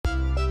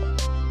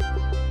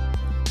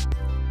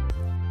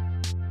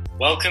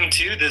Welcome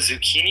to the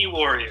Zucchini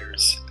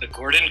Warriors, a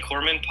Gordon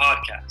Corman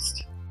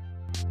podcast.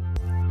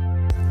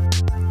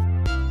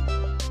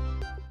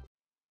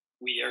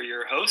 We are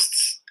your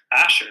hosts,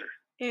 Asher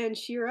and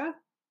Shira,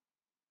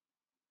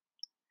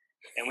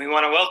 and we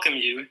want to welcome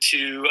you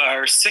to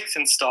our sixth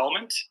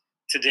installment.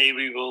 Today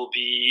we will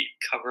be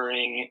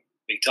covering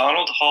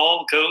Macdonald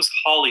Hall Goes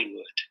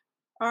Hollywood,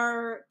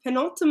 our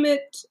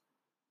penultimate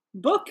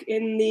book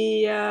in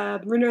the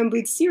Bruno and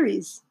Boots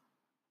series,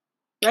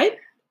 right?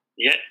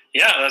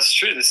 Yeah, that's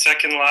true. The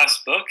second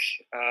last book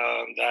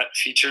that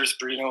features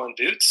Bruno and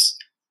Boots,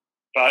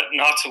 but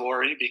not to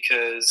worry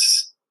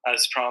because,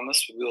 as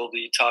promised, we will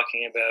be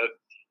talking about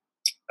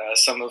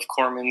some of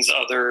Corman's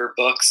other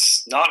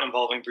books, not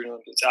involving Bruno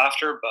and Boots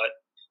after, but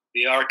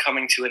we are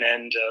coming to an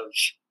end of,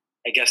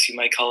 I guess you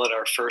might call it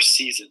our first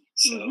season.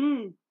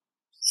 So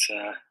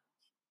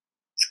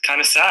it's kind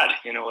of sad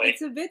in a way.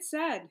 It's a bit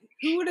sad.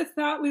 Who would have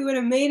thought we would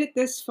have made it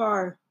this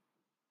far?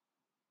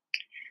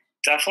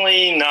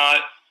 Definitely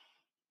not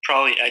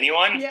probably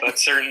anyone, but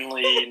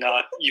certainly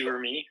not you or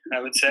me, I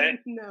would say.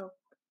 No,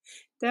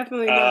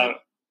 definitely not.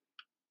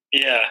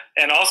 Yeah,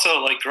 and also,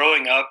 like,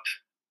 growing up,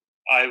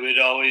 I would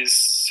always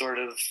sort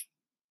of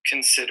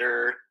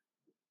consider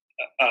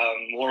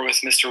War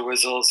with Mr.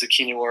 Whizzle,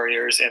 Zucchini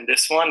Warriors, and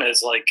this one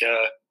as like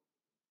a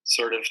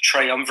sort of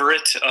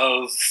triumvirate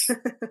of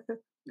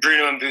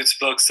Bruno and Boots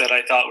books that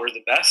I thought were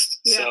the best.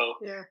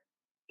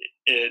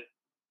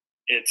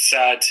 It's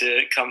sad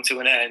to come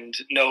to an end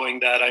knowing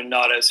that I'm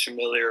not as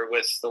familiar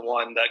with the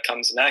one that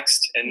comes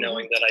next, and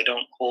knowing that I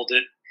don't hold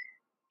it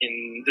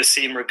in the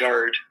same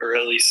regard, or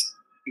at least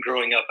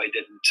growing up I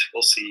didn't.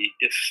 We'll see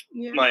if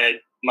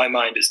my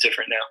mind is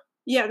different now.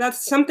 Yeah,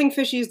 that's Something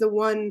Fishy is the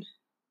one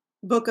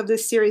book of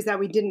this series that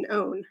we didn't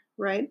own,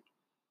 right?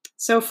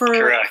 So for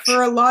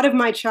a lot of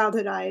my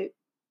childhood, I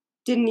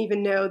didn't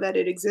even know that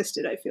it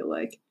existed, I feel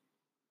like.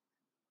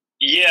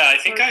 Yeah, I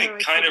think I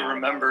kind of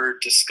remember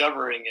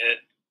discovering it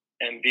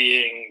and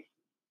being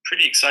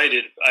pretty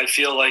excited. I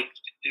feel like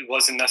it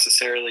wasn't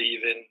necessarily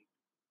even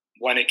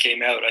when it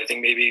came out. I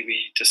think maybe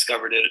we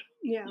discovered it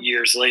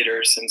years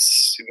later,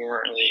 since we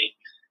weren't really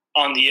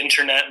on the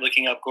internet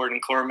looking up Gordon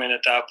Corman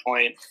at that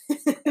point.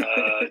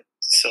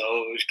 So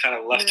we kind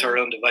of left to our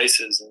own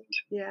devices,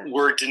 and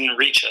word didn't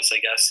reach us, I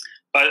guess.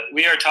 But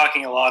we are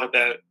talking a lot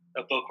about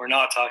a book we're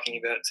not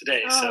talking about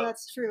today. Oh, so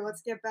that's true.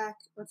 Let's get back.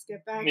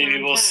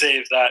 Maybe we'll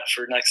save that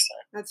for next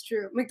time. That's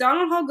true.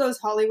 Macdonald Hall Goes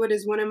Hollywood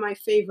is one of my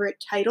favorite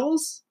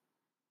titles.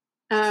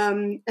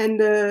 And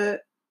the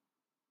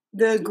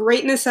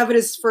greatness of it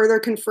is further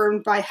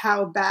confirmed by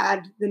how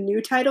bad the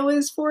new title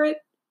is for it,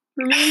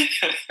 for me.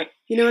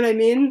 You know what I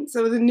mean?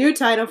 So the new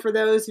title, for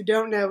those who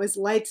don't know, is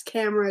Lights,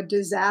 Camera,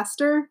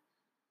 Disaster,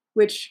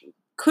 which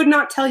could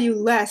not tell you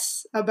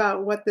less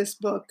about what this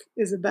book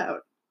is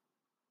about.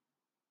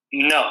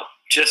 No,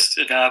 just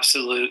an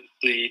absolutely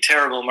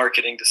terrible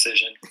marketing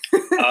decision.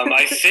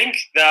 I think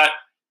that,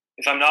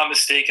 if I'm not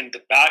mistaken,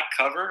 the back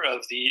cover of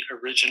the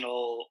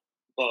original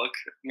book,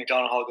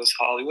 Macdonald Hall Goes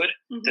Hollywood,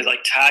 the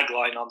like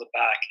tagline on the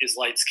back is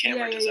Lights,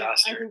 Camera,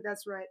 Disaster. I think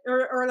that's right.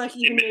 Or like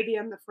even maybe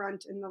on the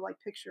front in the like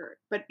picture.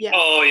 But yeah.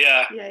 Oh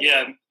yeah,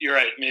 you're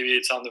right. Maybe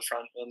it's on the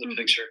front on the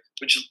picture,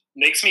 which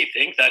makes me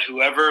think that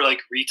whoever like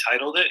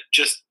retitled it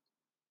just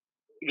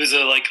was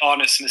a like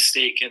honest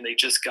mistake, and they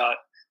just got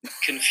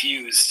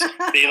confused.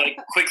 They like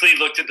quickly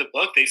looked at the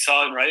book, they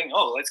saw in writing,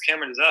 oh, Lights,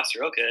 Camera,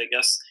 Disaster. Okay, I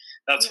guess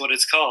that's what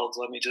it's called.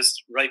 Let me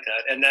just write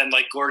that. And then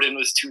like Gordon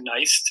was too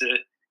nice to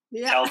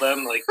tell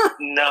them like,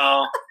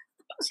 no,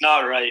 that's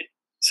not right.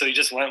 So he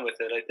just went with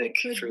it, I think,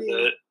 for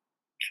the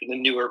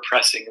newer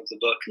pressing of the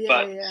book.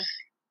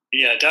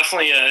 Yeah,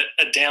 definitely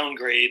a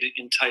downgrade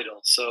in title.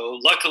 So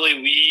luckily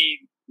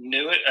we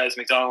knew it as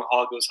Macdonald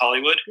Hall Goes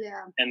Hollywood.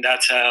 Yeah. And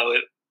that's how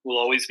it will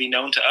always be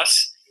known to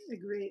us.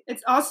 Agree.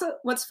 It's also,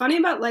 what's funny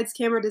about Lights,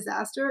 Camera,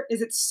 Disaster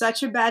is it's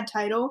such a bad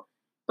title,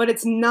 but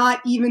it's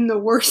not even the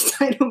worst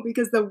title,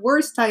 because the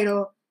worst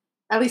title,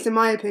 at least in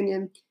my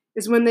opinion,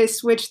 is when they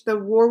switched the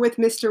War with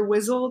Mr.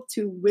 Whizzle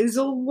to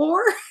Whizzle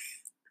War.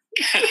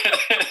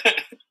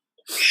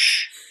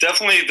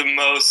 Definitely the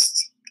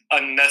most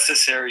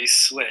unnecessary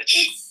switch.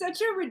 It's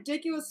such a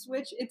ridiculous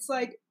switch. It's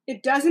like,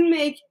 it doesn't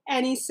make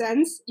any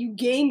sense. You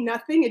gain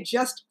nothing. It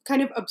just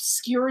kind of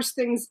obscures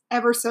things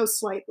ever so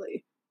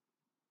slightly.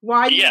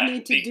 Why you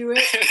need to do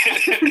it, I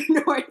have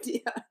no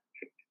idea.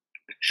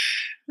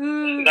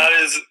 That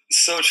is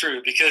so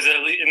true, because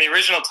at least in the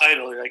original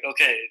title, you're like,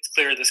 okay, it's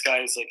clear this guy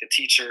is like a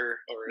teacher,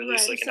 or at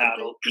least like an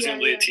adult,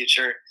 presumably a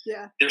teacher.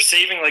 Yeah. They're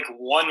saving like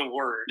one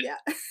word,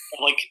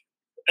 like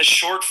a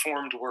short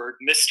formed word,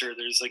 Mr.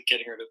 There's like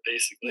getting rid of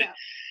basically,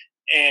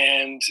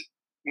 and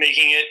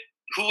making it.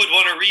 Who would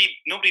want to read?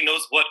 Nobody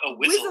knows what a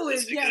whistle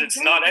is, because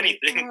it's not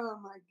anything. Oh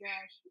my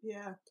gosh,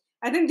 yeah.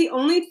 I think the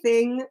only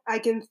thing I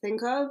can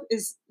think of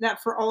is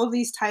that for all of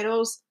these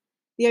titles,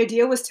 the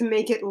idea was to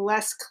make it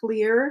less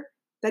clear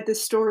that the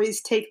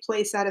stories take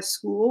place at a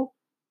school.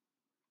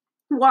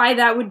 Why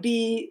that would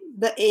be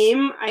the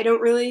aim, I don't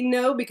really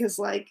know, because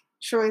like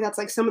surely that's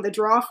like some of the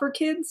draw for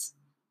kids.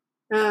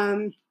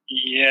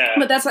 Yeah.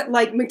 But that's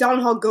like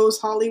Macdonald Hall Goes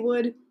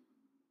Hollywood.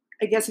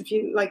 I guess if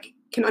you like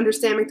can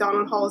understand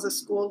Macdonald Hall as a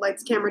school,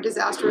 lights, camera,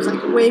 disaster is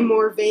like way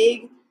more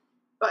vague.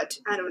 But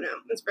I don't know.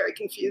 It's very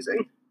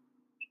confusing.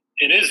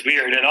 It is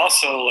weird. And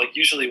also, like,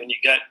 usually when you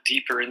get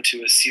deeper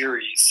into a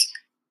series,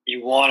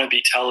 you want to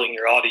be telling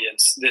your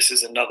audience this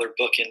is another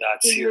book in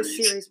that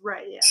series.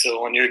 Right, yeah.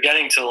 So when you're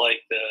getting to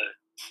like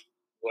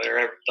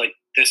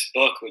this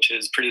book, which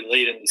is pretty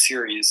late in the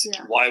series,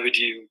 why would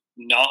you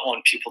not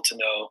want people to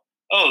know,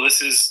 oh,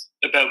 this is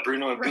about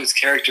Bruno and Boots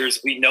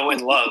characters we know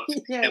and love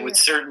and would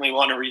certainly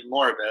want to read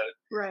more about.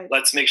 Right.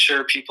 Let's make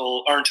sure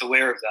people aren't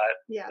aware of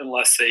that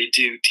unless they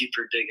do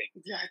deeper digging.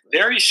 Exactly.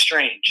 Very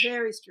strange.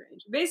 Very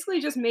strange.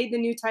 Basically just made the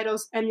new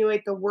titles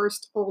emulate the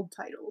worst old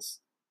titles.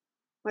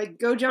 Like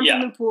Go Jump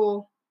in the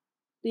Pool,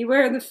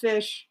 Beware of the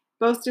Fish,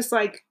 both just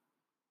like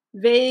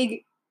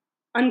vague,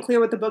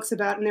 unclear what the book's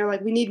about, and they're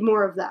like, we need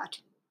more of that.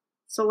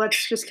 So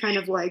let's just kind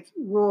of like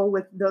roll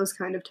with those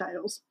kind of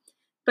titles.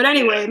 But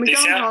anyway,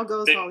 Macdonald Hall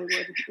Goes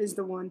Hollywood is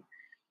the one.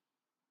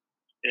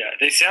 Yeah,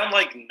 they sound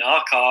like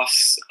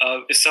knockoffs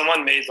of if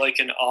someone made like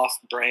an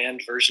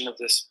off-brand version of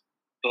this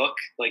book,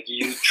 like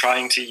you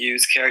trying to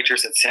use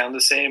characters that sound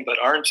the same but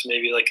aren't,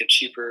 maybe like a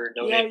cheaper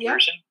no-name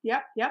version.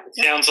 Yeah.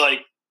 Sounds like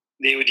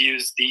they would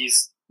use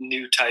these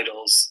new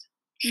titles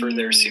for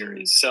their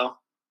series. So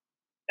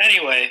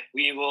anyway,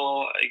 we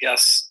will, I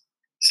guess,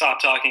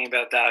 stop talking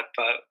about that,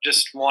 but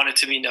just want it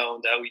to be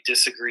known that we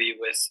disagree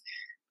with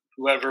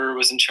whoever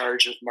was in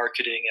charge of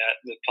marketing at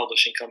the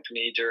publishing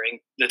company during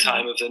the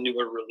time of the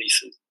newer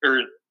releases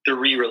or the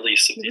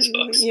re-release of these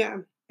books. Yeah.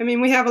 I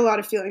mean, we have a lot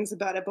of feelings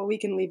about it, but we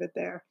can leave it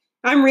there.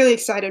 I'm really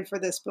excited for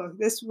this book.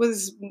 This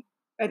was,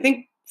 I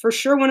think, for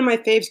sure one of my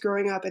faves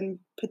growing up and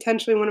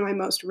potentially one of my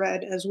most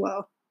read as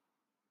well.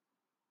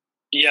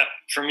 Yeah,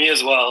 for me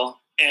as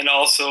well. And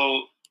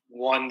also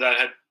one that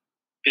had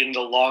been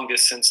the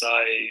longest since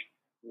I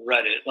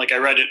read it. Like I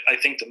read it, I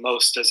think, the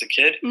most as a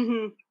kid.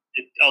 Mm-hmm.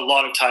 A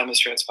lot of time has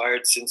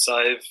transpired since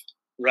I've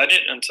read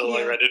it until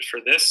I read it for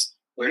this.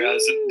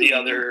 Whereas the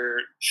other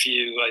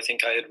few, I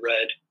think I had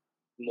read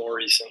more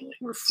recently.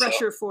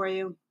 Refresher for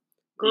you.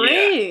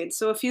 Great. Yeah.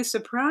 So a few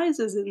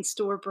surprises in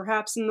store,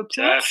 perhaps in the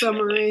plot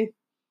summary.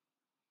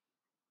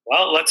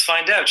 Well, let's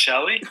find out,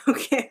 shall we?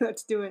 Okay,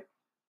 let's do it.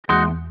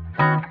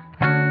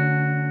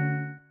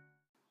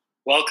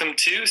 Welcome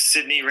to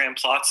Sydney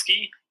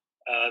Ramplotsky,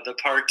 the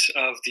part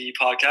of the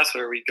podcast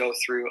where we go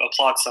through a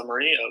plot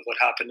summary of what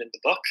happened in the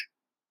book.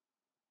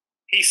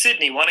 Hey,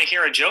 Sydney, want to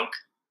hear a joke?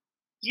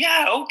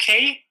 Yeah,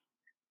 okay.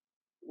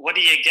 What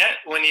do you get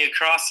when you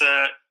cross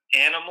a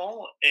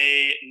animal,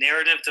 a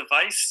narrative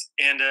device,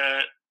 and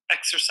a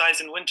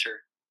exercise in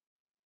winter?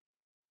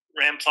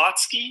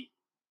 Ramplotsky?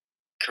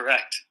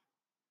 Correct.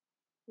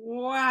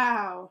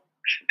 Wow.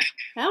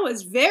 That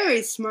was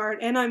very smart,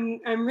 and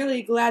I'm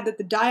really glad that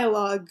the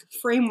dialogue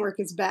framework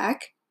is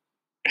back.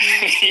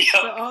 Yep.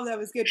 So all that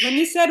was good. When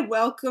you said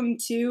welcome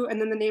to,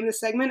 and then the name of the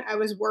segment, I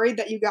was worried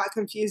that you got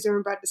confused and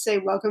were about to say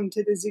welcome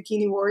to the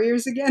Zucchini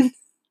Warriors again.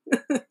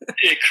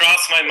 It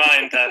crossed my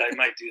mind that I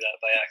might do that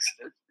by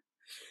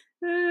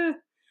accident.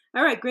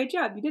 All right, great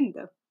job. You didn't,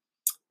 though.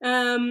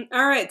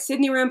 All right,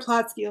 Sydney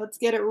Ramplotsky, let's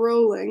get it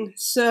rolling.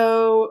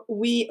 So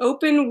we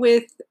open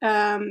with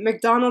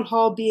Macdonald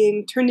Hall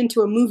being turned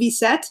into a movie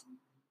set.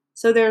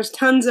 So there's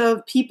tons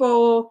of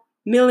people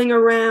milling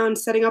around,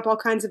 setting up all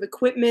kinds of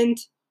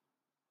equipment.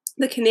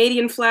 The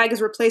Canadian flag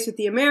is replaced with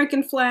the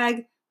American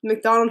flag. The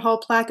Macdonald Hall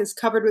plaque is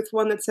covered with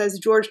one that says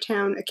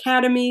Georgetown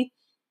Academy.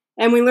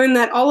 And we learn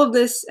that all of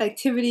this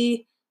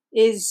activity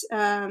is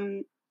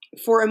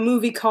for a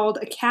movie called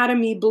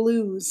Academy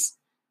Blues,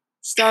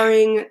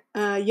 starring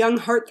young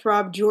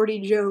heartthrob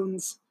Jordie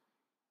Jones.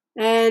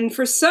 And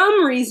for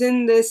some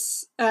reason,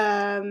 this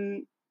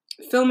filming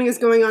is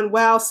going on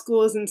while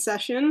school is in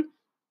session,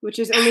 which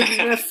is only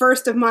the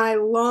first of my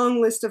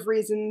long list of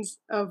reasons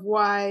of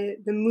why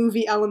the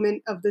movie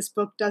element of this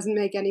book doesn't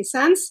make any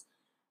sense.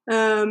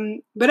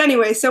 But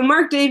anyway, so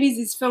Mark Davies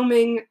is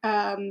filming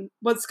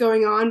what's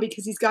going on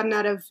because he's gotten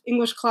out of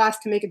English class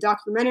to make a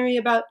documentary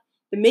about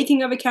the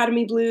making of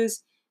Academy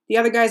Blues. The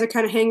other guys are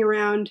kind of hanging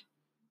around,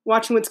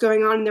 watching what's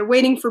going on, and they're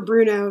waiting for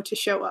Bruno to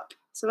show up.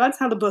 So that's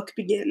how the book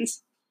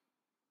begins.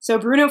 So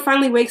Bruno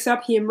finally wakes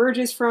up. He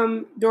emerges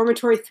from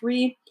dormitory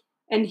 3,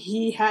 and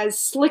he has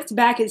slicked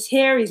back his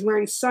hair. He's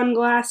wearing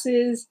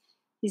sunglasses.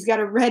 He's got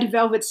a red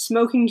velvet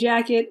smoking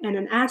jacket and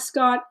an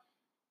ascot.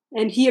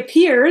 And he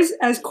appears,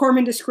 as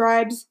Corman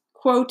describes,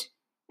 quote,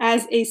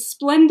 as a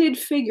splendid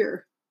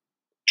figure.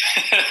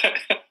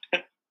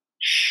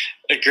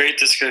 A great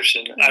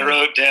description. I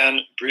wrote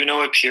down,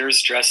 Bruno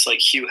appears dressed like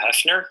Hugh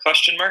Hefner,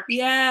 question mark?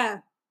 Yeah,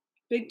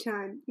 big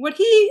time. What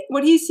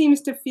he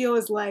seems to feel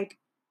is like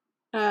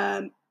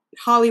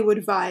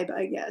Hollywood vibe,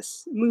 I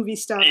guess. Movie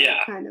star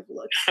kind of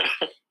look.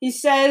 He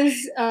says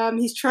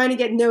he's trying to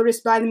get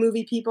noticed by the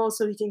movie people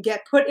so he can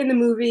get put in the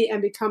movie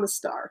and become a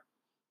star.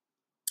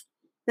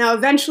 Now,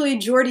 eventually,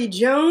 Jordie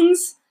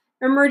Jones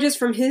emerges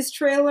from his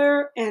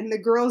trailer, and the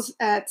girls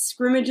at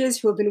scrimmages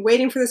who have been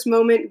waiting for this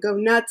moment go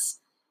nuts.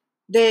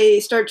 They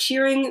start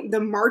cheering. The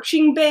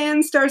marching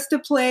band starts to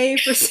play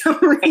for some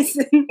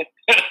reason.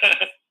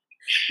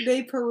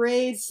 They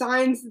parade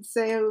signs that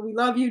say, "We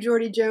love you,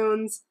 Jordie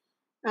Jones."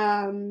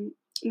 Then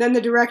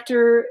the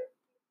director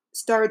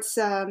starts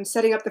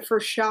setting up the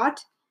first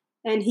shot,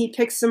 and he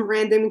picks some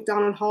random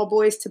Macdonald Hall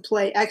boys to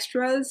play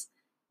extras.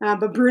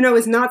 But Bruno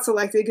is not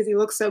selected because he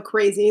looks so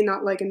crazy,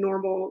 not like a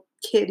normal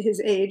kid his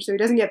age, so he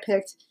doesn't get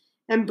picked.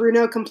 And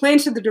Bruno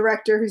complains to the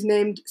director, who's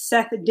named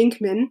Seth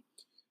Dinkman.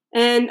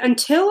 And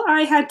until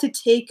I had to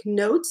take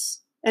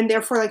notes and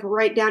therefore like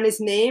write down his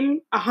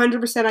name,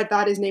 100% I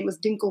thought his name was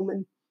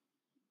Dinkelman.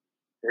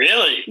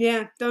 Really?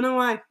 Yeah, don't know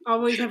why.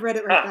 Always have read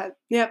it like that.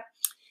 Yep.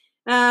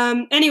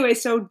 Anyway,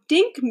 so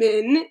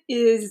Dinkman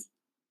is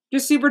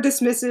just super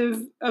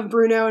dismissive of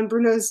Bruno, and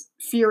Bruno's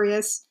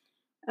furious.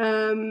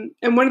 And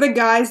one of the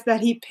guys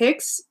that he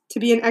picks to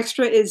be an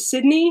extra is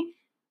Sydney,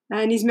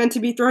 and he's meant to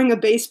be throwing a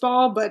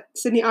baseball, but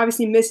Sydney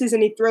obviously misses,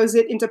 and he throws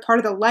it into part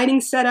of the lighting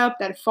setup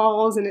that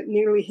falls, and it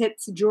nearly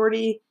hits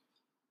Jordie.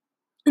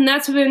 And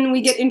that's when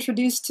we get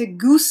introduced to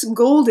Goose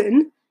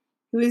Golden,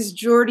 who is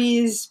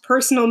Jordie's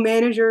personal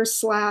manager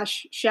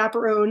 /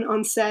 chaperone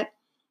on set.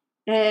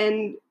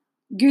 And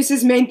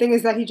Goose's main thing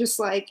is that he just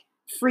like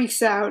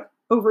freaks out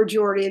over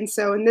Jordie. And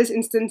so in this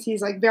instance,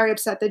 he's like very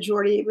upset that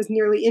Jordie was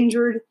nearly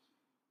injured.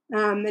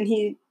 And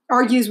he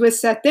argues with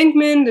Seth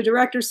Dinkman, the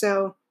director.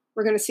 So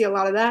we're going to see a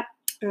lot of that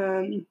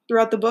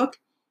throughout the book.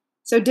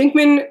 So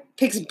Dinkman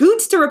picks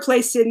Boots to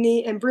replace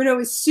Sydney, and Bruno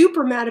is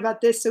super mad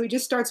about this. So he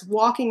just starts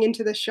walking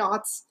into the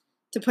shots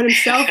to put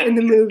himself in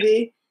the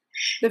movie.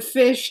 The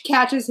fish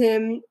catches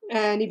him,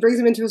 and he brings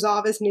him into his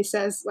office, and he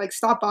says, like,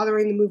 stop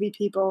bothering the movie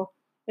people.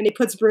 And he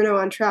puts Bruno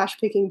on trash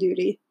picking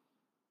duty.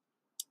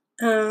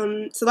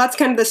 So that's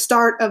kind of the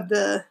start of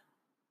the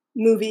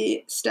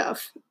movie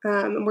stuff.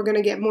 And we're going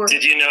to get more.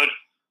 Did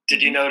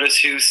you notice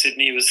who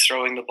Sydney was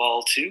throwing the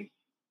ball to?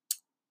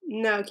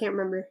 No, I can't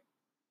remember.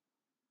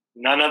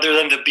 None other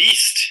than the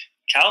Beast,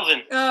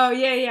 Calvin. Oh,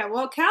 yeah.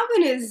 Well,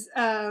 Calvin is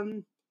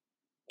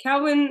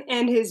Calvin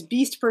and his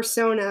Beast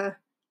persona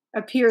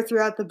appear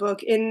throughout the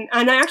book. And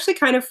I actually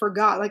kind of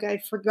forgot. Like, I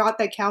forgot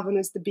that Calvin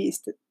was the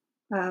Beast.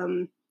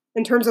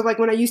 In terms of, like,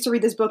 when I used to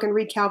read this book and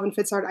read Calvin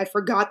Fitzard, I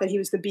forgot that he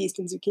was the Beast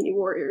in Zucchini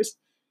Warriors.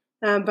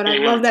 But I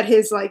love that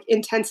his, like,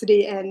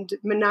 intensity and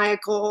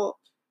maniacal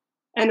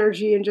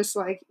energy and just,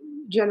 like,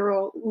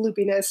 general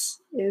loopiness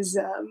is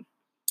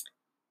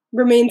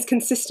remains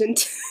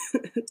consistent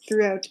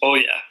throughout. Oh,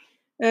 yeah.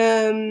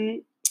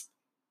 Then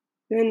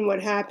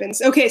what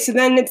happens? Okay, so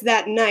then it's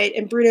that night,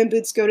 and Bruno and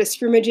Boots go to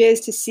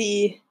scrimmages to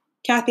see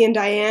Kathy and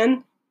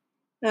Diane.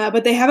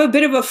 But they have a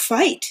bit of a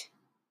fight,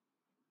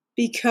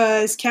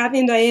 because Kathy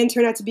and Diane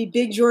turn out to be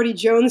big Jordie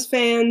Jones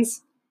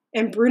fans,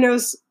 and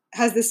Bruno's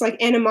has this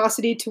like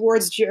animosity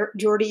towards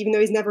Jordie, even though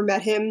he's never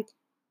met him.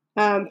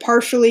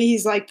 Partially,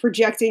 he's like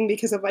projecting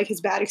because of like his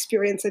bad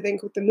experience, I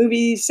think, with the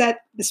movie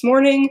set this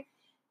morning,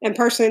 and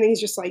partially, I think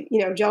he's just like, you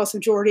know, jealous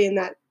of Jordie and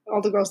that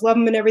all the girls love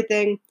him and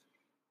everything.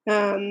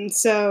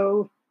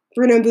 So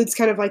Bruno and Boots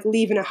kind of like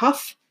leave in a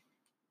huff.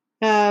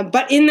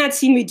 But in that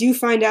scene, we do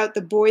find out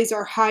the boys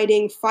are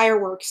hiding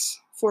fireworks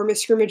for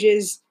Miss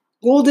Scrimmage's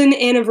golden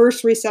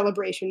anniversary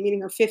celebration,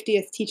 meaning her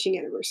 50th teaching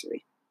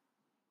anniversary.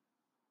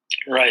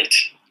 Right.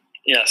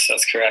 Yes,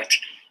 that's correct.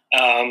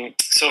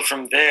 So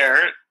from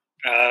there,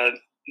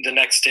 the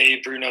next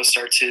day, Bruno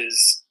starts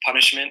his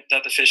punishment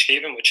that the fish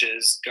gave him, which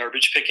is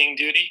garbage picking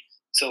duty.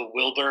 So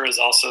Wilbur is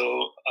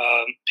also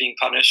being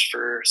punished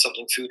for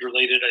something food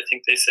related, I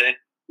think they say.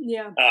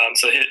 Yeah.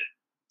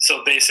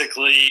 So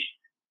basically,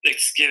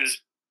 it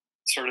gives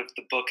sort of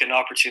the book an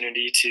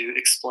opportunity to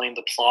explain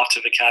the plot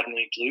of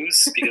Academy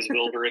Blues, because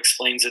Wilbur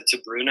explains it to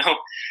Bruno.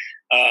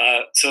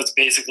 So it's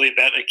basically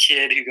about a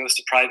kid who goes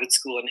to private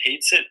school and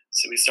hates it.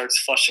 So he starts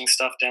flushing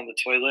stuff down the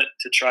toilet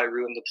to try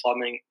ruin the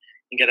plumbing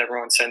and get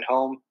everyone sent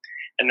home.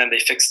 And then they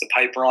fix the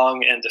pipe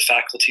wrong and the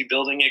faculty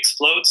building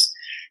explodes.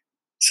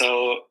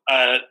 So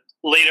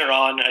later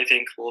on, I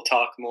think we'll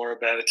talk more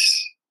about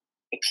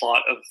the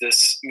plot of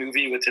this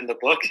movie within the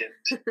book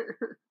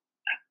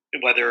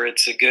and whether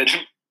it's a good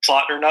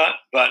plot or not.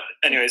 But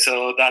anyway,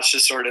 so that's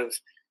just sort of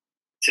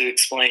to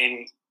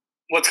explain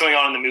what's going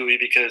on in the movie,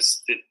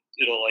 because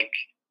it'll like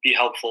be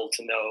helpful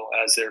to know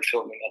as they're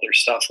filming other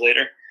stuff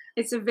later.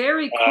 It's a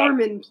very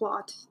Corman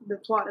plot, the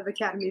plot of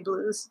Academy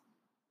Blues.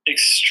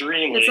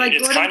 Extremely. It's like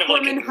Gordon kind of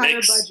Corman, like a higher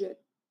mix. budget.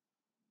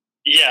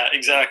 Yeah,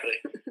 exactly.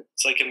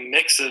 It's like a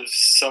mix of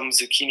some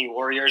Zucchini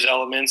Warriors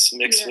elements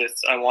mixed with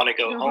I Want to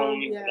Go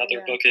Home,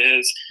 another book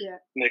is. Yeah.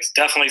 Mixed,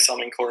 definitely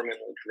something Corman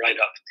would write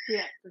up.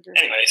 Yeah, for sure.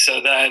 Anyway,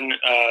 so then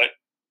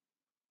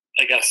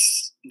I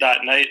guess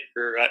that night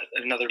we're at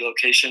another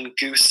location.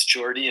 Goose,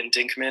 Jordie, and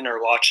Dinkman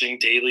are watching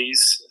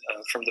dailies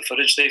from the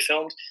footage they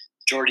filmed.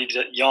 Jordie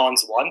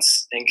yawns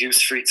once, and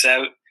Goose freaks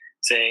out,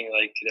 saying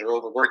like they're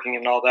overworking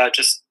and all that,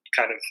 just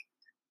kind of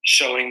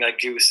showing that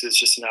Goose is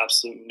just an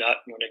absolute nut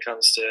when it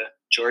comes to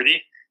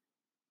Jordie.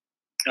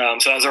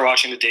 So as they're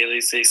watching the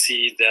dailies, they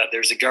see that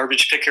there's a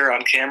garbage picker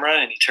on camera,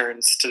 and he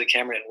turns to the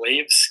camera and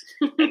waves.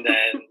 And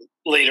then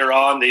later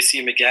on, they see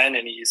him again,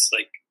 and he's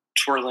like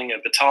twirling a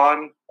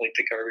baton, like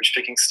the garbage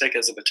picking stick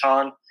as a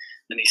baton.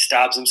 Then he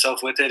stabs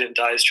himself with it and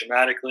dies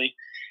dramatically.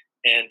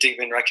 And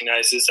Dinkman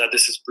recognizes that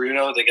this is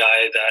Bruno, the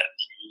guy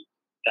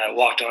that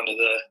walked onto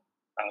the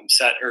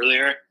set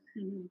earlier.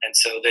 Mm-hmm. And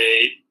so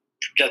they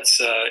gets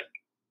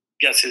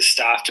his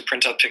staff to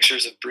print out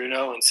pictures of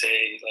Bruno and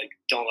say, like,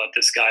 don't let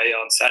this guy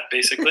on set,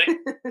 basically.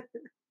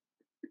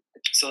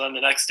 So then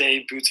the next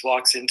day, Boots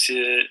walks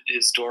into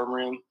his dorm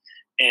room,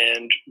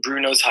 and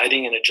Bruno's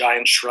hiding in a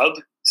giant shrub.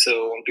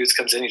 So when Boots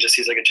comes in, he just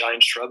sees like a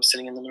giant shrub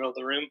sitting in the middle of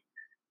the room.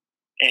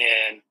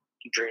 And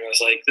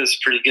Bruno's like, this is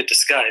pretty good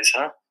disguise,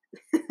 huh?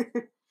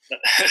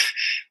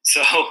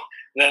 So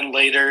then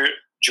later,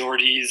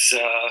 Jordie's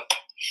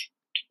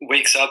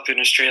wakes up in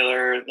his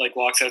trailer, like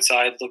walks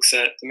outside, looks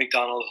at the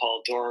Macdonald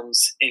Hall dorms,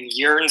 and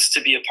yearns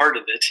to be a part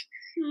of it.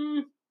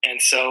 Mm.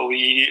 And so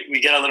we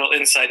get a little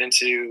insight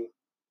into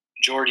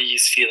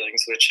Jordie's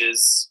feelings, which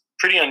is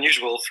pretty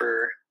unusual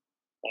for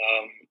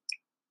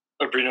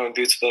a Bruno and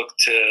Boots book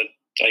to,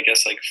 I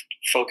guess, like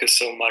focus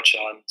so much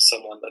on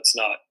someone that's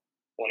not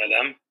one of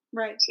them.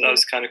 Right. So that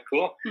was kind of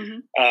cool.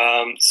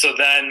 Mm-hmm. So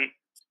then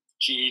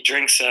he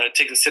takes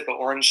a sip of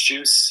orange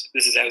juice.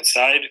 This is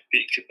outside,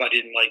 but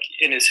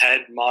in his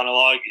head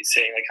monologue, he's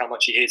saying like how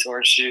much he hates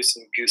orange juice,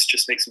 and Goose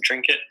just makes him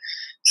drink it.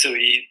 So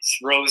he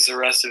throws the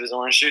rest of his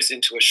orange juice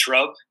into a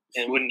shrub,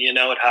 and wouldn't you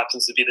know, it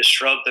happens to be the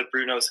shrub that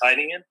Bruno's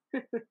hiding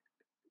in,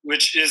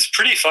 which is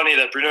pretty funny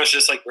that Bruno's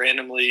just like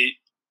randomly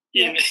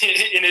in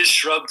his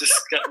shrub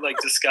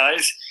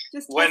disguise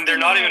when they're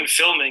not even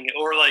filming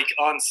or like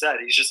on set.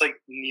 He's just like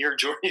near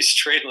Jordie's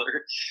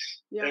trailer.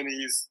 Yeah. And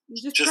he's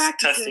just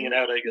testing it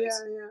out, I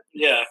guess.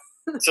 Yeah.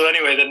 So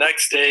anyway, the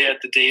next day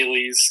at the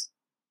dailies,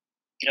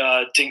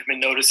 Dinkman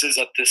notices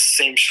that this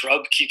same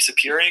shrub keeps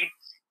appearing,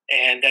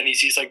 and then he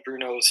sees like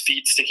Bruno's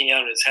feet sticking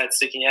out and his head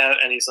sticking out,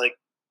 and he's like,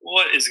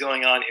 what is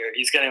going on here?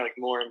 He's getting like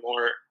more and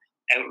more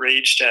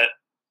outraged at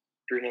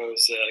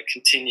Bruno's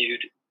continued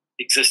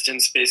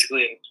existence,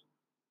 basically, and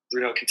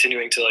Bruno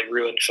continuing to like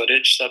ruin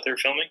footage that they're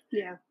filming.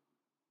 Yeah.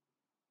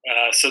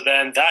 So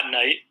then that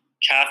night,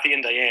 Kathy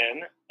and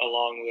Diane,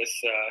 along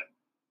with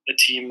a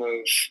team of,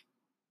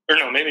 or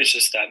no, maybe it's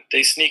just them.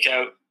 They sneak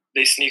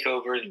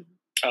over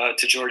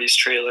to Jordie's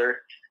trailer,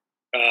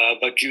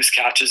 but Goose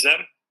catches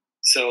them.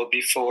 So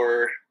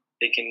before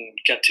they can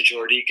get to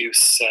Jordie, Goose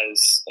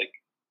says, like,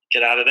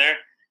 get out of there.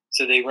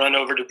 So they run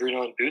over to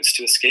Bruno and Boots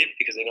to escape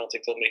because they don't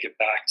think they'll make it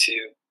back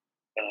to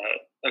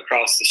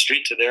across the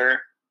street to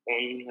their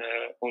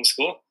own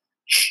school.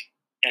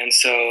 And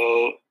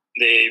so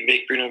they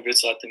make Bruno and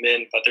Boots let them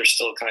in, but they're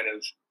still kind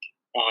of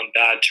on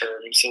bad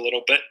terms a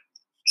little bit.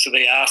 So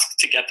they ask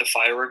to get the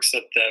fireworks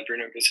that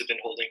Bruno and Boots have been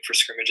holding for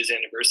Scrimmage's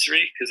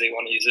anniversary because they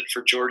want to use it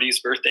for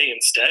Jordie's birthday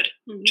instead,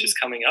 which is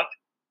coming up.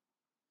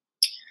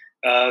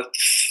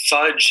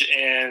 Fudge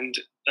and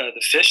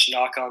the fish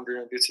knock on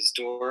Bruno and Boots'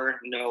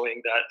 door,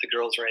 knowing that the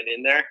girls ran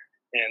in there.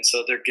 And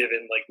so they're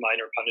given like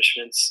minor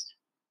punishments.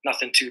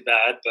 Nothing too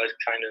bad, but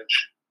kind of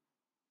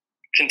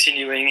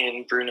continuing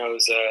in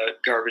Bruno's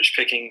garbage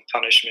picking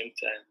punishment,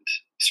 and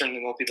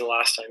certainly won't be the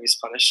last time he's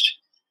punished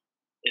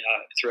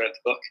throughout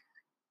the book.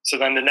 So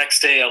then the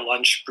next day at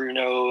lunch,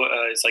 Bruno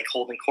is like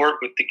holding court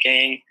with the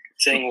gang,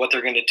 saying what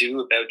they're going to do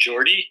about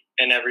Jordie,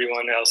 and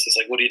everyone else is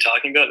like, what are you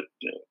talking about?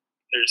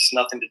 There's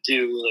nothing to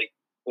do. Like,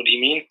 what do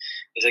you mean?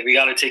 He's like, we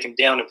got to take him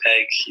down a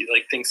peg. He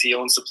like thinks he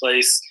owns the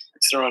place.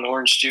 He's throwing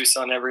orange juice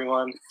on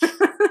everyone.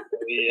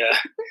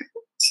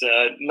 It's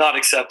not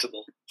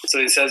acceptable. So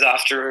he says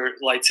after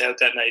lights out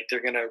that night,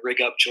 they're going to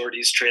rig up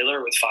Jordie's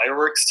trailer with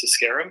fireworks to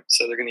scare him.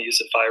 So they're going to use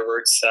the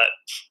fireworks that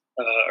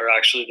are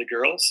actually the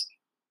girls.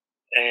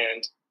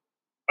 And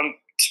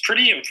it's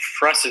pretty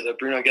impressive that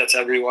Bruno gets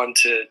everyone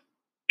to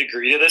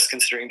agree to this,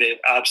 considering they have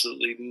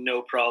absolutely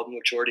no problem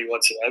with Jordie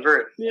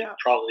whatsoever. And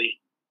probably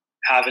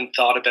haven't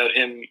thought about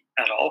him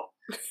at all,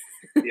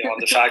 beyond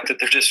the fact that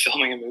they're just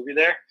filming a movie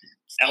there.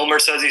 Elmer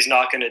says he's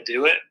not going to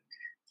do it.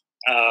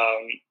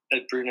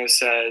 And Bruno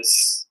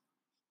says,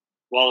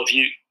 well,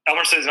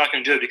 Elmer says he's not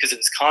going to do it because of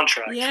his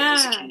contract for the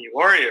Zucchini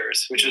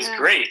Warriors, which is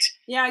great.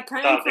 Yeah, I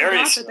kind of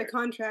forgot that the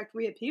contract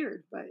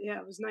reappeared, but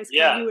it was nice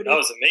continuity. That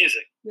was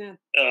amazing.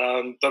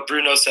 Yeah. But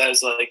Bruno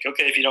says, like,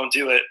 okay, if you don't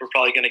do it, we're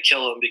probably going to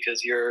kill him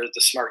because you're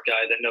the smart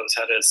guy that knows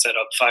how to set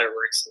up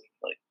fireworks and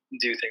like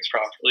do things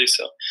properly.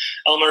 So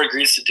Elmer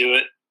agrees to do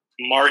it.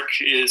 Mark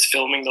is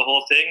filming the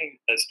whole thing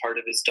as part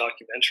of his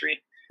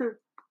documentary.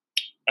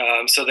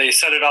 So they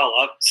set it all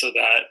up so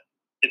that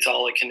it's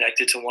all like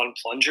connected to one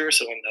plunger.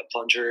 So when that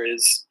plunger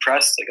is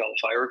pressed, like all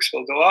the fireworks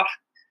will go off.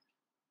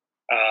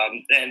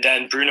 And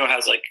then Bruno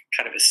has like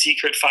kind of a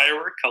secret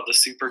firework called the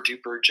Super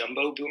Duper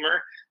Jumbo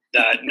Boomer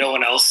that no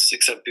one else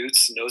except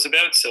Boots knows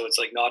about. So it's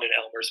like not in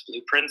Elmer's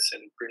blueprints,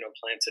 and Bruno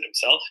plants it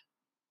himself.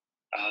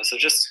 So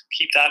just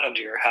keep that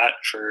under your hat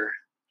for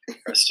the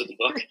rest of the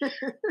book.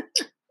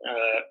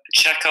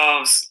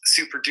 Chekhov's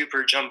Super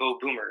Duper Jumbo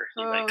Boomer,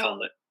 you might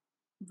call it.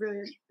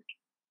 Brilliant.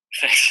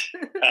 Thanks.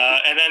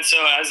 And then so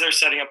as they're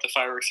setting up the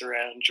fireworks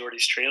around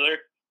Jordie's trailer,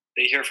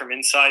 they hear from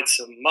inside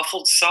some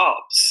muffled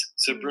sobs.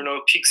 So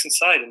Bruno peeks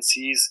inside and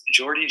sees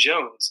Jordie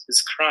Jones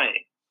is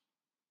crying.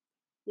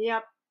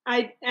 Yep.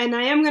 I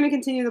am going to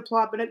continue the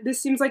plot, but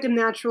this seems like a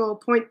natural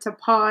point to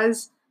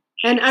pause.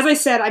 And as I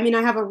said, I mean,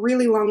 I have a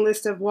really long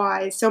list of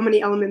why so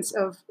many elements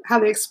of how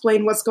they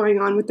explain what's going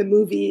on with the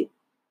movie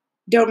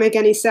don't make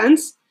any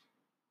sense.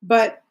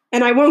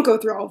 And I won't go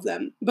through all of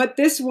them. But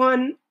this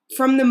one,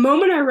 from the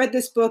moment I read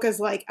this book as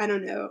like, I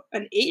don't know,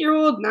 an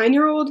 8-year-old,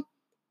 9-year-old,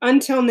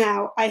 until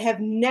now, I have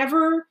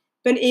never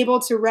been able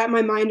to wrap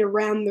my mind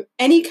around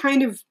any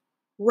kind of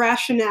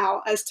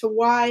rationale as to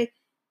why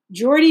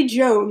Jordie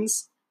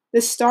Jones,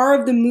 the star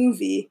of the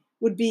movie,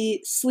 would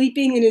be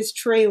sleeping in his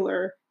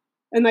trailer,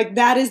 and like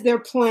that is their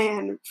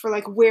plan for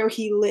like where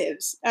he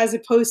lives, as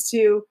opposed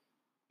to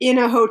in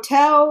a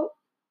hotel.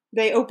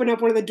 They open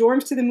up one of the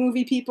dorms to the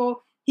movie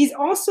people. He's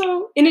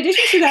also, in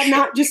addition to that,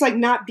 not just like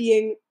not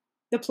being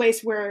the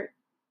place where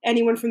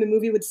anyone from the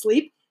movie would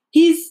sleep.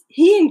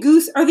 He and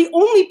Goose are the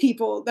only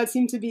people that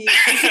seem to be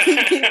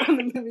sleeping on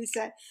the movie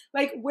set.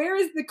 Like, where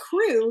is the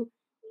crew?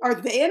 Are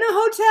they in a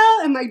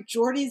hotel and like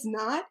Jordie's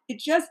not? It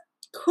just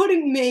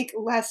couldn't make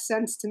less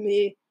sense to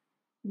me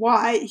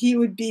why he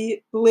would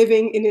be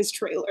living in his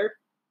trailer.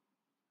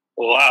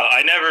 Wow,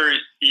 I never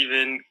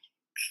even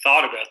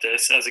thought about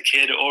this as a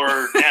kid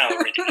or now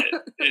reading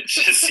it. It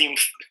just seemed,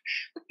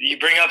 you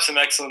bring up some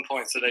excellent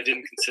points that I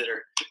didn't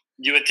consider.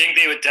 You would think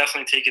they would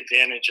definitely take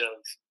advantage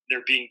of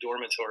there being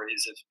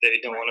dormitories if they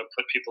don't want to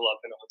put people up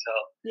in a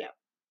hotel. Yeah.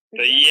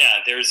 But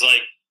yeah, there's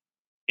like,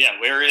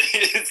 where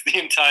is the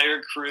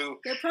entire crew?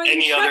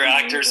 Any other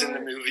actors in the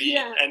movie?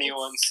 Yeah,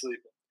 anyone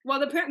sleeping? Well,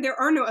 there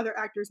are no other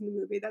actors in the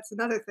movie. That's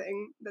another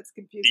thing that's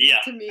confusing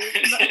to me.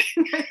 But,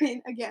 I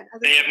mean, again,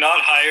 they have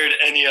not hired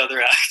any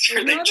other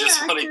actor. They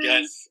just want to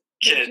get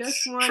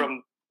kids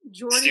from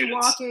Jordie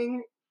students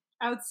walking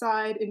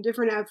outside in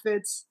different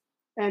outfits,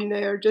 and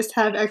they just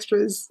have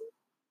extras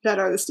that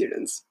are the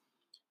students.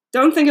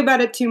 Don't think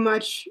about it too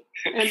much,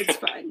 and it's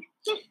fine.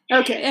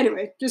 Okay,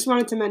 anyway, just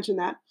wanted to mention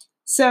that.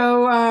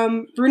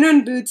 So Bruno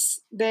and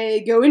Boots, they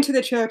go into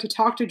the trailer to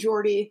talk to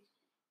Jordie,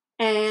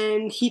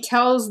 and he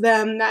tells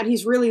them that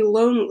he's really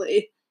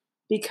lonely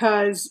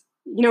because,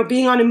 you know,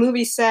 being on a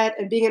movie set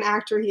and being an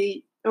actor,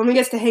 he only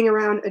gets to hang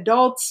around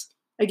adults.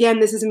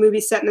 Again, this is a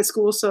movie set in a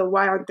school, so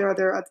why aren't there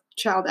other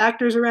child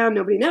actors around?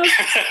 Nobody knows.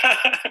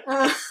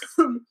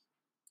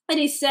 And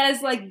he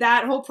says, like,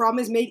 that whole problem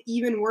is made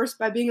even worse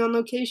by being on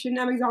location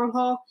at Macdonald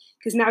Hall,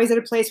 because now he's at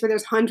a place where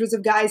there's hundreds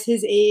of guys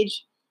his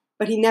age,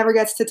 but he never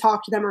gets to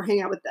talk to them or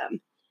hang out with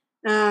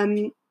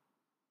them.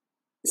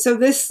 So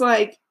this,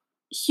 like,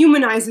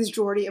 humanizes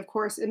Jordie, of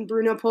course, and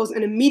Bruno pulls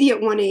an immediate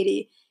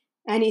 180,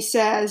 and he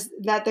says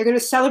that they're going to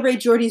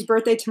celebrate Jordie's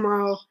birthday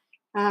tomorrow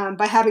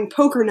by having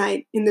poker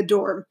night in the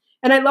dorm.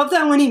 And I love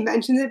that when he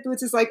mentions it,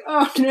 Boots is like,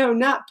 oh, no,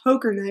 not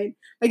poker night.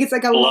 Like, it's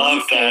like a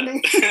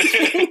long-standing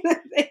thing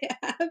that they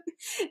have.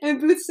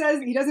 And Boots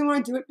says he doesn't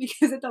want to do it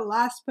because at the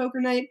last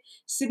poker night,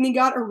 Sydney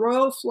got a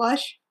royal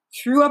flush,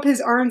 threw up his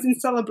arms in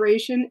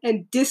celebration,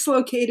 and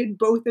dislocated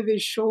both of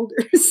his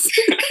shoulders.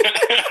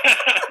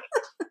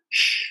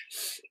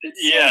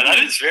 That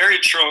is very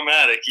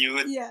traumatic.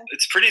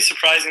 It's pretty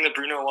surprising that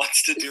Bruno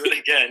wants to do it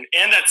again,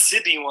 and that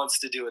Sydney wants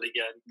to do it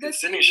again. Because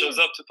Sydney shows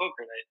up to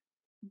poker night.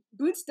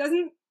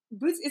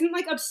 Boots isn't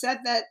like upset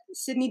that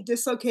Sydney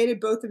dislocated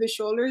both of his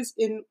shoulders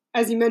in,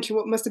 as you mentioned,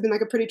 what must have been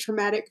like a pretty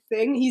traumatic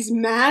thing. He's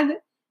mad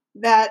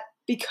that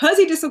because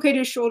he dislocated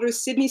his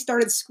shoulders, Sydney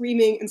started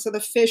screaming, and so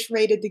the fish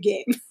raided the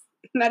game.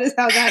 That is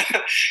how that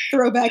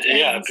throwback ends.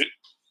 Yeah,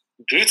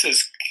 Boots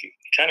is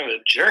kind of a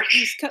jerk.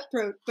 He's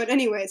cutthroat. But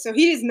anyway, so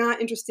he is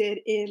not interested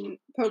in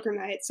poker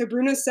night. So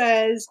Bruno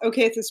says,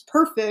 okay, this is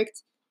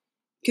perfect,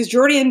 because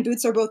Jordie and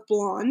Boots are both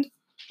blonde,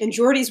 and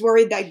Jordie's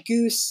worried that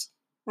Goose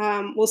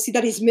will see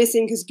that he's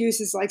missing because Goose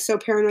is like so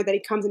paranoid that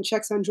he comes and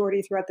checks on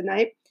Jordie throughout the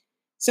night.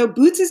 So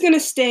Boots is going to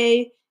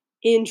stay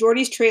in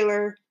Jordie's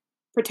trailer,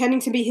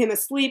 pretending to be him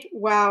asleep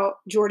while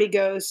Jordie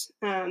goes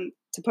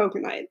to poker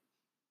night.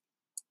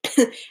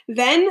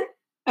 Then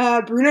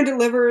Bruno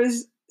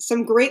delivers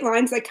some great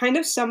lines that kind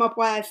of sum up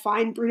why I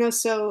find Bruno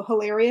so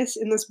hilarious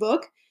in this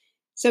book.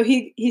 So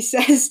he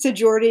says to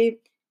Jordie,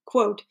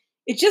 quote,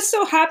 "It just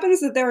so happens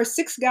that there are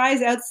 6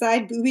 guys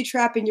outside booby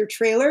trapping your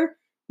trailer.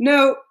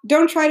 No,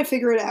 don't try to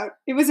figure it out.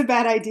 It was a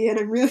bad idea, and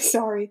I'm really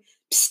sorry.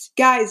 Psst,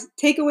 guys,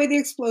 take away the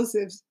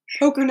explosives.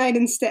 Poker night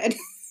instead."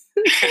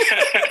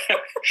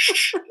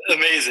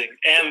 Amazing.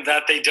 And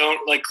that they don't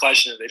like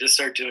question it. They just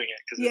start doing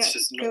it because it's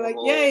just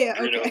normal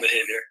Bruno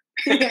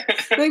behavior.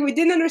 Like, we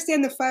didn't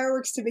understand the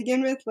fireworks to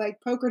begin with. Like,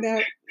 poker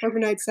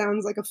night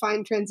sounds like a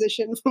fine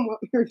transition from what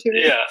we were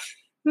doing.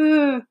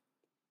 Yeah.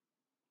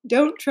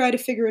 Don't try to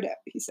figure it out,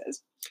 he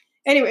says.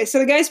 Anyway, so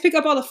the guys pick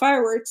up all the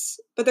fireworks,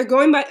 but they're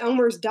going by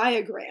Elmer's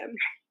diagram.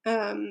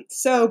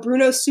 So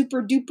Bruno's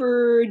super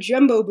duper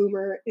jumbo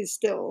boomer is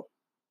still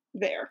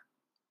there.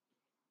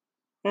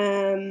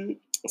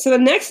 So the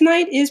next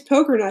night is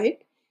poker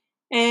night,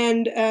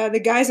 and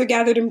the guys are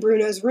gathered in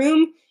Bruno's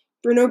room.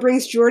 Bruno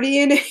brings Jordie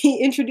in, and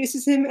he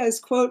introduces him as,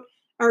 quote,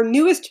 our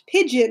newest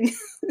pigeon.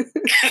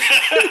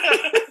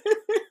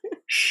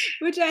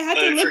 Which I had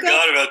to look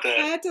up. About that.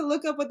 I had to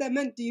look up what that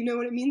meant. Do you know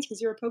what it means?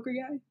 Because you're a poker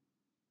guy.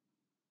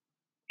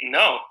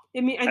 No.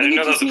 I mean, I I think didn't it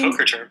know that just was a means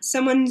poker term.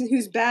 someone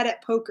who's bad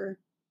at poker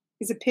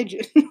is a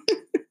pigeon.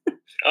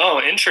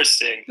 Oh,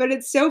 interesting. But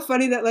it's so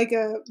funny that like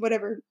a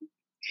whatever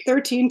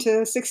 13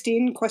 to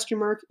 16 question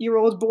mark year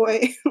old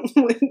boy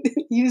would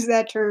use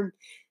that term.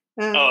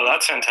 Oh,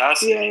 that's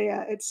fantastic.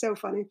 Yeah, it's so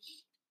funny.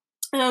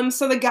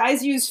 So the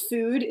guys use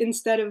food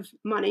instead of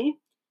money.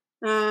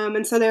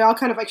 And so they all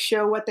kind of like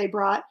show what they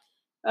brought.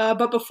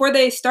 But before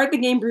they start the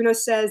game, Bruno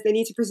says they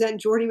need to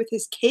present Jordie with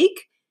his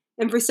cake.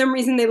 And for some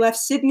reason, they left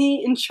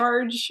Sydney in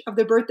charge of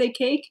the birthday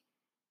cake.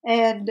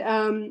 And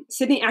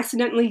Sydney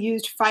accidentally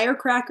used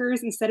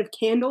firecrackers instead of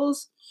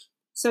candles.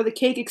 So the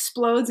cake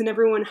explodes and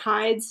everyone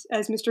hides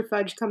as Mr.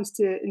 Fudge comes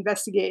to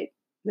investigate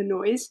the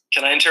noise.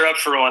 Can I interrupt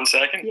for 1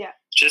 second? Yeah.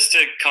 Just to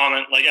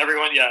comment, like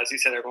everyone, yeah, as you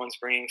said, everyone's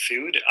bringing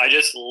food. I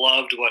just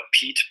loved what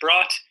Pete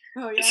brought.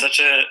 Oh, yeah. It's such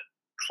a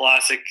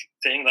classic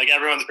thing. Like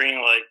everyone's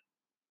bringing like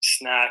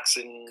snacks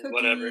and Cookies,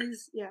 whatever.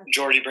 Yeah.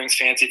 Jordie brings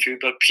fancy food,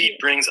 but Pete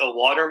brings a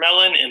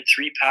watermelon and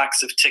 3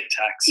 packs of Tic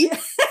Tacs. Yeah.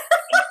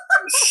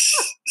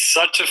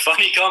 Such a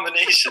funny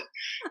combination.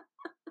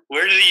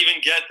 Where did he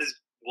even get this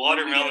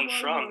watermelon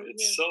from?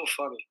 It's so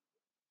funny.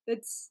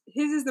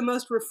 His is the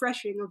most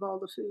refreshing of all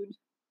the food.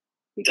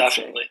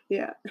 Definitely.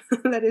 Yeah,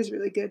 that is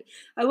really good.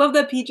 I love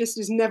that Pete just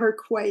is never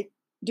quite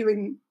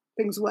doing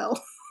things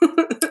well.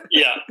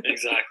 Yeah,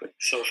 exactly.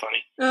 So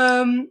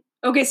funny.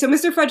 Okay, so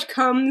Mr. Fudge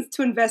comes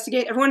to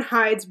investigate. Everyone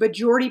hides, but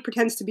Jordie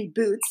pretends to be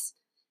Boots.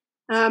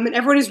 And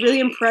everyone is really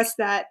impressed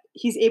that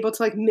he's able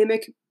to like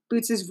mimic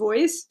Boots'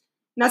 voice.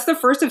 And that's the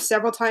first of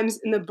several times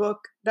in the book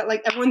that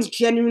like everyone's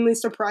genuinely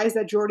surprised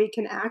that Jordie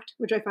can act,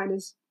 which I find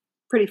is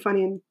pretty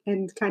funny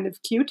and kind of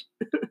cute.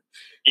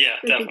 Yeah,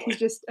 I definitely. think he's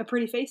just a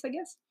pretty face, I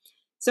guess.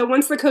 So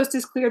once the coast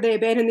is clear, they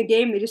abandon the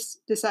game. They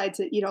just decide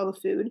to eat all the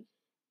food.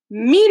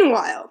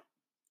 Meanwhile,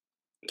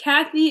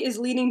 Kathy is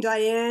leading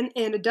Diane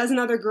and a dozen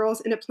other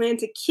girls in a plan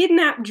to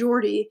kidnap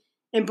Jordie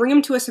and bring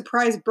him to a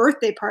surprise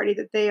birthday party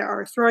that they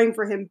are throwing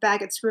for him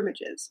back at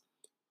Scrimmages.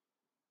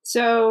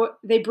 So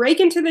they break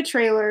into the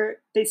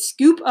trailer. They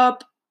scoop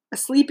up a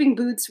sleeping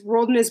Boots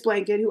rolled in his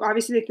blanket, who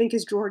obviously they think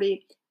is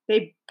Jordie.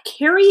 They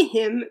carry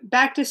him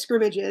back to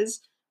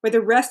Scrimmages, where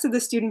the rest of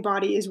the student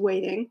body is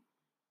waiting.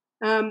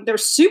 They're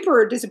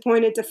super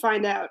disappointed to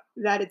find out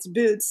that it's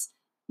Boots,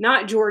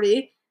 not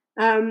Jordie.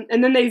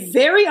 And then they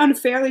very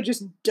unfairly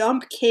just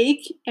dump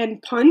cake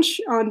and punch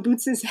on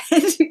Boots'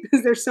 head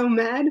because they're so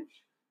mad.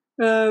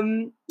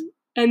 And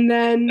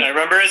then I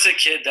remember as a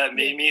kid that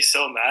made me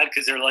so mad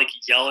because they're like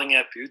yelling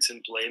at Boots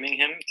and blaming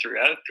him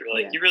throughout.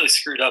 They're like, "You really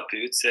screwed up,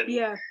 Boots." And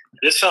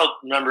this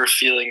remember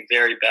feeling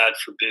very bad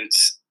for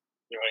Boots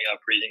growing up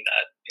reading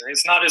that.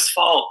 It's not his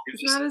fault.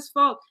 It's not his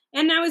fault.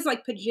 And now his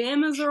like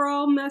pajamas are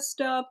all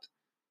messed up.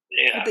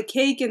 Yeah. With the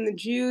cake and the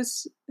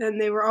juice, and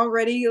they were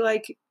already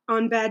like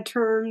on bad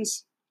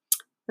terms.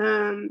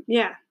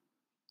 Yeah.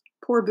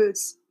 Poor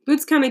Boots.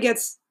 Boots kind of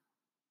gets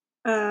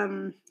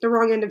the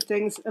wrong end of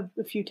things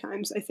a few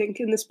times, I think,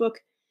 in this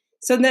book.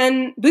 So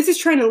then Boots is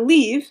trying to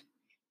leave,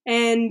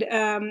 and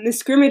the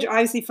scrimmage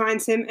obviously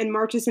finds him and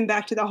marches him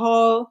back to the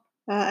hall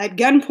at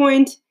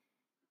gunpoint.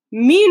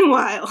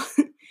 Meanwhile,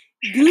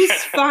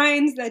 Goose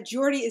finds that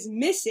Jordie is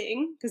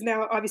missing, because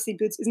now obviously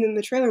Boots isn't in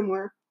the trailer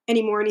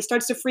anymore, and he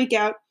starts to freak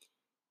out.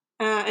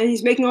 And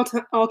he's making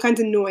all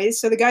kinds of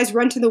noise. So the guys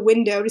run to the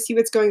window to see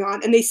what's going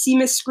on, and they see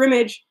Miss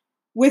Scrimmage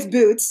with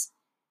Boots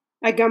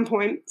at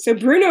gunpoint. So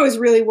Bruno is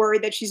really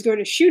worried that she's going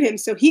to shoot him,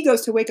 so he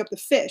goes to wake up the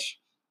fish.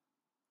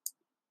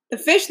 The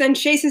fish then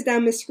chases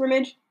down Miss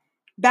Scrimmage,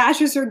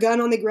 bashes her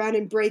gun on the ground,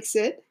 and breaks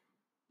it.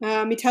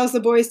 He tells the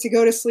boys to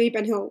go to sleep,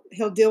 and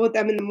he'll deal with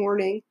them in the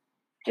morning.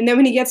 And then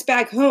when he gets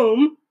back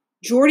home,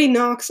 Jordie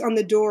knocks on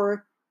the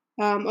door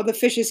of the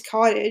fish's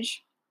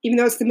cottage, even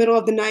though it's the middle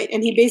of the night,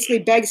 and he basically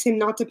begs him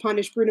not to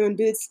punish Bruno and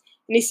Boots.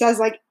 And he says,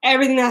 like,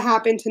 everything that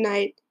happened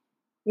tonight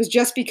was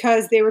just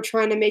because they were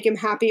trying to make him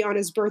happy on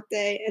his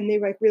birthday, and they,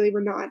 like, really were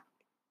not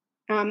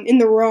in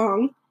the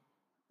wrong.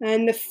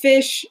 And the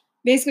fish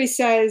basically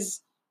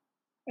says,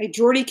 like,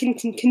 Jordie can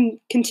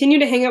continue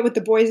to hang out with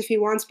the boys if he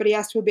wants, but he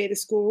has to obey the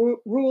school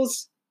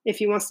rules if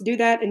he wants to do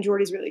that, and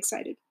Jordie's really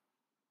excited.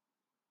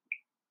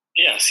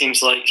 Yeah,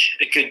 seems like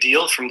a good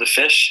deal from the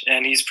fish,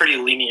 and he's pretty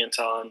lenient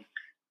on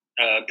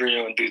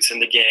Bruno and Boots and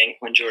the gang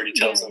when Jordie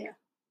tells them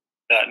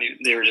that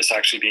they were just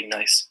actually being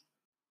nice.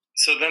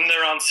 So then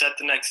they're on set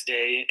the next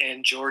day,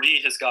 and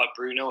Jordie has got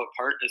Bruno a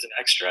part as an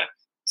extra.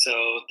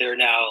 So they're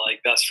now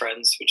like best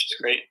friends, which is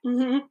great.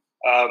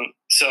 Mm-hmm.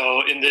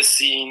 So in this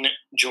scene,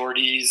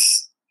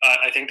 Jordie's,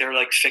 I think they're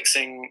like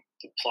fixing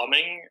the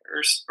plumbing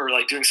or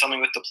like doing something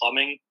with the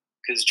plumbing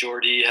because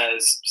Jordie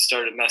has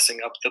started messing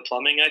up the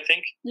plumbing, I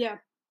think. Yeah.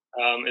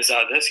 Is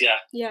that this? Yeah.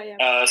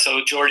 Yeah.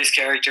 So Jordie's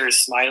character is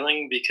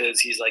smiling because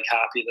he's like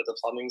happy that the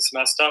plumbing's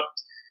messed up.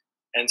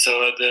 And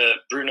so the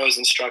Bruno's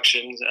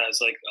instructions, as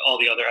like all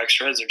the other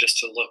extras, are just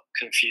to look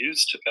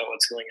confused about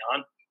what's going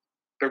on.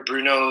 But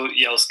Bruno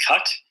yells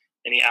cut,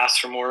 and he asks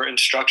for more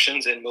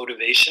instructions and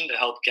motivation to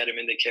help get him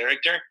into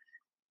character.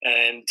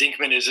 And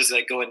Dinkman is just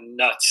like going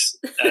nuts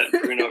at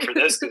Bruno for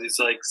this because he's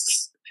like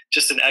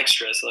just an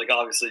extra. So like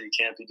obviously you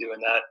can't be doing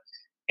that.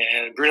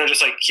 And Bruno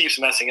just like keeps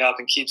messing up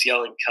and keeps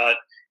yelling cut.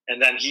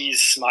 And then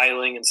he's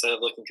smiling instead of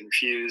looking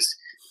confused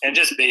and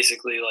just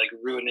basically like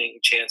ruining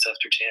chance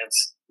after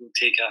chance,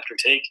 take after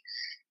take.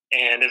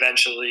 And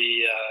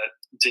eventually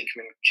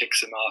Dinkman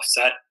kicks him off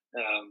set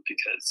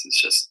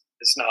because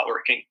it's not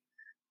working.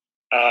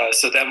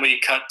 So then we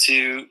cut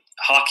to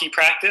hockey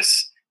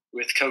practice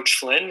with Coach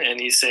Flynn,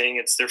 and he's saying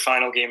it's their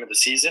final game of the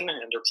season,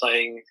 and they're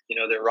playing,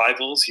 their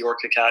rivals, York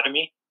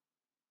Academy,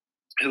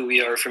 who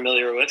we are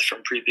familiar with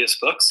from previous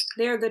books.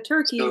 They're the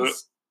Turkeys. So,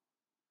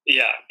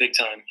 yeah, big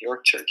time,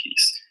 York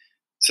Turkeys.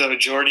 So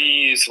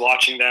Jordie is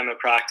watching them at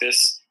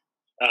practice,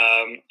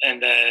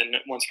 and then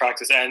once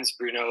practice ends,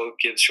 Bruno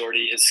gives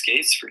Jordie his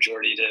skates for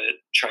Jordie to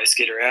try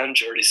skate around.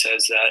 Jordie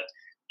says that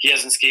he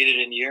hasn't skated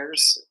in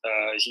years.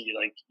 He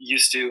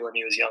used to when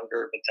he was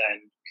younger, but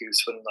then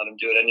Goose wouldn't let him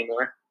do it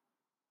anymore.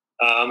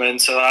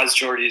 And so as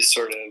Jordie's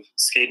sort of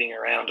skating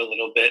around a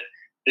little bit,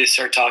 they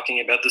start talking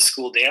about the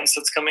school dance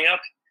that's coming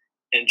up.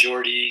 And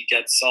Jordie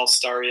gets all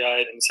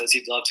starry-eyed and says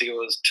he'd love to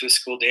go to a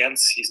school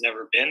dance. He's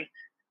never been.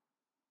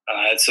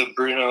 So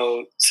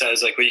Bruno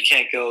says, well, you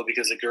can't go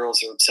because the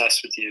girls are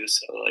obsessed with you.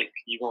 So,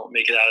 you won't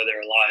make it out of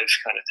there alive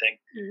kind of thing.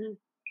 Mm-hmm.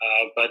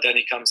 But then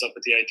he comes up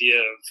with the idea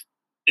of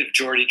if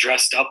Jordie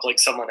dressed up like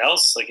someone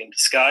else, in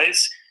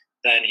disguise,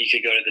 then he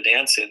could go to the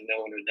dance and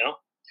no one would know.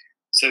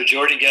 So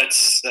Jordie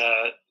gets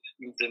the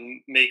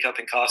makeup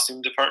and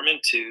costume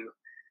department to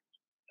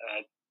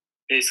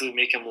basically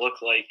make him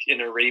look like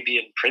an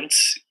Arabian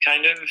prince,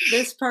 kind of.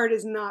 This part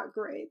is not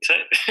great.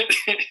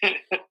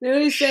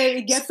 They say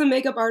he gets the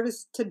makeup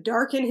artist to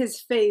darken his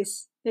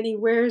face, and he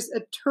wears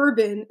a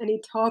turban, and he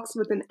talks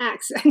with an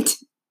accent.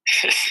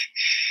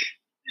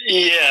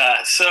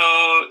 Yeah,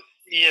 so,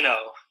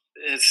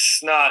 it's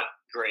not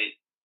great.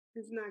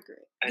 It's not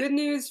great. Good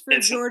news for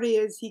Jordie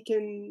is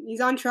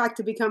he's on track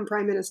to become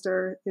prime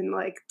minister in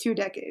 2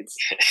 decades.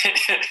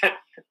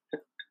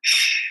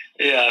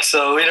 Yeah,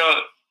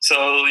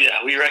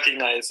 we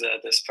recognize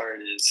that this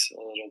part is a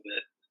little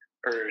bit,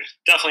 or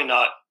definitely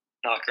not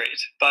great.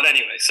 But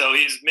anyway, so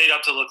he's made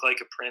up to look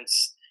like a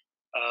prince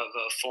of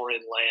a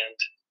foreign land,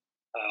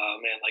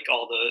 and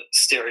all the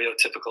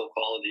stereotypical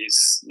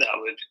qualities that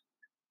would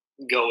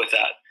go with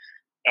that.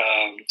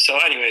 So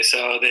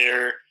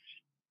they're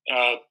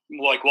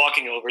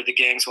walking over, the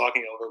gang's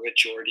walking over with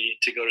Jordie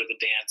to go to the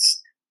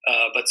dance.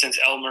 But since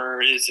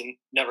Elmer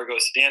never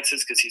goes to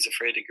dances because he's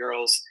afraid of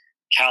girls,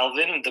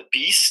 Calvin, the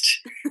Beast,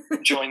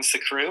 joins the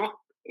crew,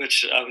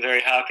 which I'm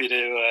very happy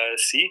to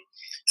see.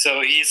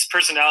 So his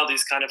personality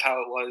is kind of how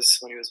it was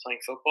when he was playing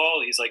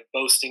football. He's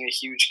boasting a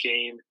huge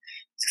game.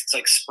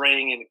 He's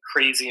spraying a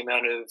crazy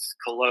amount of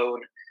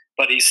cologne,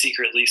 but he's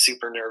secretly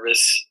super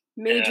nervous.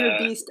 Major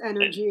Beast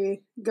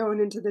energy going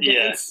into the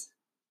dance.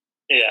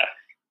 Yeah.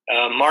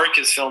 Mark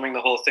is filming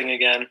the whole thing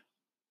again.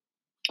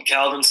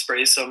 Calvin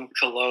sprays some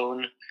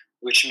cologne,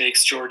 which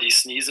makes Jordie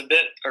sneeze a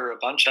bit, or a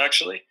bunch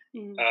actually,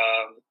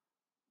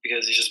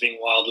 because he's just being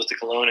wild with the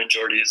cologne, and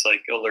Jordie is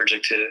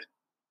allergic to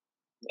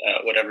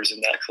whatever's in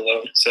that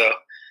cologne. So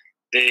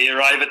they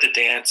arrive at the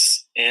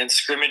dance, and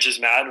Scrimmage is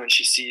mad when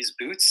she sees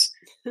Boots,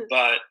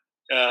 but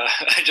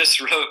I just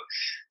wrote,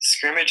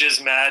 Scrimmage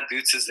is mad,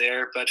 Boots is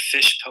there, but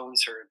Fish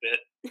pones her a bit.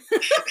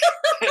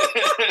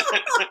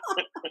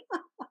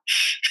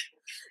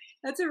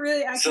 That's a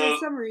really accurate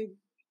summary.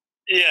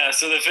 Yeah,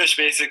 so the Fish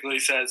basically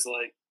says,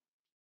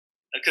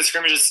 because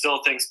Scrimmage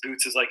still thinks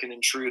Boots is an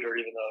intruder,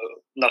 even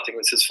though nothing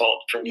was his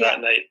fault from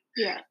that night.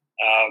 Yeah.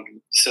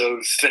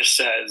 So Fish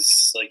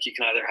says, you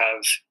can either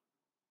have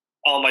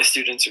all my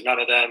students or none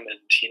of them, and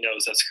he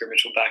knows that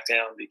Scrimmage will back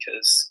down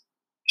because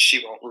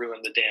she won't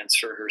ruin the dance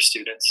for her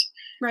students.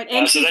 Right,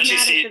 and she's mad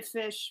at the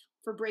Fish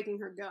for breaking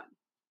her gun.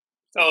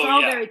 So it's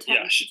all very tense.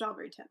 Yeah, it's all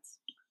very tense.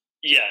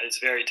 Yeah, it's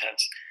very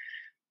tense.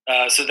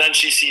 So then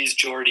she sees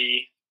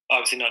Jordie,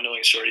 obviously not knowing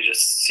it's Jordie,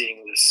 just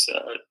seeing this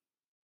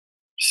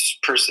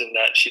person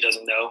that she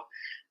doesn't know.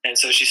 And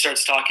so she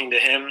starts talking to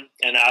him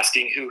and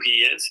asking who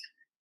he is.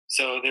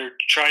 So they're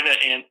trying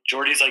to,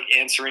 Jordie's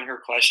answering her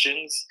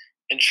questions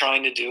and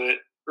trying to do it.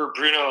 Or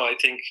Bruno, I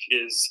think,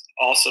 is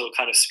also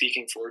kind of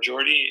speaking for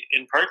Jordie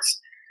in parts.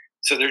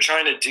 So they're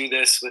trying to do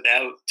this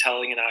without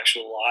telling an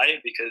actual lie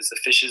because the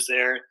Fish is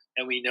there,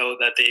 and we know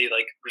that they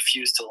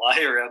refuse to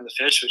lie around the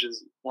Fish, which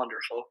is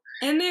wonderful.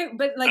 And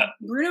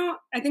Bruno,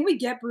 I think we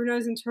get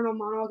Bruno's internal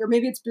monologue, or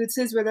maybe it's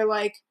Boots's, where they're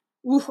like,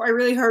 "Oof, I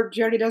really hope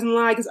Jordie doesn't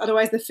lie because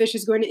otherwise the Fish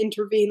is going to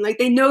intervene."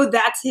 They know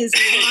that's his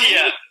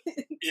lie.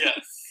 Yeah,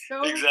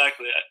 so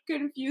exactly.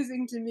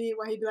 Confusing to me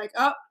why he'd be like,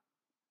 "Oh,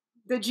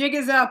 the jig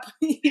is up."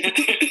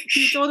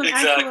 He told an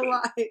actual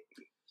lie.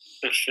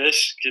 The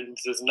Fish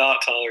does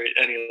not tolerate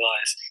any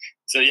lies.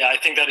 So, yeah, I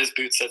think that is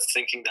Boots that's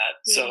thinking that.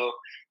 Yeah. So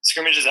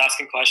Scrimmage is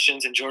asking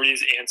questions, and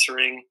Jordie's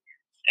answering.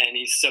 And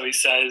he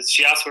says,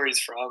 she asks where he's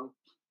from,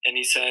 and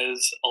he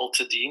says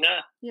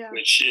Altadena,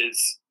 which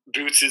is,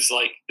 Boots is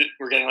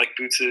we're getting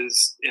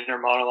Boots's inner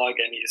monologue,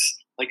 and he's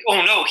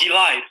oh no, he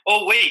lied.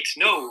 Oh wait,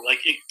 no,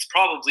 it's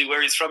probably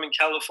where he's from in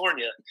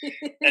California.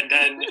 And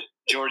then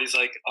Jordie's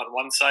on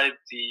one side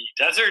the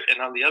desert,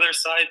 and on the other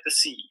side the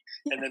sea.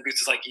 And then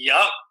Boots is like,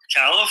 yup,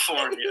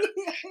 California.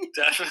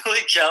 Definitely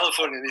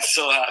California. And he's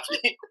so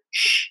happy.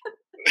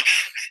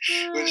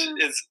 Which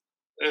is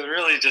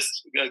really just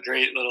a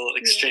great little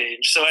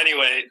exchange. So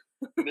anyway,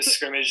 Miss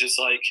Scrimmage is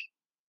like,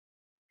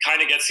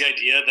 kind of gets the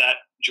idea that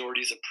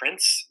Jordie's a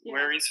prince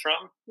where he's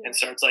from and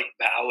starts like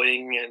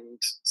bowing and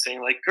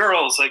saying like,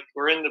 girls, like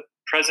we're in the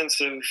presence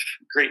of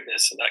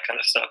greatness and that kind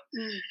of stuff.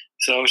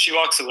 So she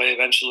walks away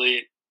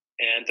eventually,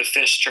 and the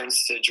fish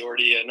turns to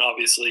Jordie, and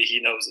obviously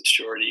he knows it's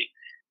Jordie.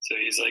 So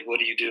he's like,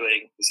 what are you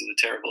doing? This is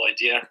a terrible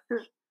idea.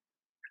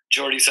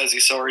 Jordie says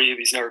he's sorry.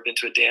 He's never been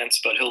to a dance,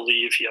 but he'll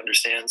leave. He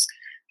understands.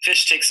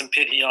 Fish takes some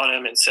pity on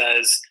him and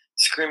says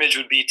Scrimmage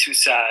would be too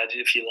sad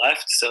if he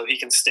left, so he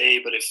can stay,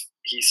 but if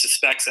he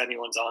suspects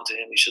anyone's onto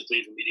him, he should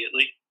leave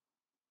immediately.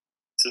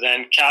 So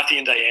then Kathy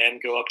and Diane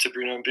go up to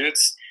Bruno and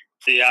Boots.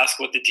 They ask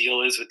what the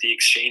deal is with the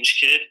exchange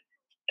kid.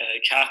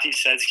 Kathy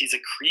says he's a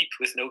creep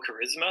with no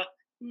charisma,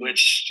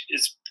 which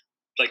is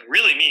like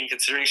really mean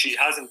considering she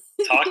hasn't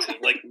talked to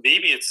him. Like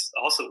maybe it's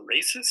also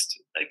racist,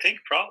 I think,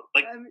 probably.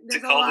 Like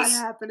there's to call a lot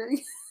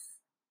happening.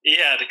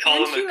 Yeah, to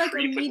call him a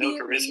creep with no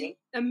charisma.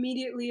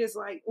 Immediately is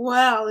like,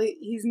 well,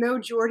 he's no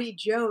Jordie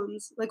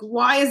Jones. Like,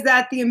 why is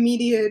that the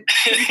immediate?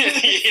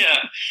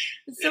 Yeah.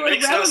 It's so it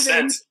makes no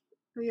sense.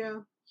 Yeah.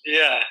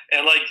 Yeah.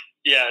 And like,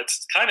 yeah,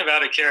 it's kind of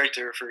out of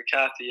character for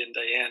Kathy and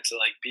Diane to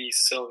like be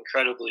so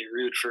incredibly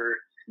rude for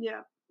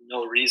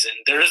no reason.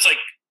 They're just like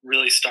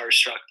really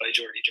starstruck by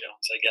Jordie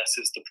Jones, I guess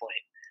is the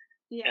point.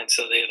 Yeah. And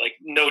so they like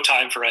no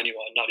time for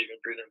anyone, not even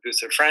Bruno and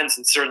Boots. They're friends,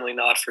 and certainly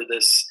not for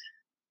this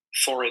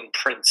foreign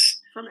prince.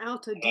 From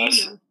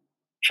Altadena.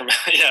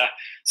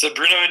 So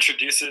Bruno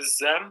introduces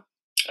them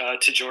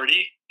to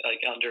Jordie, like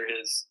under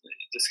his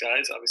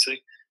disguise,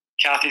 obviously.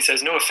 Kathy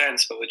says, no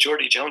offense, but with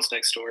Jordie Jones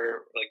next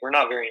door, like, we're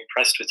not very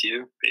impressed with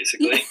you,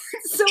 basically.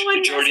 So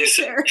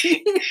unnecessary.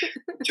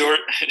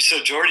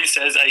 So Jordie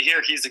says, I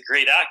hear he's a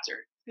great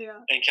actor. Yeah.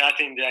 And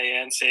Kathy and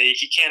Diane say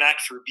he can't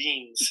act for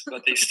beans,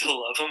 but they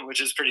still love him, which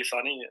is pretty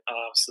funny.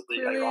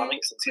 Absolutely ironic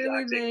since he's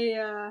acting.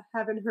 They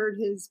haven't heard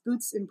his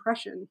Boots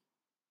impression.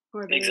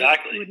 Or they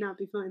would not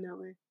be feeling that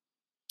way.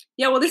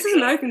 Yeah, well, this is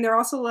another thing. They're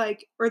also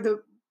like, or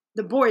the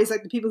boys,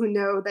 like the people who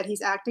know that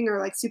he's acting, are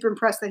like super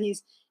impressed that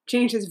he's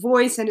changed his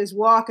voice and his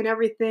walk and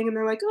everything, and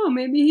they're like, oh,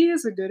 maybe he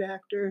is a good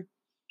actor.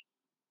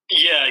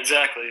 Yeah,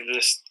 exactly.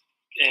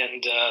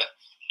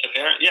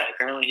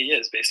 Apparently he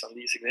is based on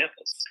these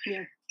examples.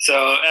 Yeah.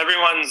 So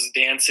everyone's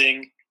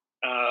dancing,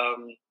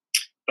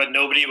 but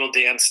nobody will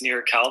dance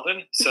near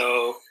Calvin.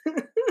 So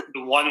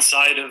the one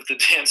side of the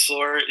dance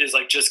floor is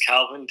like just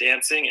Calvin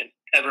dancing, and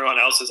everyone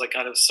else is like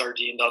kind of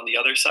sardined on the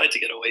other side to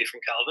get away from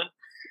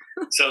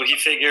Calvin. So he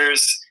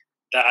figures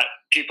that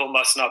people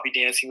must not be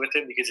dancing with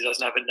him because he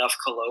doesn't have enough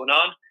cologne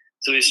on.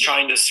 So he's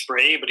trying to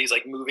spray, but he's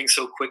like moving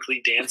so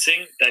quickly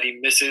dancing that he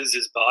misses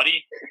his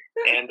body.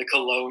 And the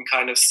cologne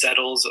kind of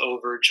settles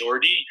over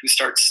Jordie, who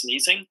starts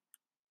sneezing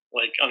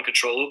like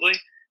uncontrollably.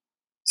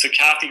 So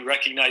Kathy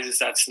recognizes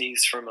that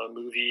sneeze from a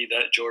movie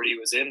that Jordie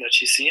was in that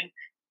she's seen.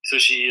 So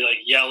she like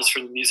yells for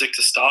the music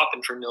to stop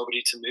and for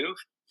nobody to move.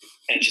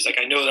 And she's like,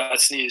 I know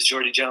that sneeze,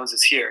 Jordie Jones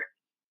is here.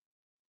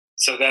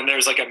 So then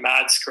there's like a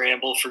mad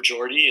scramble for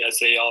Jordie as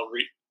they all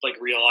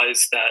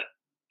realize that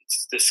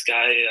it's this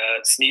guy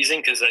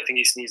sneezing, because I think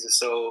he sneezes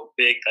so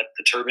big that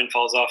the turban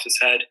falls off his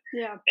head.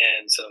 Yeah.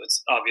 And so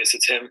it's obvious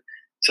it's him.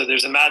 So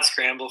there's a mad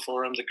scramble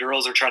for him. The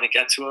girls are trying to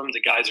get to him.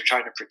 The guys are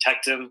trying to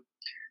protect him.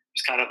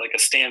 There's kind of like a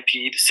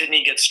stampede.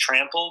 Sydney gets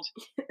trampled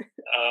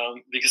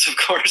because, of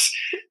course.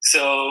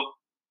 So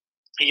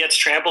he gets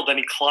trampled, then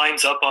he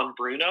climbs up on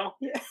Bruno.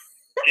 Yeah.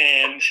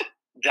 And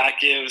that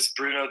gives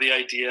Bruno the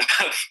idea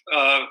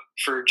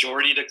for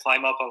Jordie to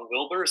climb up on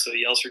Wilbur. So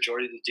he yells for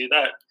Jordie to do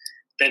that.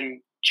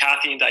 Then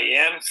Kathy and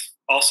Diane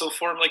also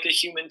form like a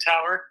human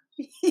tower.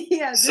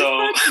 Yeah, this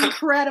part's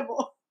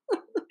incredible.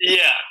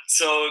 Yeah,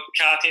 so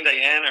Kathy and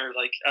Diane are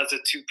like, as a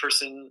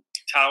 2-person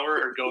tower,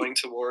 are going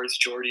towards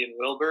Jordie and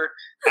Wilbur.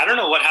 I don't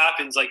know what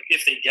happens, like,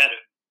 if they get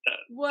him.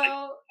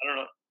 Well, I don't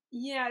know.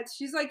 Yeah,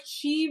 she's like,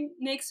 she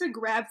makes a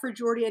grab for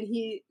Jordie and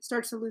he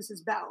starts to lose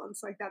his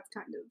balance. Like, that's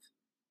kind of.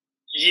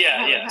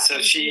 Yeah. So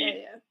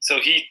so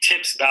he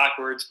tips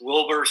backwards.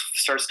 Wilbur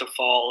starts to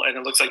fall, and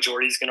it looks like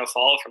Jordie's going to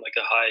fall from like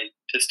a high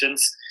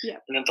distance. Yeah.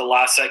 And then at the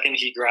last second,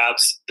 he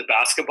grabs the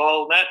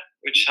basketball net,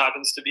 which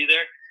happens to be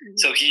there. Mm-hmm.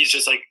 So he's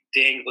just like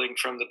dangling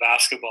from the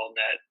basketball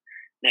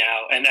net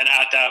now. And then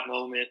at that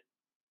moment,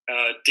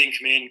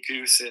 Dinkman,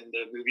 Goose, and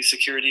the movie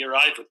security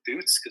arrive with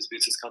Boots, because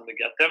Boots has come to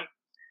get them.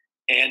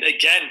 And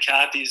again,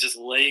 Kathy's just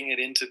laying it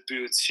into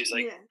Boots. She's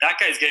like, that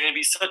guy's going to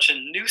be such a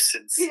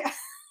nuisance. Yeah.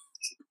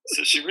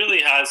 So she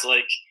really has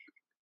like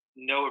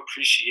no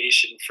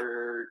appreciation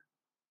for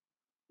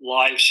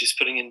lives she's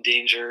putting in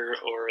danger,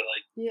 or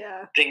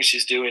like things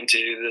she's doing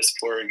to this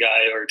poor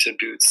guy or to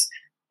Boots.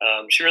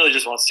 She really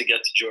just wants to get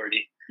to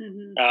Jordie.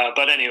 Mm-hmm.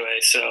 But anyway,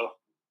 so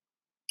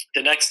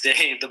the next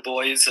day the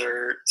boys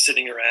are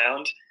sitting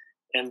around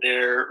and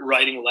they're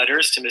writing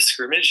letters to Miss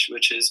Scrimmage,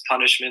 which is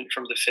punishment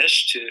from the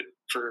fish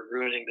for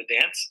ruining the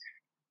dance.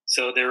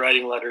 So they're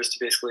writing letters to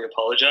basically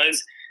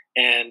apologize.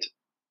 And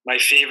My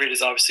favorite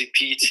is obviously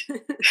Pete,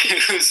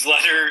 whose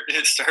letter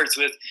it starts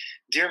with,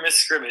 "Dear Miss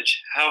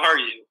Scrimmage, how are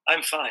you?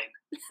 I'm fine."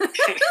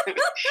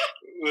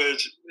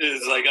 Which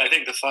is like, I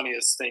think, the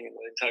funniest thing in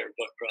the entire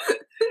book, probably.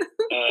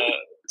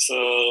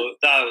 So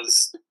that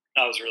was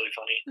really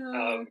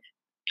funny.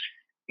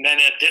 And then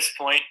at this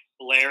point,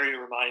 Larry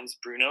reminds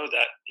Bruno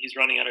that he's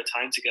running out of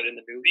time to get in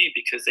the movie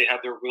because they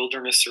have their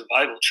wilderness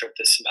survival trip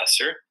this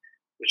semester,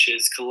 which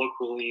is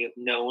colloquially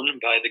known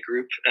by the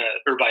group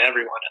or by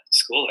everyone at the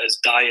school as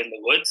Die in the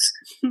Woods.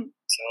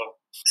 So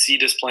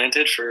seed is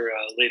planted for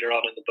later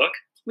on in the book.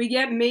 We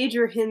get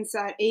major hints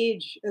at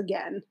age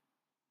again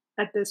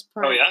at this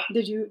part. Oh yeah?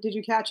 Did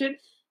you catch it?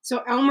 So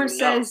Elmer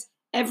says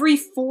every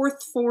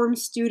fourth form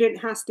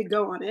student has to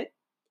go on it.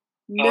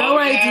 No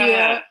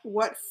idea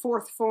what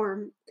fourth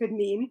form could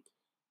mean.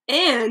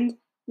 And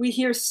we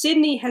hear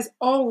Sydney has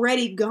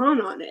already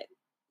gone on it.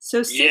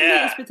 So Sydney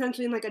is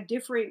potentially in like a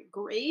different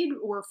grade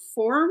or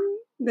form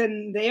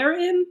than they're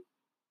in.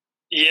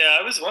 Yeah,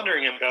 I was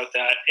wondering about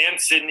that. And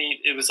Sydney,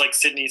 it was like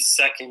Sydney's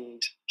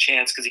second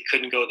chance because he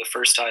couldn't go the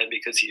first time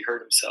because he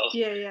hurt himself.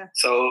 Yeah.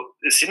 So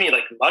is Sydney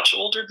like much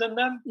older than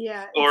them?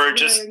 Yeah. Or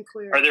just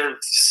unclear. Are there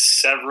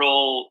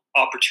several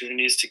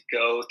opportunities to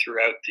go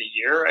throughout the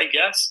year, I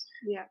guess?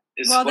 Yeah.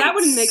 Well, that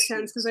wouldn't make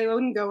sense because they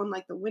wouldn't go in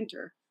like the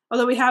winter.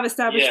 Although we have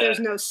established there's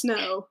no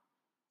snow.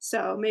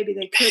 So maybe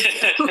they could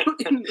go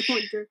in the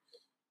winter.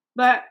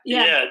 But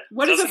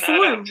what is a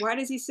form? Why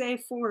does he say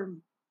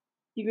form?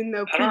 Even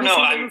though I don't know.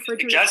 I'm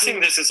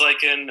guessing this is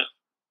like an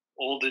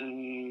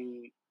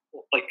olden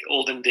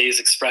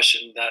days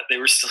expression that they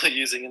were still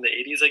using in the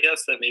 80s, I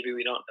guess, that maybe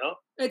we don't know.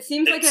 It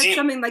seems like that's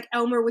something like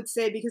Elmer would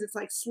say because it's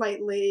like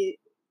slightly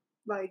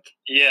like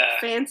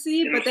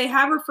fancy, but they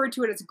have referred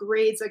to it as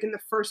grades. Like in the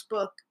first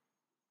book,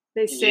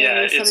 they say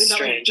it's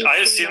strange. About, like,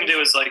 I assumed it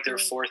was like their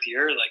fourth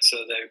year, like so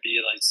they would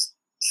be like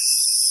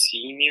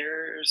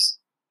seniors.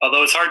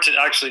 Although it's hard to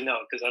actually know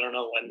because I don't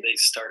know when they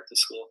start the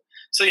school.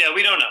 So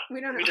we don't know.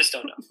 We just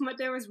don't know. But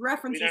there was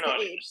references to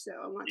age, so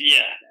I want to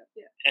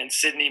And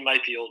Sydney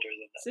might be older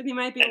than that. Sydney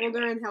might be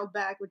older and held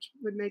back, which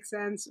would make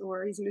sense,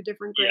 or he's in a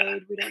different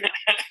grade. We don't know.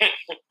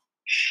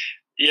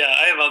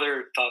 I have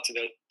other thoughts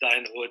about Die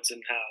in the Woods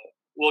and how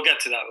we'll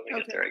get to that when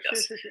we get there, I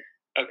guess. Sure.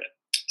 Okay.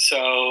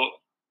 So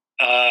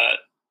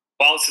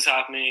while this is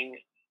happening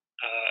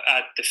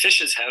at the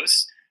Fish's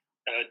house,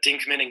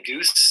 Dinkman and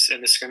Goose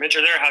and the Scrimmage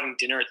are there having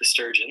dinner at the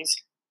Sturgeons.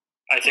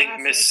 I think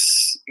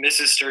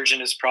Mrs.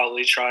 Sturgeon is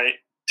probably trying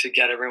to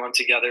get everyone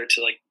together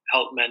to like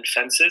help mend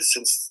fences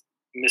since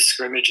Miss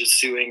Scrimmage is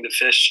suing the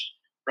Fish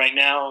right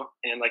now,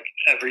 and like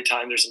every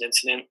time there's an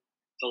incident,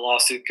 the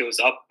lawsuit goes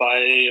up by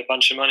a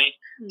bunch of money.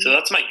 Mm-hmm. So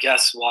that's my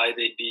guess why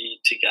they'd be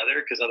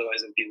together, because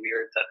otherwise it'd be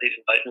weird that they'd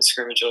invite Miss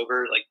Scrimmage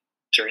over like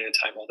during the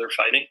time while they're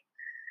fighting.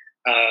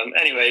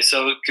 Anyway,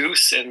 so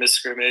Goose and Miss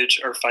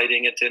Scrimmage are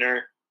fighting at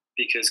dinner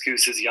because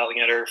Goose is yelling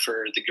at her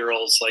for the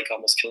girls like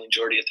almost killing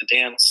Jordie at the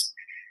dance.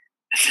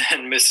 And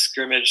then Miss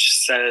Scrimmage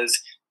says,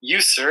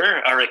 "You,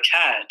 sir, are a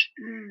cad."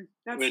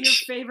 That's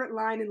your favorite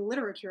line in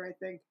literature, I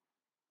think.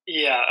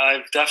 Yeah,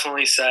 I've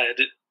definitely said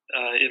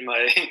in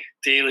my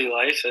daily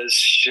life, as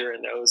Shira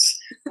knows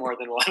more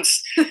than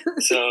once.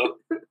 So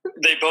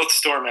they both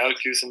storm out,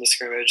 Goose and Miss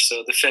Scrimmage.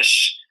 So the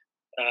Fish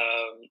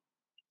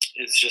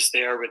is just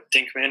there with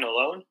Dinkman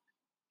alone.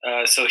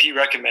 So he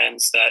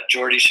recommends that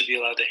Jordie should be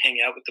allowed to hang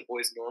out with the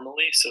boys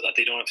normally so that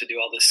they don't have to do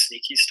all this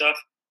sneaky stuff.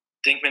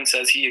 Dinkman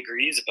says he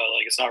agrees, but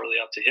like it's not really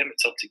up to him.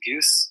 It's up to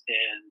Goose,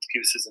 and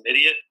Goose is an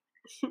idiot.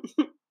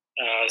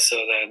 So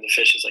then the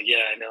Fish is like,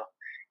 "Yeah, I know."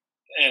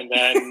 And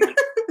then,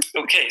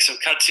 so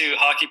cut to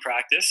hockey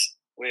practice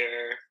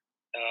where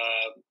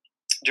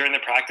during the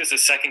practice, a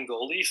second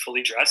goalie,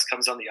 fully dressed,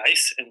 comes on the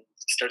ice and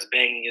starts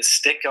banging his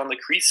stick on the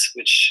crease,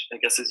 which I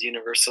guess is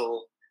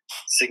universal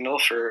signal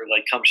for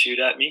like, "Come shoot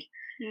at me."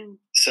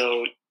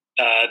 So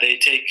they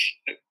take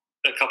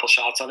a couple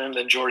shots on him.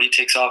 Then Jordie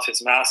takes off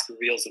his mask,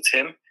 reveals it's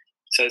him.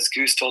 Says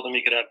Goose told him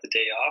he could have the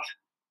day off.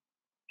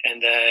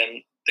 And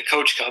then the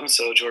coach comes,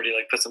 so Jordie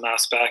like puts the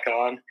mask back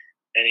on,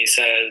 and he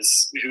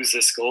says, "Who's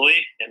this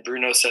goalie?" And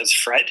Bruno says,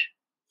 "Fred."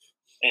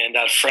 And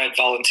Fred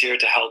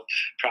volunteered to help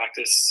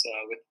practice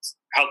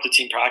help the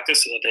team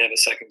practice so that they have a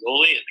second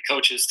goalie. And the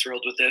coach is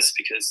thrilled with this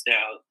because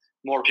now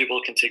more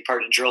people can take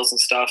part in drills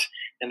and stuff.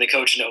 And the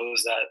coach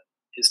knows that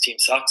his team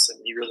sucks and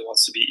he really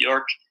wants to beat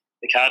York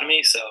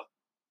Academy, so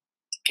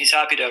he's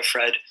happy to have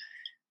Fred.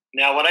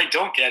 Now, what I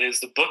don't get is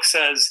the book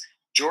says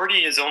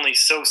Jordie is only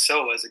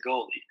so-so as a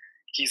goalie.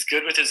 He's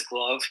good with his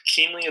glove,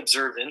 keenly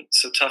observant,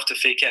 so tough to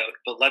fake out,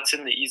 but lets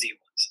in the easy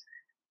ones.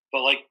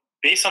 But like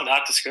based on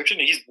that description,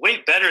 he's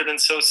way better than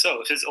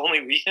so-so. If his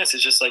only weakness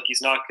is just like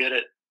he's not good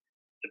at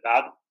the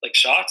bad like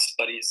shots,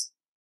 but he's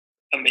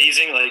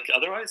amazing like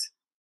otherwise.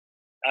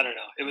 I don't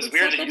know. It was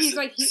weird that he's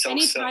like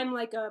anytime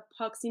like a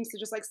puck seems to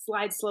just like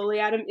slide slowly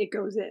at him, it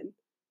goes in.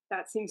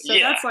 That seems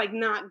that's like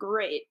not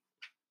great.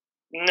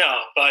 No,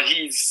 but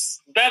he's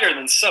better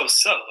than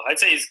so-so. I'd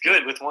say he's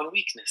good with one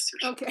weakness. Or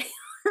something.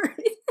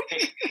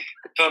 Okay.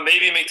 But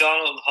maybe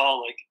Macdonald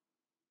Hall like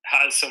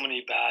has so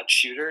many bad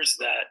shooters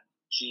that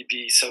he'd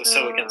be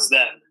so-so against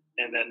them.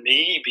 and then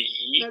maybe,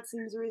 that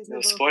seems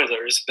reasonable. No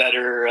spoilers,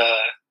 better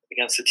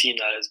against a team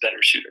that has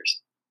better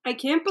shooters. I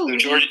can't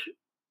believe. So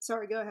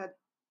sorry, go ahead.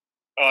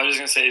 Oh, I was just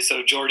gonna say.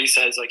 So Jordie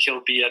says like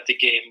he'll be at the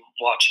game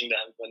watching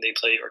them when they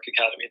play York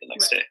Academy the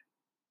next day.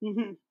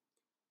 Mm-hmm.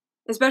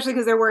 Especially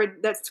because they're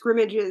worried that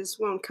scrimmages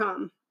won't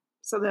come,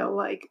 so they'll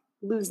like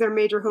lose their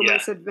major home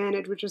ice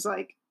advantage, which is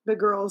like the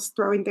girls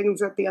throwing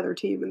things at the other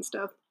team and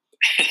stuff.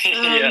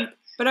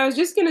 But I was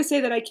just gonna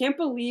say that I can't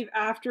believe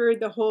after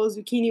the whole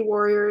Zucchini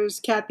Warriors,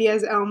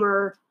 Kathiez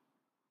Elmer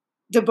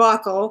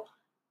debacle,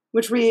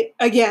 which we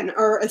again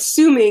are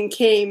assuming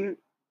came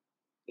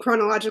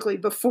chronologically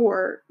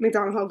before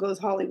Macdonald Hall goes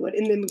Hollywood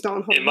in the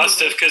Macdonald Hall. It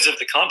must have because of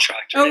the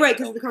contract. Right? Oh, right,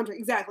 because of the contract,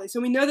 exactly. So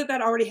we know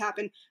that already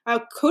happened.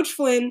 Coach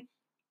Flynn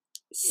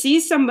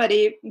sees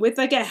somebody with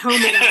like a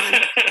helmet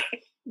on.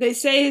 They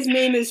say his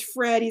name is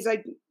Fred. He's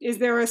like, is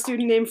there a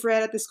student named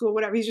Fred at the school?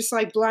 Whatever. He's just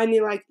like blindly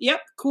like, yep,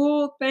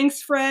 cool,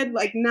 thanks, Fred.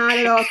 Like not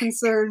at all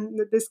concerned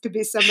that this could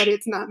be somebody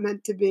it's not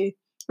meant to be.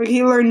 Like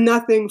he learned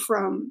nothing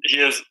from. He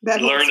has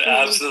learned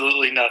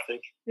absolutely nothing.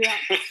 Yeah.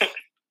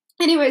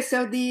 Anyway,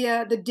 so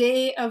the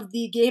day of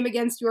the game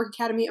against York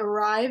Academy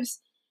arrives,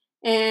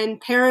 and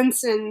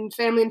parents and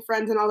family and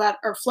friends and all that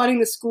are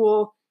flooding the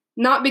school,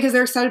 not because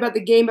they're excited about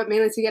the game, but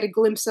mainly to get a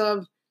glimpse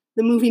of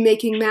the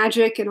movie-making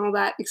magic and all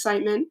that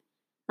excitement.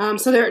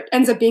 So there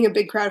ends up being a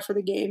big crowd for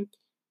the game.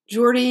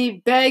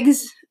 Jordie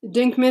begs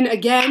Dinkman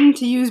again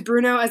to use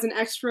Bruno as an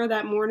extra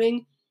that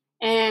morning,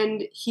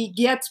 and he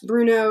gets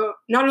Bruno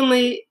not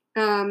only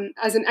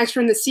as an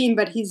extra in the scene,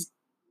 but he's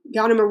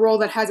got him a role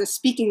that has a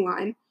speaking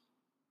line.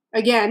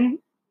 Again,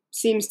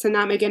 seems to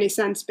not make any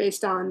sense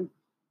based on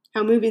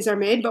how movies are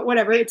made, but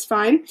whatever, it's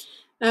fine.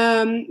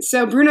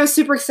 So Bruno's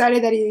super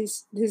excited that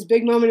his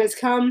big moment has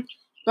come,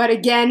 but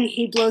again,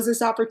 he blows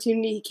this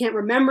opportunity. He can't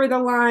remember the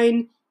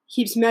line,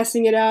 keeps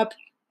messing it up.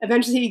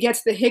 Eventually he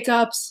gets the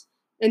hiccups,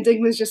 and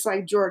Dinkman's just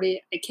like,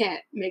 Jordie, I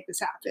can't make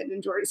this happen.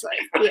 And Jordie's like,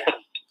 yeah.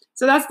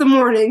 So that's the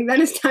morning. Then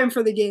it's time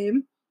for the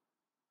game.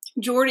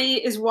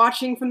 Jordie is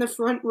watching from the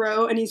front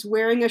row, and he's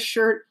wearing a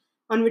shirt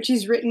on which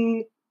he's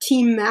written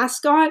team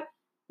mascot,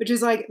 which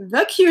is like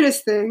the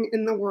cutest thing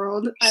in the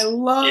world. I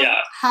love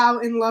how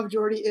in love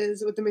Jordie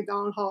is with the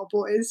Macdonald Hall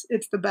boys.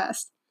 It's the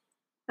best.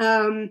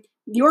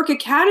 York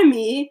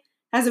Academy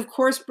has, of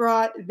course,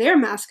 brought their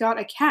mascot,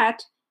 a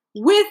cat,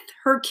 with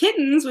her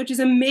kittens, which is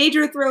a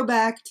major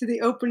throwback to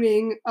the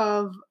opening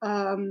of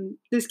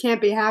This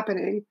Can't Be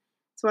Happening.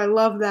 So I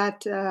love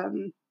that,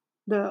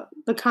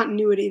 the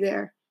continuity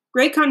there.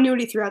 Great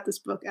continuity throughout this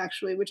book,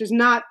 actually, which is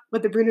not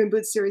what the Bruno and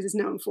Boots series is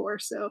known for.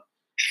 So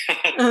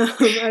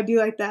I do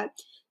like that.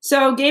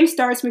 So game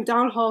starts.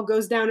 Macdonald Hall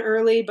goes down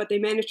early, but they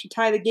manage to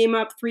tie the game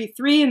up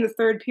 3-3 in the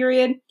third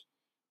period.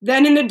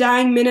 Then in the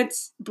dying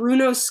minutes,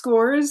 Bruno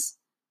scores,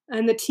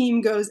 and the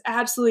team goes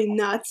absolutely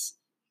nuts.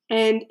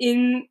 And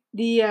in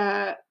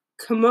the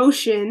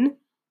commotion,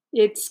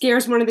 it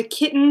scares one of the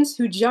kittens,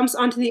 who jumps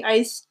onto the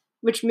ice,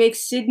 which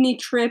makes Sydney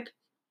trip,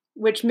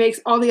 which makes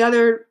all the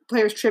other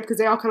players trip because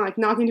they all kind of like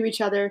knock into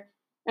each other,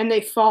 and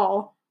they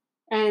fall.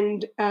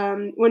 And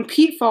when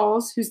Pete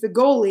falls, who's the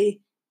goalie,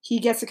 he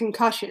gets a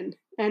concussion,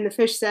 and the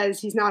fish says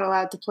he's not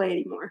allowed to play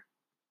anymore.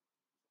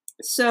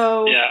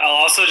 So yeah, I'll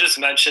also just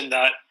mention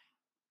that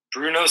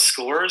Bruno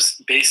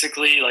scores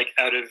basically like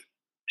out of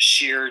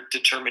sheer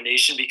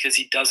determination because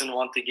he doesn't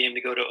want the game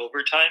to go to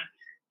overtime,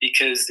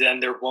 because then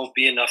there won't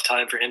be enough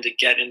time for him to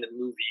get in the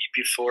movie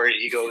before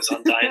he goes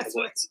on Die in the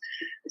Woods.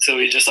 So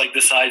he just like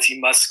decides he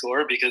must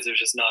score because there's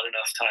just not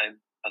enough time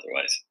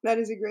otherwise. That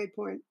is a great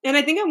point. And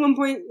I think at one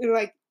point,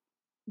 like,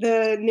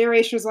 the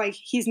narration was like,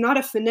 he's not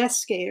a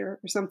finesse skater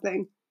or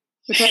something.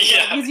 Which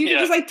because you can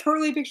just like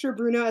totally picture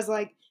Bruno as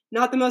like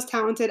not the most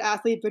talented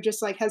athlete, but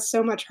just like has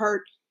so much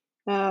heart.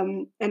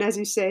 And as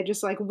you say,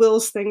 just like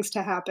wills things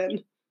to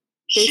happen.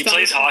 He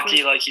plays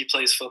hockey like he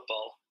plays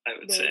football, I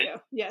would say.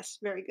 Yes,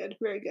 very good,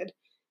 very good.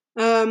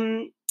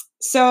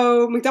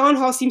 So Macdonald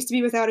Hall seems to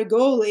be without a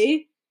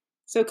goalie.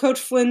 So Coach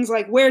Flynn's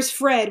like, where's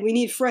Fred? We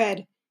need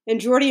Fred. And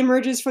Jordie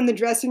emerges from the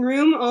dressing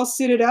room, all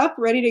suited up,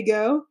 ready to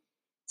go.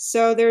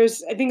 So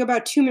there's, I think,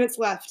 about 2 minutes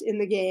left in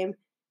the game.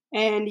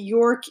 And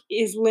York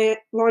is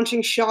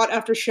launching shot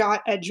after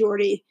shot at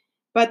Jordie.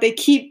 But they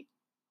keep,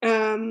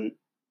 I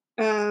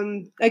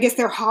guess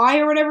they're high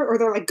or whatever, or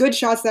they're like good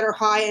shots that are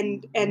high,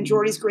 and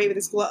Jordie's great with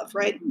his glove,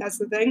 right? That's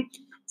the thing.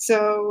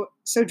 So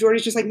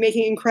Jordie's just like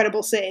making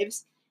incredible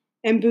saves.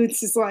 And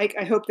Boots is like,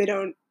 I hope they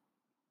don't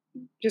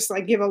just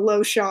like give a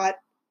low shot,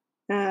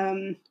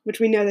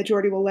 which we know that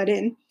Jordie will let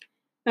in.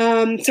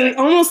 So he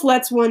almost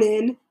lets one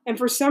in, and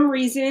for some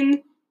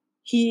reason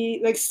he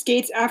like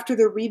skates after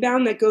the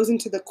rebound that goes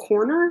into the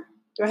corner.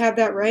 Do I have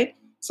that right?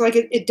 So like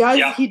it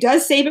does, he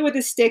does save it with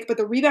his stick, but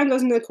the rebound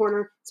goes into the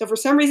corner. So for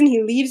some reason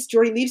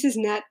Jordie leaves his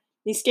net, and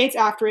he skates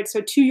after it.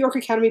 So 2 York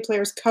Academy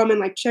players come and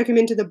like check him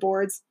into the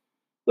boards,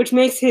 which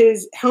makes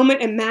his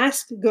helmet and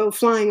mask go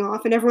flying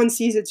off, and everyone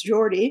sees it's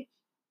Jordie.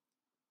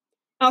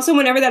 Also,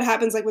 whenever that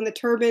happens, like when the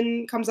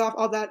turban comes off,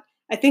 all that,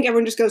 I think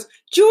everyone just goes,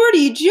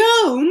 Jordie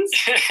Jones!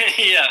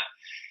 Yeah.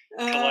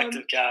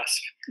 Collective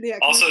gasp. Yeah.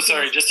 Also,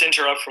 sorry, just to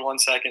interrupt for 1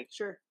 second.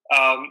 Sure.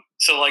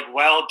 So like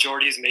while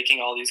Jordie's making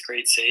all these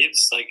great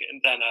saves, like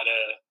then at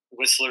a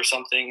whistle or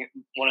something,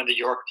 one of the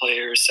York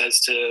players says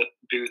to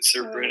Boots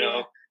or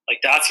Bruno, like,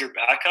 that's your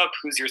backup?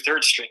 Who's your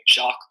third string?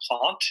 Jacques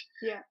Plante?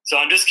 Yeah. So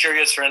I'm just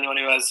curious for anyone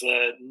who has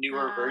the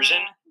newer version.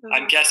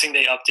 I'm guessing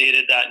they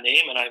updated that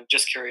name, and I'm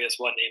just curious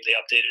what name they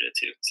updated it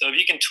to. So if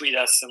you can tweet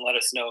us and let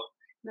us know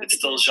if it's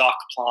still Jacques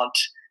Plante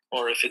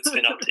or if it's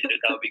been updated,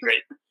 that would be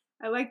great.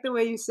 I like the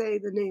way you say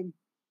the name.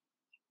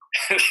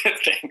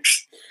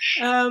 Thanks.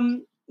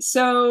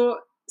 So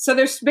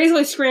they're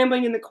basically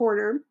scrambling in the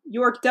corner.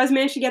 York does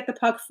manage to get the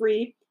puck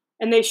free,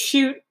 and they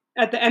shoot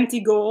at the empty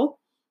goal.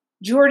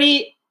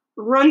 Jordie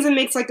runs and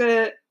makes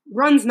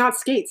runs, not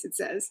skates, it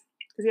says.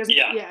 Because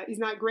he's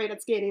not great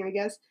at skating, I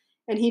guess.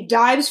 And he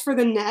dives for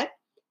the net,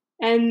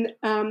 and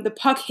the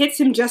puck hits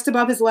him just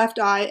above his left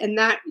eye, and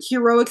that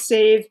heroic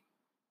save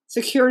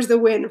secures the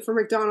win for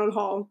Macdonald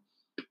Hall.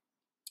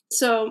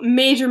 So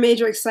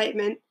major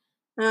excitement.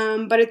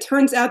 But it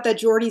turns out that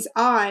Jordie's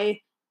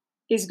eye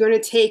is going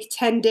to take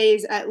 10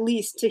 days at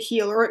least to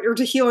heal, or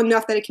to heal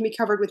enough that it can be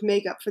covered with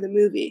makeup for the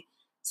movie.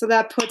 So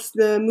that puts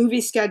the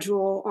movie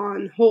schedule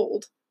on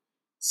hold.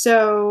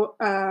 So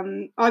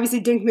obviously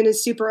Dinkman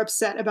is super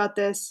upset about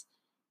this,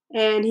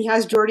 and he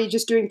has Jordie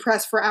just doing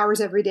press for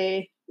hours every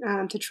day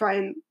to try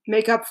and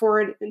make up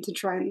for it, and to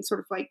try and sort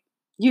of like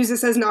use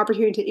this as an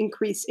opportunity to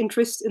increase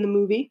interest in the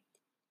movie.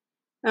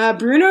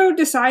 Bruno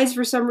decides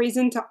for some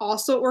reason to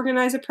also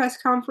organize a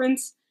press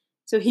conference.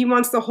 So he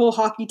wants the whole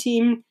hockey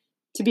team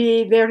to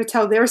be there to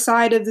tell their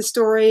side of the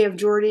story of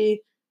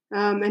Jordie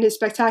and his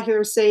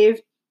spectacular save.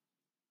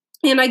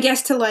 And I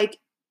guess to like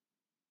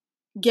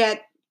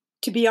get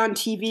to be on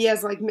TV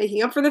as like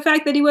making up for the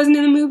fact that he wasn't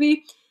in the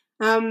movie.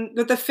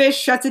 But the Fish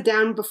shuts it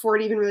down before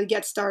it even really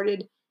gets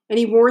started. And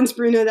he warns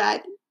Bruno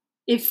that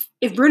if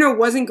Bruno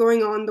wasn't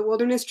going on the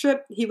wilderness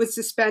trip, he would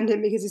suspend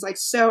him because he's like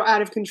so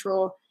out of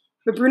control.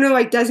 But Bruno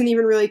like doesn't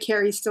even really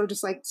care. He's still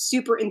just like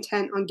super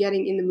intent on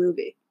getting in the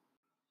movie.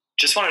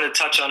 Just wanted to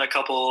touch on a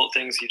couple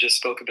things you just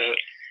spoke about.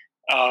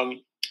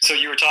 So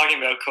you were talking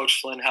about Coach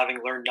Flynn having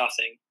learned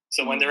nothing.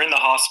 So when they're in the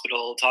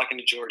hospital talking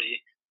to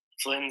Jordie,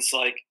 Flynn's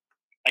like,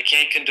 I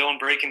can't condone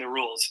breaking the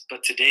rules,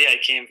 but today I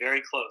came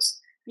very close.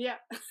 Yeah.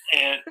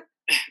 And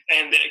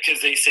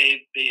because they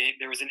say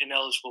there was an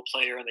ineligible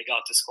player and they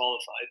got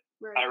disqualified.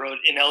 Right. I wrote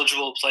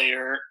ineligible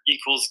player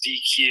equals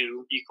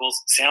DQ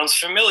equals sounds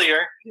familiar.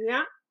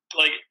 Yeah.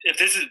 Like if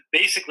this is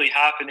basically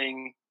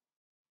happening,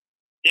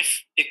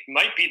 if it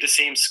might be the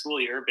same school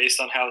year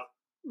based on how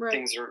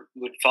things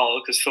would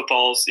follow, because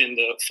football's in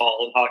the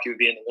fall and hockey would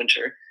be in the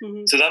winter.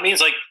 Mm-hmm. So that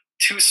means like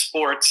two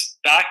sports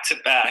back to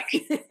back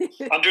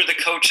under the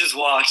coach's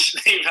watch,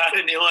 they've had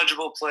an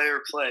illegible player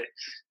play.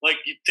 Like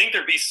you'd think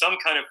there'd be some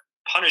kind of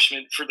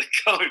punishment for the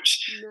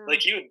coach. No. Like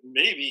he would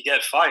maybe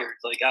get fired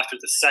like after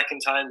the second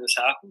time this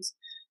happens.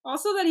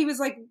 Also that he was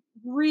like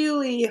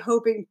really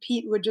hoping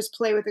Pete would just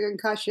play with a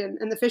concussion,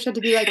 and the Fish had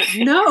to be like,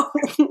 no.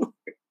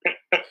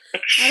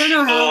 I don't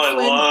know how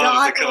Flynn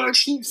got or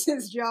keeps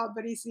his job,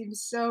 but he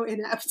seems so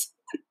inept.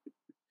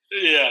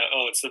 Yeah,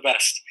 it's the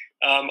best.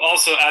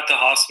 Also at the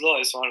hospital,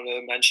 I just wanted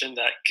to mention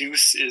that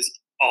Goose is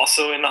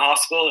also in the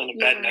hospital in a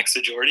bed next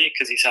to Jordie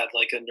because he's had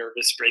like a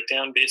nervous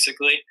breakdown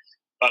basically,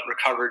 but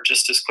recovered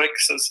just as quick,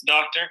 says the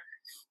doctor.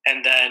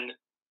 And then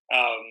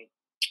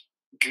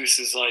Goose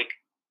is like,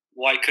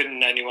 why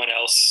couldn't anyone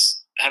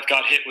else have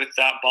got hit with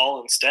that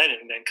ball instead?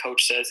 And then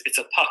Coach says, it's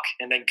a puck.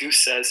 And then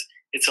Goose says,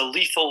 it's a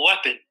lethal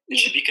weapon. It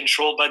should be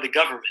controlled by the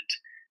government,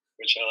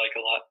 which I like a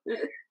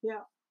lot.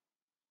 Yeah.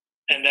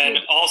 And then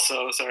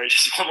also, sorry,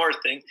 just one more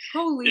thing.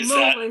 Holy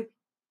moly.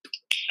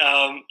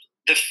 That,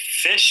 the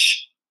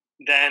Fish,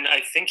 then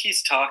I think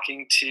he's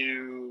talking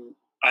to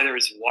either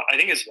his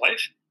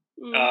wife.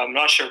 I'm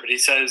not sure, but he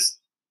says,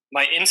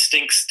 my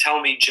instincts tell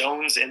me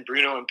Jones and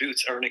Bruno and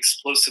Boots are an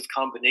explosive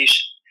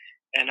combination.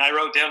 And I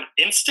wrote down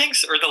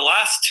instincts or the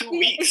last 2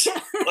 weeks.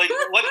 Like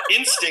what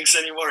instincts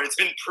anymore? It's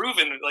been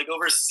proven like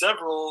over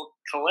several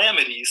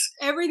calamities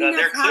that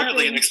they're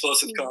clearly an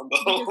explosive combo.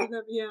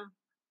 Yeah,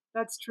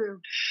 that's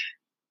true.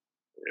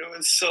 It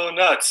was so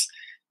nuts.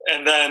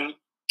 And then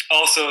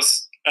also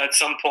at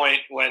some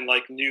point when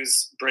like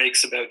news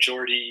breaks about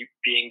Jordie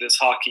being this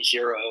hockey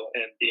hero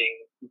and being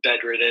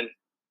bedridden,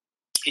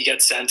 he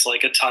gets sent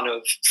like a ton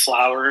of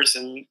flowers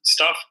and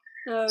stuff.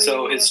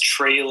 His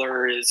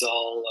trailer is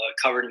all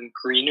covered in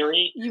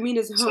greenery. You mean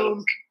his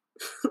home?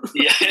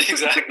 Yeah,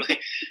 exactly.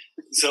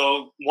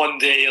 So one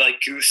day, like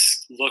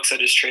Goose looks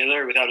at his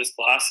trailer without his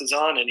glasses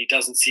on, and he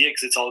doesn't see it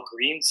because it's all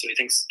green. So he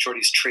thinks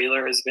Jordie's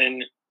trailer has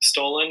been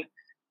stolen,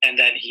 and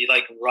then he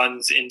like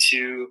runs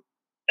into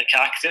a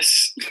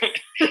cactus,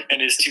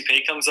 and his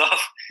toupee comes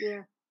off.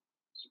 Yeah,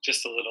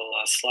 just a little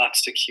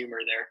slapstick humor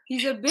there.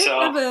 He's a bit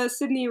of a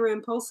Sidney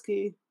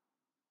Rampolsky.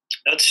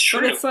 That's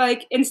true. But it's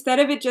like, instead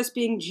of it just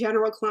being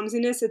general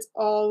clumsiness, it's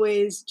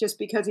always just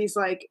because he's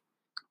like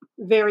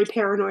very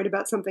paranoid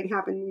about something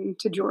happening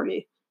to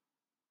Jordie.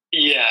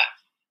 Yeah.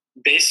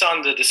 based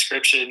on the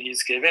description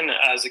he's given,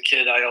 as a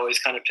kid, I always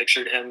kind of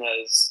pictured him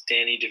as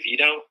Danny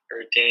DeVito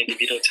or Danny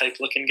DeVito type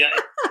looking guy.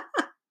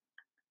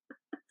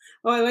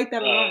 Oh, I like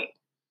that a lot.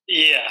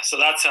 Yeah, so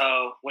that's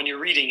how, when you're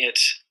reading it,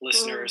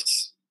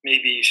 listeners,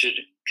 maybe you should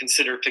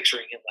consider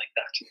picturing him like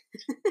that.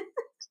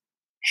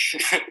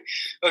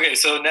 Okay,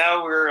 so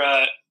now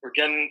we're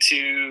getting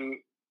to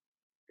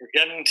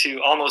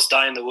almost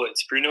Die in the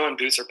Woods. Bruno and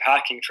Boots are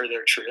packing for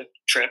their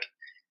trip.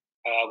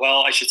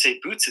 Well, I should say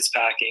Boots is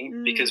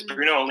packing because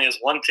Bruno only has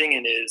one thing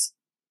in his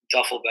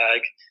duffel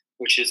bag,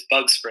 which is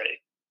bug spray,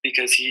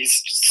 because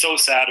he's so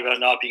sad about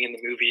not being in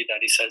the movie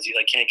that he says he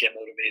can't get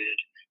motivated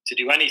to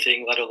do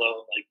anything, let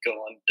alone go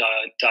on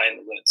die in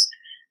the woods.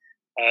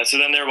 So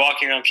then they're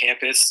walking around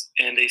campus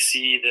and they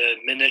see the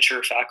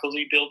miniature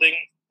faculty building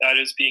that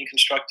is being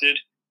constructed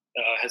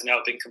has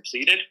now been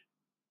completed.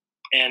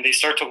 And they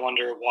start to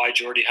wonder why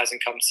Jordie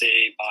hasn't come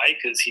say bye,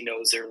 because he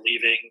knows they're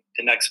leaving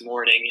the next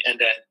morning, and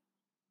then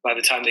by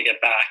the time they get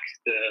back,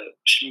 the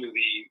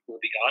movie will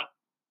be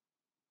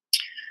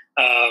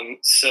gone.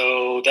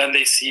 So then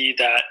they see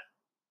that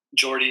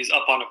Jordie's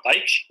up on a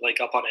bike,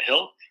 up on a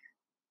hill,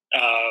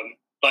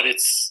 but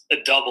it's a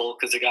double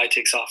because the guy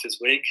takes off his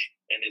wig,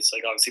 and it's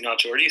obviously not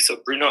Jordie.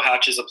 So Bruno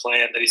hatches a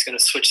plan that he's going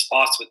to switch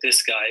spots with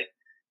this guy,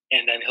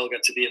 and then he'll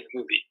get to be in the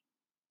movie.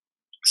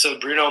 So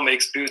Bruno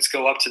makes Boots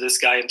go up to this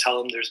guy and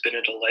tell him there's been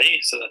a delay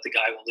so that the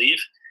guy will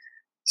leave.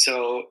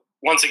 So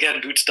once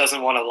again, Boots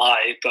doesn't want to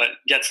lie, but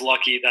gets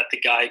lucky that the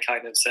guy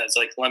kind of says,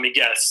 let me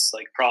guess,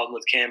 problem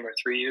with camera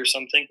 3 or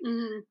something.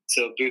 Mm-hmm.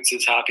 So Boots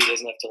is happy,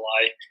 doesn't have to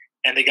lie.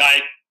 And the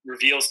guy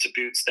reveals to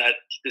Boots that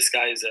this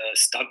guy is a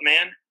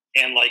stuntman,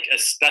 and a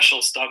special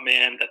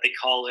stuntman that they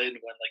call in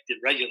when the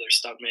regular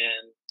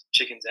stuntman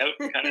chickens out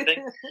kind of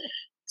thing.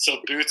 So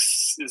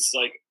Boots is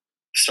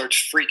starts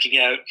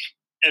freaking out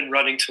and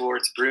running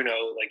towards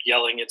Bruno,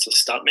 yelling it's a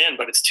stuntman,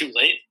 but it's too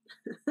late.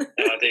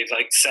 They've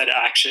said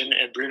action,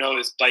 and Bruno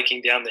is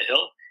biking down the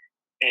hill,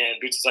 and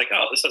Boots is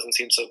oh, this doesn't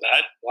seem so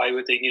bad. Why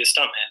would they need a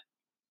stuntman?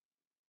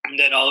 And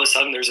then all of a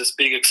sudden there's this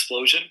big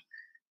explosion,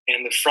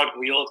 and the front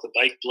wheel of the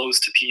bike blows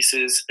to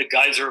pieces. The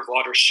geyser of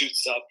water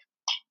shoots up.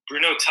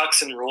 Bruno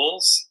tucks and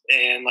rolls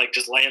and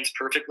just lands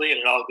perfectly, and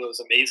it all goes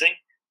amazing.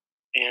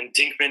 And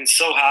Dinkman's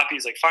so happy.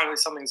 He's finally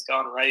something's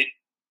gone right.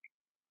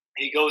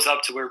 He goes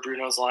up to where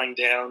Bruno's lying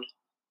down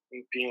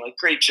and being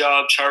great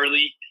job,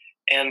 Charlie.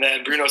 And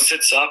then Bruno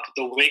sits up,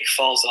 the wig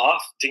falls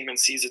off. Dinkman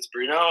sees it's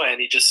Bruno,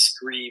 and he just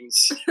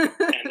screams. And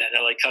then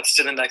it cuts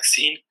to the next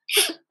scene.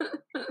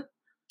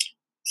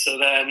 So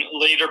then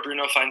later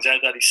Bruno finds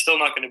out that he's still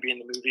not going to be in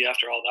the movie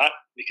after all that,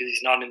 because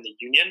he's not in the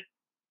union.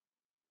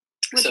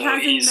 Which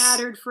hasn't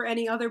mattered for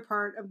any other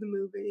part of the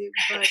movie,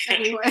 but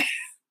anyway.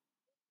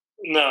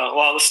 No,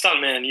 well, the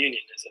stuntman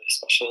union is a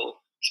special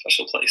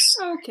place.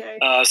 Okay.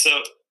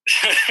 So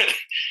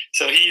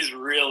he's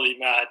really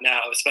mad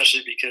now,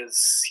 especially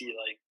because he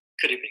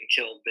could have been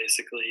killed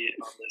basically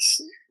on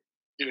this,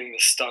 doing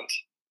this stunt.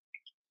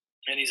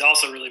 And he's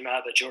also really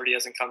mad that Jordie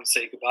hasn't come to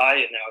say goodbye,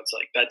 and now it's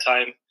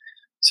bedtime.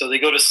 So they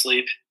go to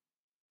sleep.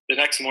 The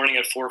next morning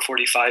at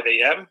 4:45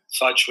 a.m.,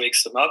 Fudge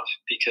wakes them up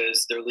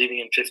because they're leaving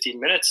in 15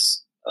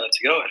 minutes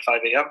to go at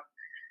 5 a.m.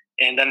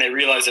 And then they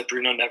realize that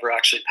Bruno never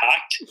actually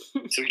packed.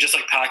 So he just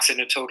packs in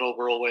a total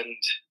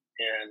whirlwind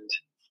and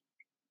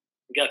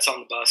gets on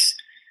the bus.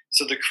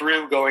 So the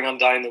crew going on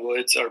Die in the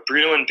Woods are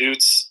Bruno and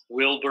Boots,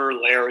 Wilbur,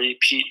 Larry,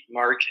 Pete,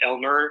 Mark,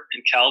 Elmer,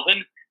 and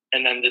Calvin.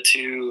 And then the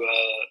two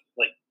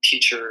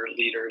teacher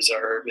leaders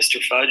are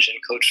Mr. Fudge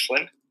and Coach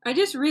Flynn. I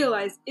just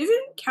realized,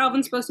 isn't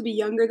Calvin supposed to be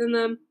younger than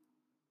them?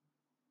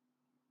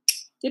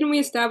 Didn't we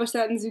establish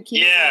that in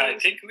Zucchini? Yeah, I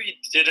think we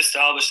did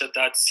establish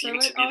that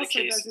seemed to be the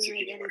case. Doesn't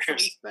make any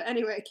sense, but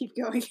anyway, keep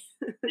going.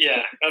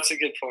 Yeah, that's a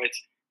good point.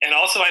 And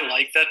also, I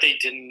like that they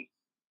didn't,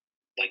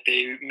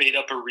 they made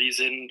up a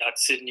reason that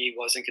Sydney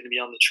wasn't going to be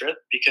on the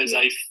trip, because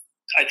I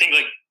think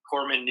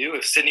Corman knew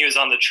if Sydney was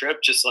on the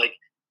trip, just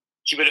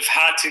he would have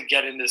had to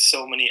get into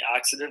so many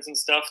accidents and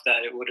stuff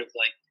that it would have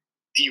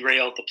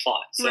derailed the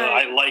plot. So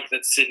right. I like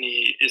that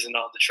Sydney isn't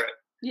on the trip.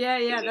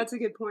 Yeah, that's a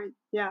good point.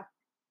 Yeah.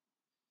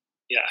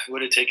 Yeah, it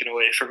would have taken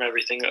away from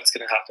everything that's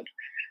going to happen.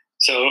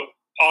 So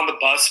on the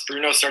bus,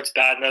 Bruno starts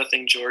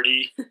bad-mouthing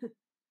Jordie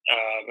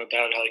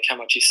about how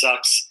much he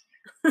sucks.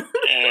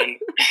 And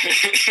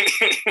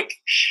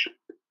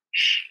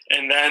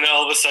and then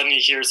all of a sudden he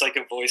hears a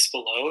voice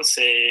below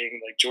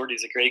saying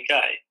Jordie's a great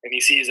guy. And he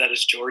sees that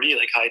it's Jordie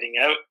hiding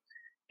out.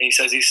 And he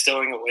says he's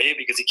stowing away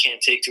because he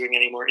can't take doing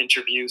any more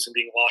interviews and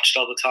being watched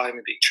all the time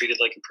and being treated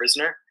like a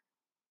prisoner.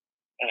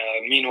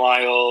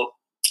 Meanwhile,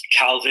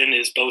 Calvin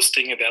is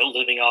boasting about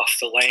living off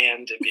the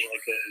land and being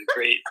a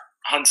great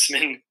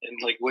huntsman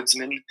and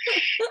woodsman.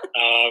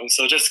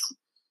 So just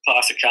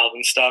classic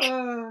Calvin stuff.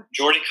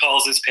 Jordie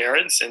calls his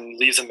parents and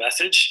leaves a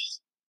message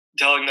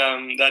telling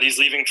them that he's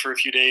leaving for a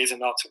few days and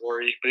not to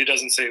worry, but he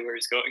doesn't say where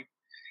he's going.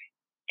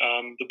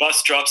 The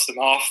bus drops them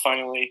off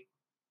finally.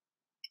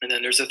 And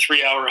then there's a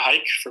 3-hour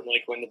hike from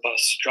when the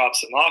bus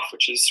drops them off,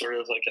 which is sort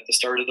of at the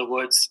start of the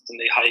woods. And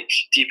they hike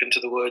deep into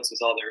the woods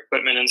with all their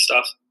equipment and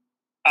stuff.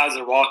 As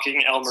they're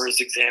walking, Elmer is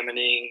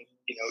examining,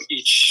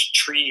 each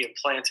tree and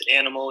plant and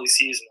animal he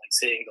sees and like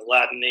saying the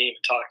Latin name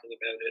and talking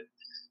about it.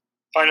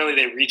 Finally,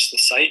 they reach the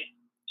site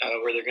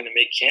where they're going to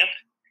make camp.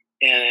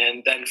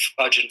 And then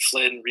Fudge and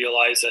Flynn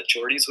realize that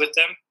Jordie's with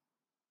them.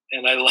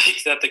 And I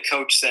like that the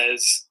coach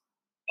says,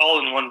 all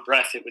in one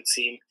breath, it would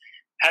seem,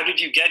 "How did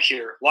you get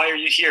here? Why are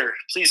you here?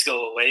 Please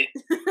go away."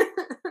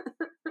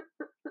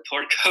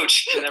 Poor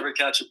coach can never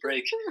catch a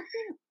break.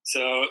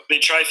 So they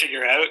try to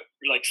figure out,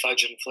 like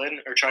Fudge and Flynn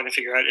are trying to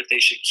figure out if they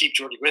should keep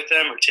Jordie with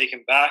them or take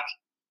him back.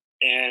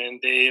 And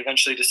they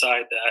eventually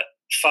decide that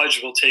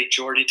Fudge will take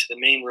Jordie to the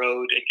main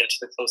road and get to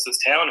the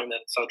closest town, and then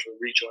Fudge will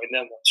rejoin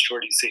them once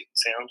Jordie's safe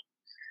and sound.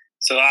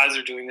 So as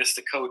they're doing this,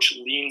 the coach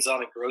leans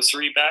on a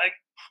grocery bag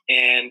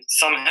and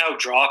somehow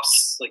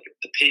drops like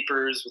the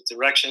papers with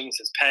directions,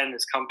 his pen,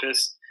 his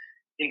compass,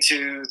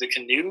 into the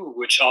canoe,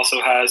 which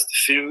also has the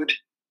food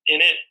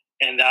in it,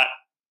 and that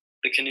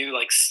the canoe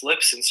like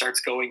slips and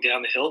starts going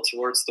down the hill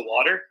towards the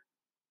water.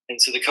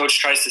 And so the coach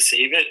tries to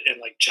save it and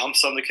like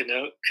jumps on the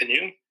canoe,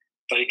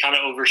 but he kind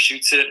of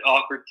overshoots it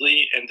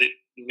awkwardly, and it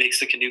makes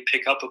the canoe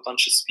pick up a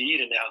bunch of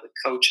speed. And now the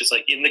coach is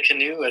like in the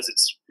canoe as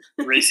it's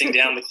racing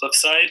down the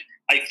cliffside.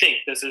 I think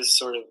this is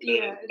sort of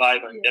the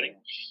vibe I'm getting.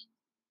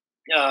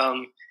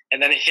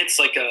 And then it hits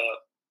like a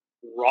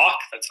rock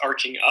that's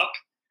arcing up.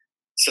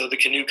 So the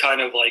canoe kind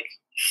of like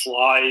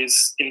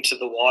flies into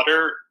the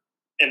water,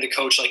 and the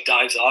coach like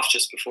dives off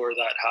just before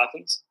that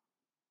happens.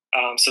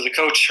 So the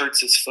coach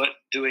hurts his foot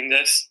doing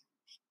this,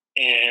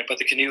 but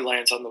the canoe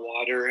lands on the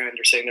water, and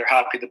they're saying they're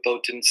happy the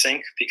boat didn't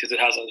sink because it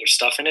has other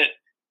stuff in it.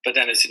 But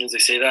then as soon as they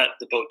say that,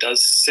 the boat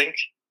does sink.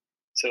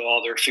 So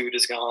all their food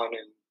is gone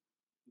and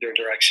their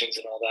directions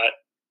and all that.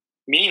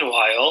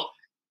 Meanwhile,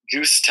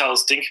 Goose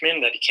tells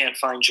Dinkman that he can't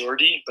find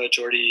Jordie, but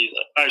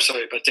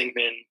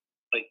Dinkman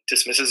like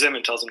dismisses him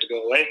and tells him to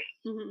go away.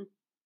 Mm-hmm.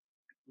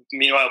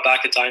 Meanwhile,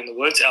 back at Die in the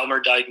Woods, Elmer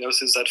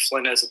diagnoses that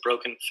Flynn has a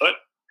broken foot,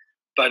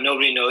 but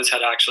nobody knows how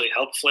to actually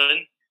help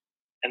Flynn.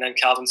 And then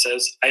Calvin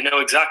says, "I know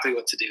exactly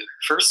what to do.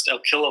 First, I'll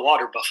kill a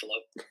water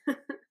buffalo."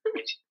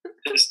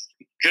 There's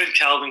good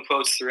Calvin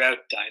quotes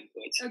throughout Die in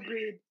the Woods.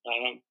 Agreed.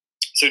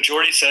 So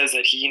Jordie says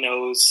that he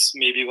knows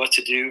maybe what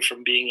to do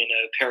from being in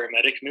a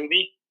paramedic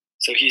movie.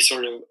 So he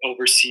sort of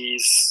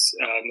oversees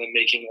them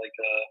making like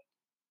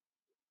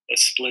a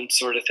splint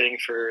sort of thing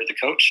for the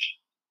coach.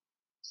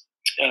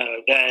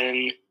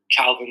 Then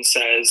Calvin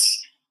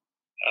says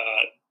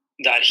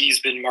that he's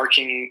been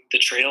marking the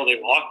trail they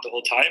walked the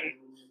whole time,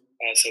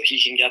 so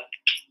he can get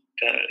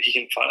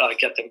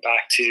them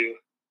back to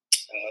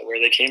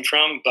where they came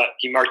from. But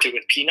he marked it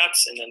with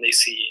peanuts, and then they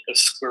see a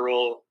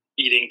squirrel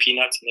eating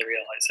peanuts, and they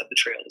realize that the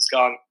trail is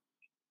gone.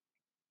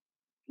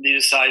 They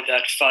decide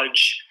that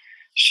Fudge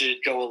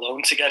should go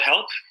alone to get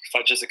help.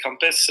 Fudge has a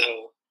compass,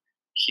 so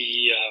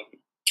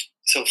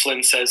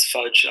Flynn says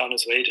Fudge on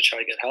his way to try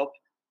to get help.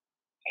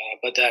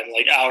 But then,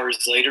 like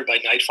hours later, by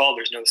nightfall,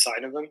 there's no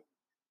sign of him,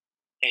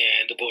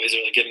 and the boys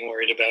are like getting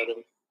worried about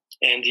him.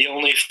 And the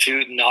only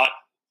food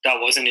that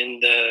wasn't in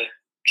the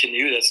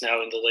canoe that's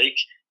now in the lake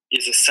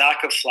is a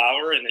sack of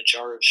flour and a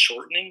jar of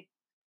shortening,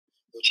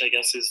 which I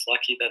guess is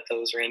lucky that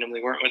those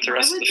randomly weren't with the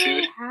rest of the food. Why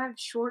would they have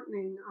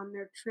shortening on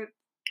their trip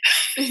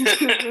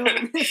into the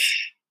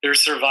wilderness? Their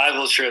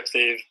survival trip,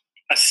 they've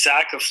a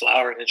sack of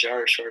flour and a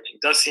jar of shortening.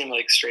 It does seem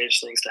like strange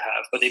things to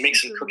have, but they make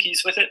some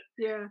cookies with it.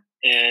 Yeah.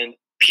 And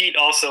Pete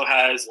also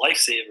has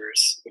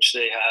lifesavers, which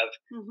they have.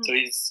 Mm-hmm. So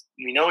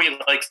we know he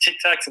likes Tic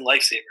Tacs and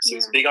lifesavers. So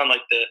he's big on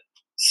like the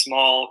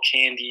small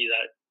candy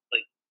that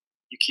like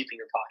you keep in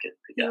your pocket,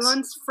 I guess. He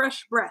wants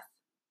fresh breath.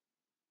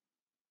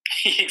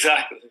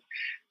 Exactly.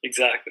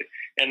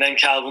 And then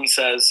Calvin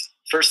says,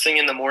 "First thing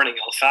in the morning,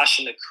 I'll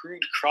fashion a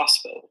crude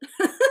crossbow."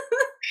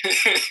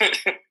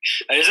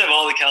 I just have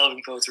all the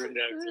Calvin quotes written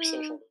down. They're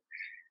so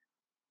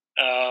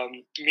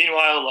funny.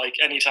 Meanwhile, like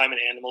anytime an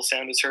animal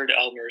sound is heard,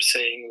 Elmer is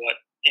saying what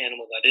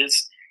animal that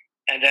is.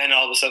 And then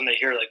all of a sudden they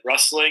hear like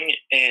rustling,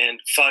 and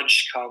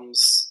Fudge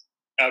comes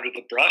out of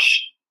the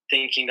brush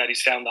thinking that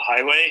he's found the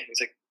highway.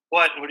 He's like,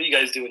 What are you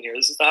guys doing here?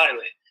 This is the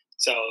highway.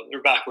 So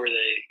we're back where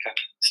they kind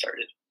of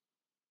started.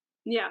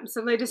 Yeah,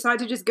 so they decide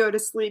to just go to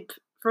sleep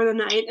for the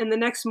night. And the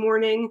next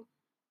morning,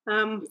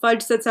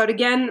 Fudge sets out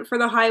again for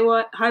the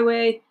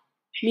highway.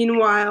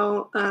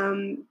 Meanwhile,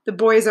 the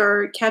boys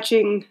are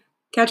catching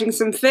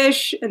some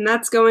fish, and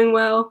that's going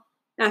well.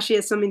 Ashley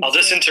has something to I'll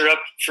just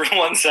interrupt for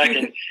 1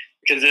 second,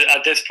 because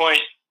at this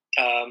point,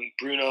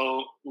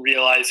 Bruno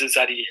realizes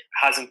that he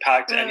hasn't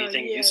packed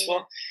anything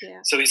useful. Yeah.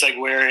 So he's like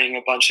wearing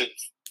a bunch of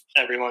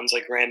everyone's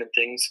like random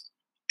things.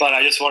 But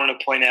I just wanted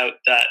to point out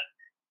that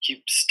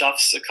he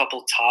stuffs a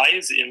couple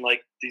ties in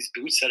like these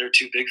boots that are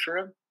too big for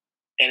him.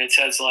 And it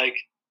says like,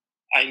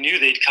 "I knew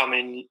they'd come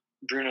in."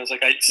 Bruno's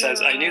like, "I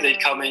knew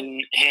they'd come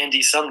in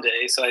handy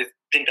someday." So I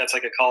think that's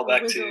like a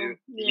callback to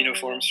the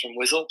uniforms from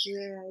Whizzle.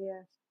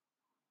 Yeah.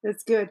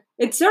 That's good.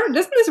 It sort of,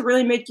 doesn't this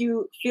really make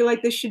you feel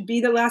like this should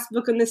be the last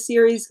book in this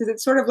series? Because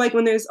it's sort of like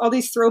when there's all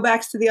these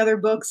throwbacks to the other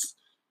books.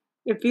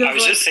 It feels. I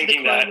was just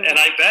thinking that, and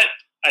I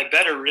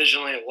bet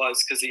originally it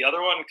was, because the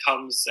other one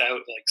comes out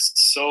like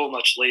so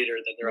much later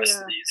than the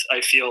rest of these.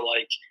 I feel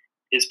like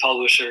his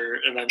publisher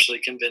eventually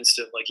convinced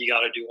him, like, you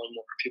got to do one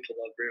more. People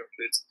love Bruno and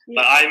Boots.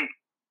 Yeah.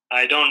 But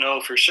I don't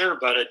know for sure,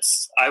 but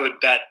I would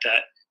bet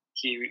that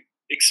he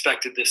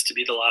expected this to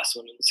be the last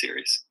one in the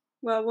series.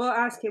 Well, we'll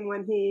ask him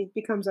when he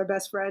becomes our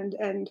best friend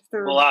and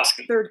third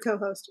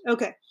co-host.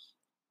 Okay.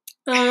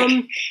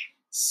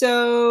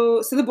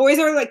 So the boys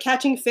are like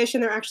catching fish,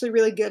 and they're actually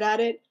really good at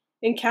it.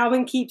 And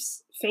Calvin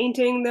keeps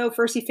fainting, though.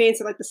 First he faints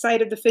at like the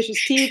sight of the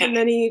fish's teeth, and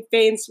then he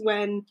faints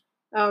when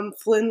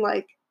Flynn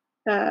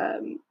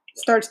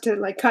starts to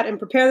like cut and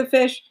prepare the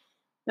fish.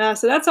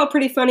 So that's all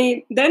pretty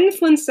funny. Then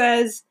Flynn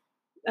says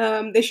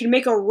they should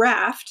make a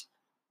raft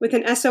with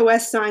an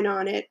SOS sign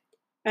on it,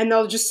 and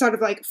they'll just sort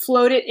of like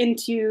float it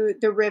into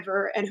the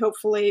river, and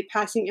hopefully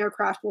passing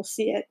aircraft will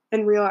see it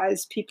and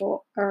realize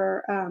people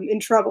are in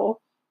trouble.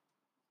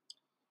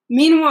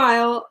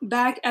 Meanwhile,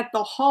 back at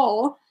the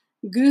hall,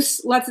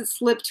 Goose lets it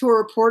slip to a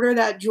reporter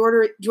that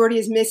Jordie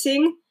is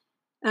missing,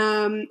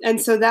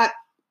 and so that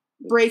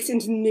breaks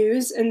into the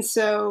news. And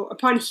so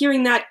upon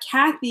hearing that,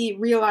 Kathy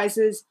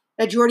realizes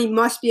that Jordie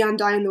must be on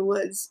Die in the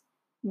Woods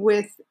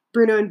with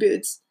Bruno and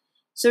Boots.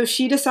 So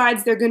she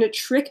decides they're going to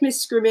trick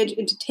Miss Scrimmage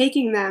into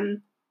taking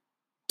them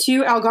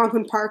to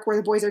Algonquin Park, where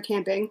the boys are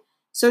camping,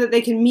 so that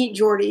they can meet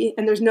Jordie,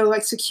 and there's no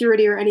like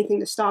security or anything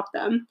to stop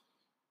them.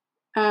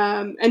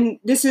 And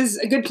this is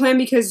a good plan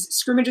because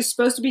Scrimmage is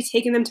supposed to be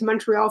taking them to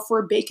Montreal for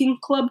a baking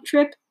club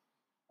trip.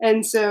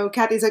 And so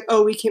Kathy's like,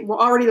 oh, we'll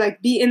already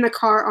like be in the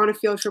car on a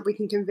field trip. We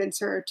can convince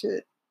her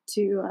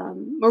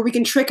or we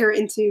can trick her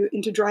into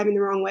driving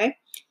the wrong way.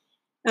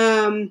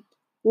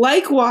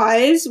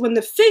 Likewise, when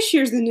the fish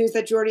hears the news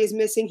that Jordie is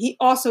missing, he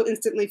also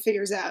instantly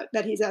figures out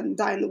that he's out and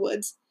Die in the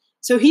Woods.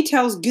 So he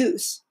tells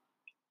Goose.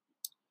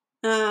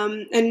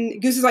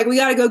 And Goose is like, we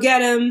got to go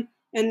get him.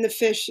 And the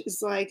fish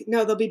is like,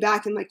 no, they'll be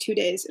back in like 2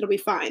 days. It'll be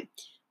fine.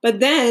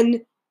 But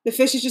then the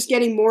fish is just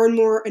getting more and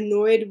more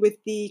annoyed with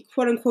the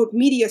quote-unquote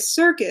media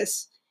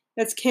circus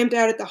that's camped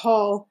out at the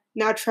hall,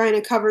 now trying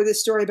to cover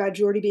this story about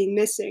Jordie being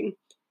missing.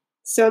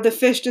 So the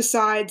fish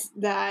decides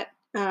that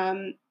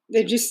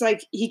they're just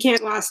like, he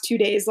can't last 2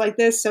 days like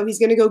this, so he's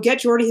going to go get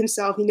Jordie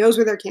himself. He knows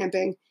where they're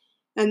camping.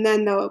 And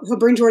then he'll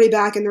bring Jordie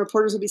back, and the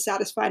reporters will be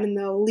satisfied, and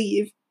they'll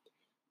leave.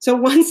 So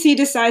once he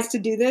decides to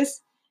do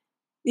this,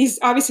 he's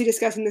obviously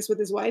discussing this with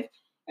his wife,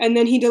 and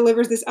then he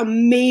delivers this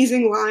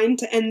amazing line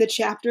to end the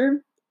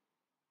chapter.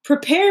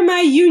 Prepare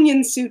my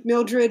union suit,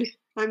 Mildred.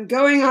 I'm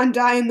going on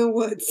Die in the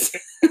Woods.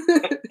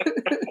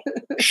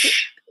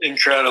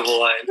 Incredible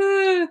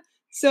line.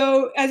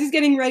 So as he's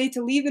getting ready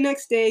to leave the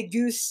next day,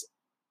 Goose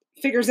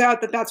figures out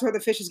that that's where the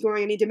fish is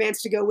going, and he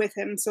demands to go with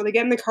him. So they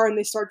get in the car and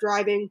they start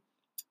driving.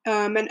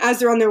 And as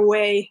they're on their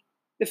way,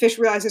 the fish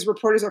realizes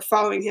reporters are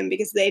following him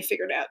because they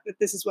figured out that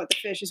this is what the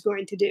fish is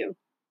going to do.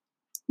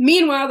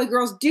 Meanwhile, the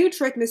girls do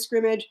trick Miss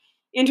Scrimmage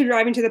into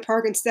driving to the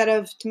park instead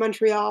of to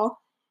Montreal.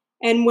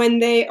 And when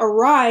they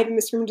arrive,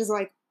 Miss Scrimmage is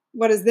like,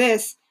 what is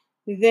this?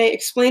 They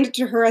explained it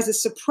to her as a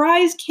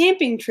surprise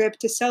camping trip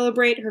to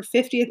celebrate her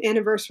 50th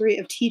anniversary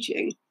of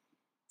teaching.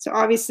 So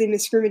obviously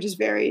Miss Scrimmage is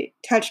very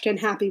touched and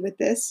happy with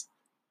this.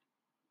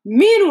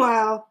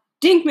 Meanwhile,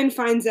 Dinkman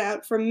finds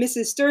out from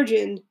Mrs.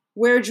 Sturgeon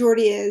where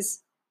Jordie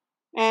is,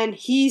 and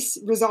he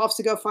resolves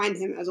to go find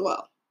him as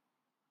well.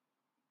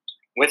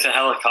 With a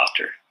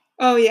helicopter.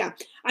 Oh, yeah.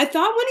 I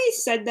thought when he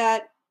said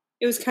that,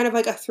 it was kind of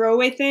like a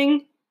throwaway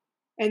thing.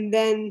 And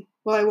then,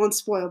 well, I won't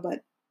spoil,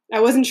 but I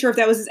wasn't sure if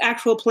that was his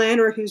actual plan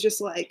or if he was just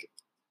like,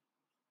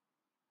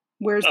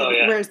 where's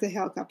the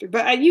helicopter?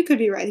 But you could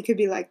be right. He could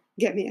be like,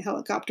 get me a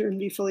helicopter and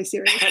be fully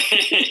serious.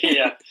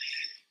 Yeah.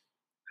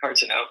 Hard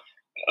to know.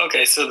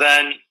 Okay, so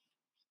then,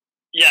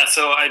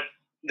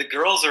 the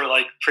girls are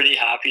like pretty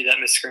happy that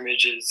Miss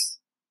Scrimmage is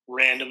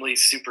randomly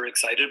super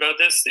excited about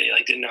this. They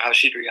like didn't know how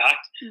she'd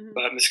react,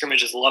 but Miss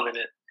Scrimmage is loving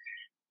it.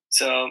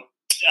 So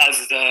as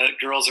the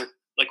girls are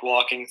like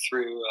walking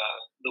through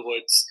the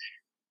woods,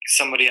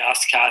 somebody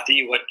asks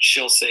Kathy what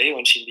she'll say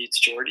when she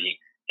meets Jordie,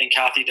 and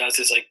Kathy does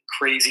this like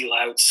crazy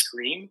loud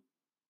scream.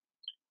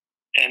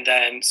 And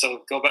then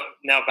so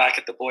back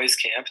at the boys'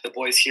 camp, the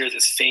boys hear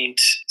this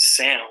faint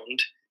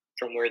sound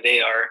from where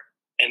they are,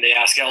 and they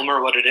ask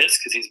Elmer what it is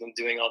because he's been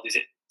doing all these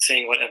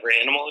saying whatever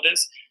animal it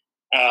is,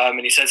 and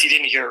he says he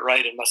didn't hear it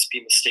right and must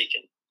be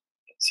mistaken.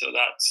 So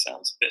that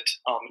sounds a bit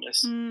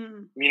ominous.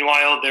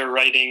 Meanwhile, they're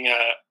writing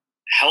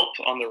help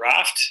on the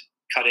raft,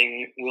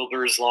 cutting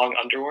Wilbur's long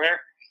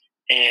underwear,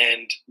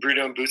 and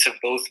Bruno and Boots have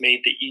both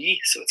made the E,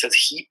 so it says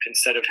heap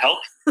instead of help,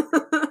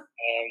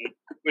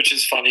 which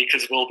is funny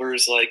because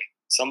Wilbur's like,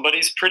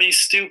 somebody's pretty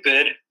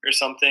stupid or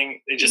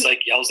something. They just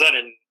like yells that,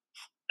 and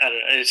I don't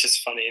know, it's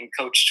just funny. And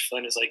Coach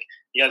Flynn is like,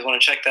 you guys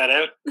want to check that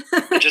out?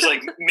 It just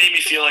like made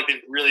me feel like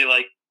they've really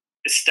like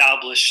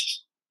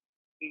established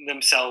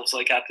themselves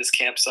like at this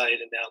campsite,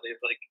 and now they've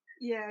like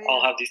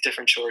all have these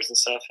different chores and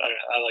stuff. I don't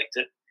know, I liked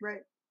it.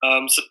 Right.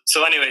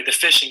 So anyway, the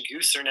fish and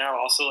Goose are now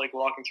also like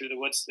walking through the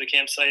woods to the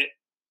campsite.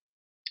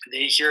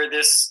 They hear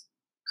this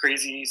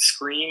crazy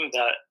scream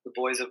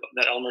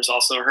that Elmer's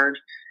also heard,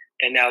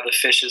 and now the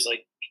fish is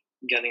like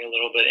getting a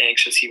little bit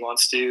anxious. He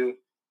wants to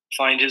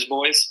find his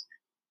boys.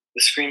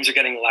 The screams are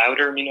getting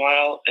louder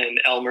meanwhile, and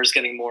Elmer's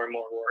getting more and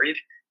more worried.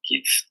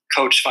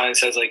 Coach finally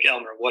says, like,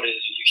 Elmer, what are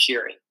you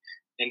hearing?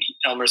 And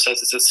Elmer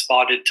says it's a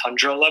spotted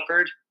tundra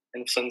leopard.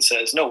 And Flynn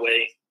says, no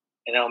way.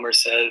 And Elmer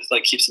says,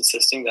 like, keeps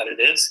insisting that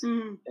it is.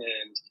 Mm.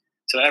 And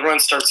so everyone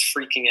starts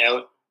freaking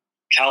out.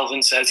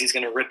 Calvin says he's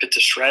going to rip it to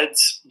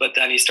shreds, but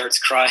then he starts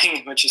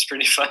crying, which is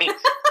pretty funny.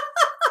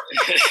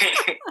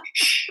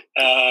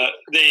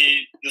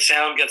 The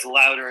sound gets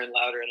louder and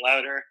louder and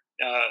louder.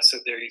 So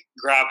they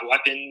grab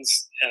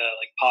weapons,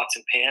 like pots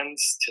and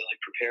pans, to like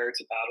prepare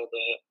to battle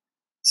the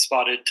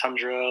spotted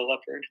tundra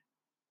leopard.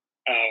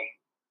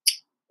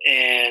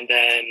 And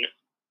then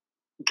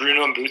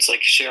Bruno and Boots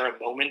like share a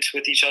moment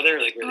with each other,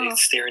 like where they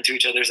stare into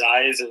each other's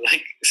eyes and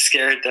like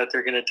scared that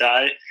they're gonna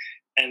die.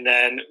 And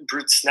then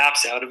Boots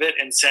snaps out of it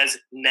and says,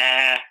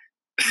 nah.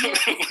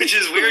 Which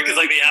is weird because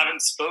like they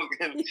haven't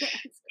spoken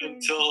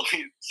until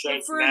he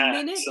says for nah. a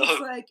minute, it's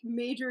like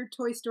major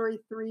Toy Story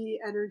 3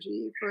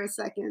 energy for a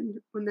second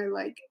when they're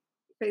like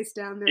face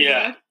down their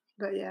death.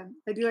 But yeah,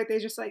 I do like they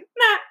just like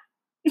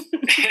nah.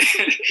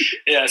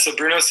 Yeah, so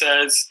Bruno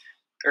says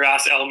or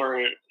asks Elmer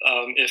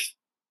if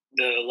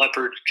the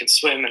leopard can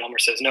swim, and Elmer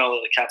says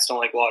no, the cats don't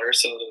like water.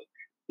 So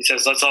he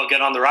says, let's all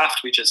get on the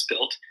raft we just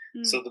built.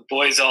 So the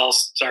boys all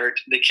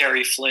they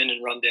carry Flynn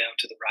and run down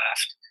to the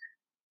raft.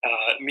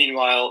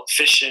 Meanwhile,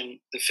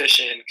 the fish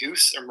and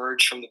Goose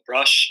emerge from the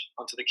brush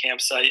onto the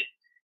campsite,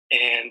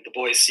 and the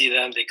boys see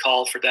them. They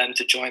call for them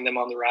to join them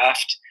on the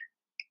raft,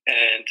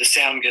 and the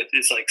sound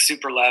is like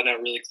super loud now,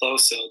 really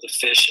close. So the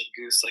fish and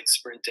Goose like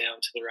sprint down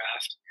to the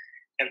raft,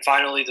 and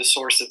finally, the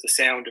source of the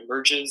sound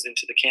emerges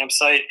into the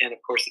campsite, and of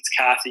course, it's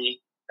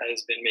Kathy that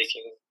has been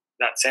making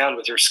that sound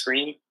with her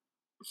scream.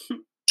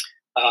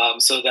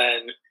 So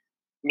then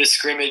Miss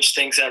Scrimmage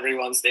thinks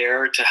everyone's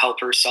there to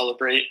help her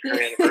celebrate her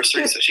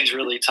anniversary, so she's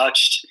really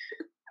touched.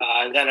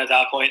 And then at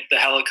that point, the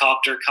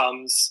helicopter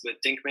comes with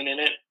Dinkman in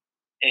it,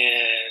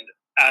 and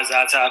as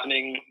that's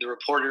happening, the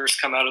reporters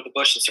come out of the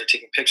bush and start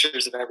taking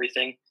pictures of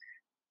everything.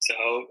 So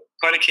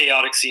quite a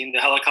chaotic scene.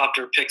 The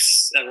helicopter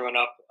picks everyone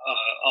up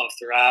off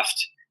the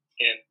raft,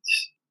 and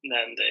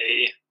then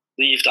they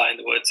leave Die in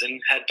the Woods and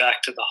head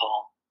back to the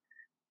hall.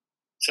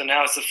 So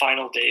now it's the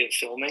final day of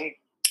filming,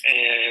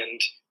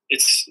 and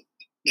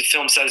the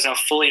film set is now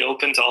fully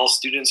open to all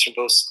students from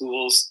both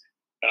schools.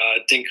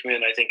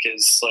 Dinkman, I think,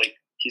 is like,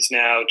 he's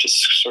now just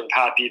sort of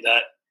happy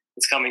that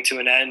it's coming to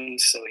an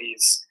end. So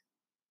he's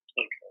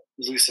like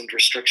loosened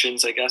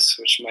restrictions, I guess,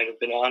 which might have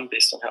been on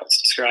based on how it's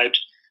described.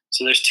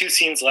 So there's 2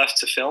 scenes left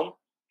to film.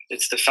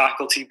 It's the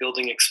faculty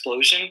building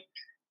explosion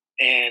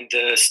and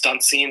the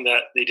stunt scene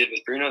that they did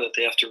with Bruno that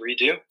they have to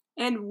redo.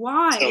 And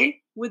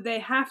why would they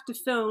have to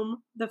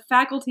film the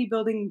faculty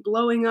building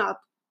blowing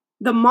up,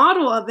 the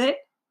model of it,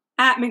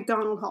 at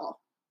Macdonald Hall?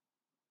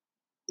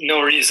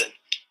 No reason.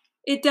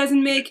 It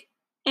doesn't make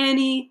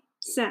any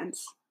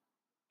sense.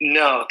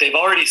 No, they've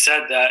already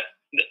said that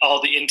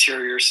all the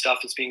interior stuff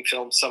is being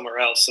filmed somewhere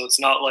else, so it's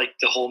not like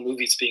the whole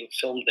movie's being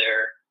filmed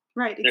there.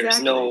 Right,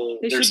 exactly.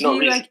 There's should no be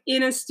reason. like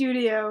in a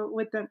studio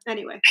with them.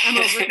 Anyway, I'm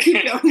over it.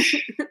 Keep going.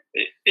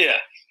 Yeah.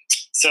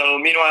 So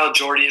meanwhile,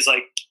 Jordie is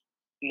like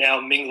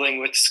now mingling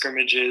with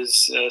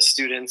Scrimmage's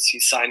students.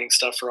 He's signing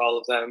stuff for all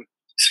of them.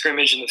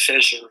 Scrimmage and the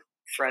fish are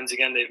friends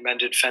again. They've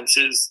mended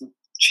fences.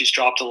 She's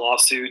dropped a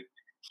lawsuit.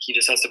 He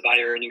just has to buy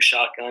her a new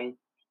shotgun.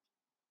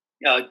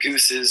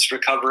 Goose is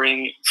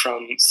recovering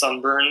from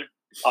sunburn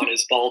on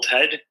his bald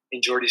head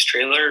in Jordie's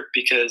trailer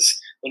because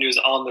when he was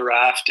on the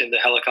raft and the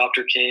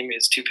helicopter came,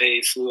 his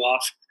toupee flew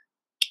off.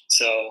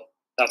 So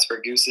that's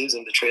where Goose is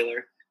in the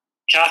trailer.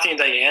 Kathy and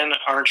Diane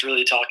aren't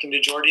really talking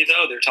to Jordie,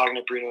 though. They're talking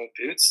to Bruno and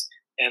Boots.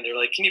 And they're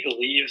like, can you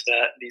believe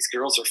that these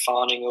girls are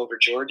fawning over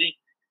Jordie?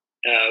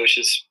 Which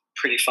is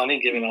pretty funny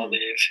given all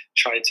they've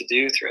tried to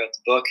do throughout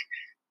the book.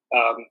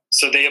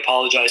 So they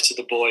apologize to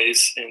the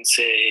boys and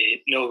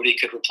say nobody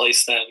could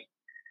replace them.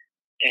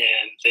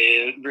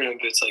 And Bruno and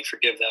Boots like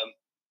forgive them.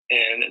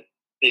 And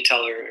they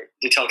tell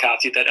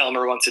Kathy that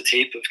Elmer wants a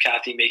tape of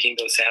Kathy making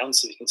those sounds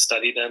so he can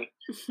study them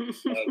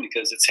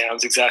because it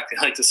sounds exactly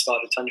like the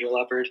spotted tundra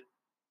leopard.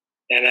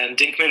 And then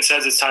Dinkman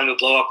says it's time to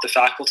blow up the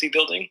faculty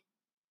building.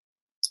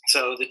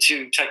 So the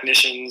 2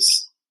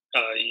 technicians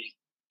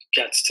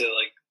gets to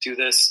like do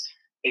this.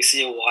 They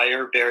see a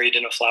wire buried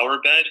in a flower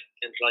bed,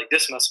 and they're like,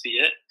 "This must be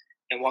it."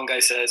 And one guy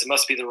says it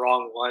must be the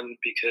wrong one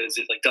because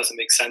it like doesn't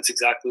make sense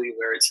exactly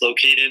where it's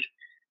located.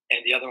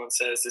 And the other one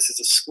says, "This is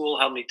a school.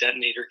 How many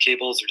detonator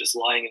cables are just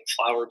lying in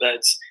flower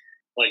beds?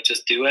 Like,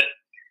 just do it."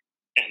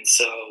 And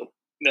so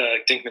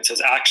Dinkman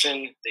says,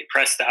 "Action." They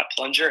press that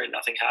plunger, and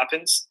nothing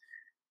happens.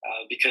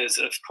 Because,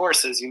 of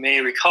course, as you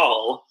may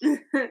recall,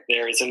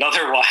 there is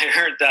another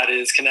wire that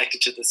is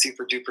connected to the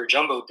super duper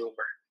jumbo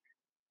boomer.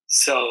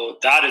 So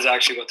that is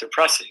actually what they're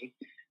pressing.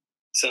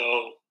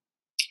 So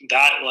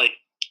that like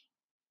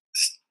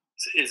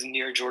is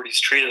near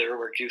Jordie's trailer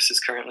where Goose is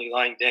currently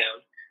lying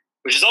down,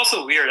 which is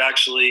also weird,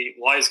 actually.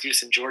 Why is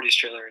Goose in Jordie's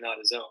trailer and not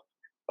his own?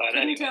 But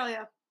Couldn't anyway, tell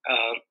you.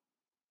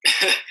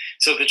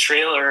 So the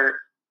trailer,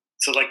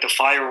 so like the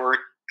firework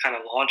kind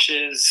of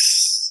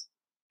launches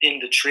in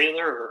the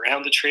trailer or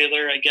around the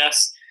trailer, I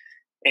guess.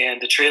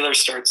 And the trailer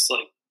starts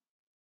like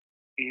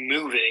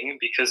moving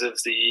because of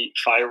the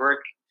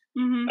firework.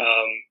 Mm-hmm.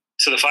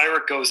 So the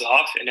firework goes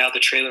off, and now the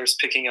trailer is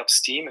picking up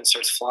steam and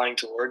starts flying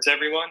towards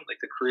everyone, like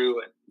the crew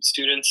and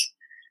students.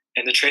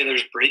 And the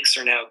trailer's brakes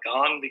are now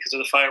gone because of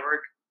the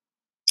firework.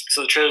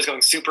 So the trailer's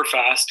going super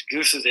fast.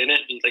 Goose is in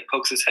it. He like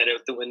pokes his head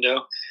out the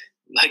window,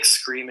 like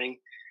screaming.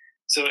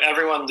 So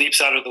everyone leaps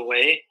out of the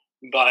way,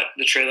 but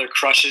the trailer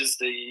crushes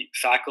the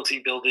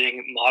faculty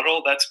building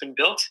model that's been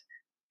built.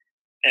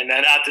 And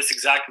then at this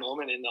exact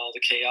moment in all the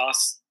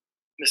chaos,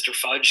 Mr.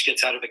 Fudge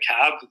gets out of a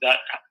cab that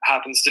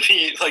happens to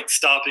be like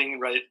stopping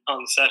right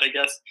on the set, I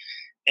guess.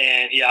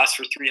 And he asks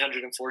for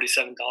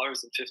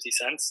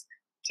 $347.50.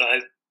 So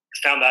I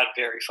found that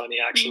very funny,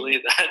 actually,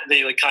 that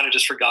they like kind of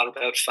just forgot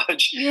about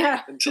Fudge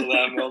until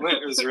that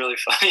moment. It was really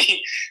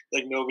funny.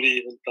 Like nobody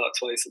even thought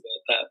twice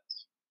about that.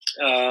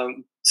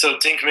 So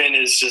Dinkman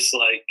is just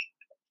like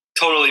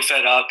totally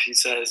fed up. He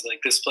says like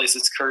this place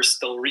is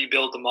cursed. They'll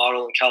rebuild the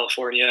model in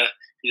California.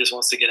 He just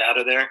wants to get out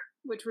of there.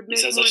 Which would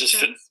make more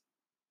sense.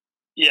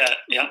 Yeah.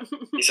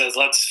 He says,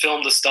 let's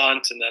film the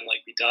stunt and then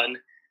like be done.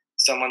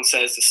 Someone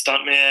says the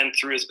stuntman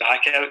threw his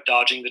back out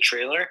dodging the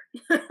trailer.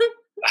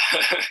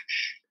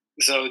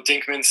 So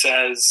Dinkman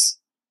says,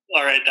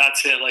 all right,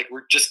 that's it. Like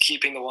we're just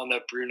keeping the one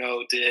that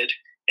Bruno did.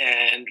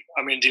 And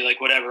I'm going to do like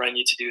whatever I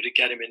need to do to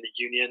get him in the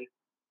union.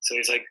 So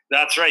he's like,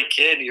 that's right,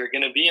 kid. You're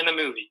going to be in the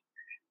movie.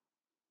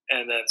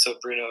 And then so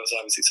Bruno is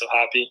obviously so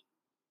happy.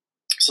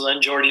 So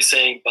then Jordie's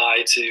saying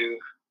bye to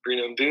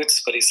Bruno and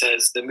Boots, but he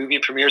says the movie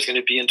premiere is going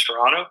to be in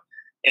Toronto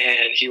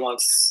and he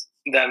wants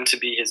them to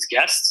be his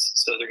guests.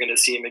 So they're going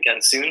to see him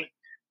again soon.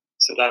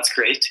 So that's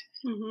great.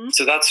 Mm-hmm.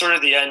 So that's sort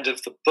of the end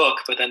of the book,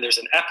 but then there's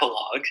an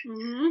epilogue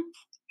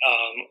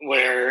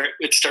where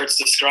it starts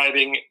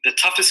describing the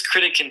toughest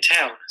critic in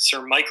town,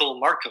 Sir Michael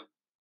Markham.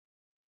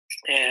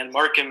 And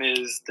Markham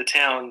is the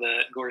town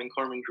that Gordon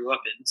Corman grew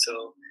up in.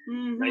 So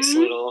nice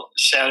little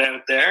shout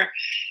out there.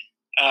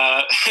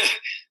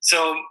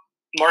 So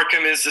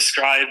Markham is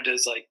described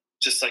as like,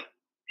 just like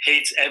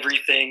hates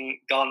everything.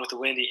 Gone with the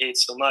Wind, he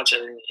hates so much,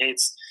 everything he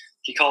hates.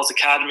 He calls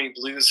Academy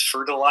Blues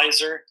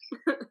fertilizer.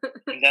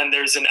 And then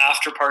there's an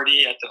after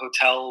party at the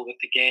hotel with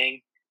the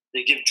gang.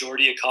 They give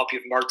Jordie a copy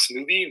of Mark's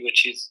movie,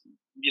 which is,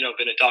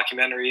 been a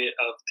documentary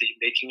of the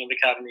making of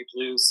Academy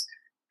Blues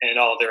and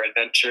all their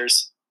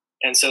adventures.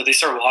 And so they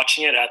start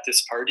watching it at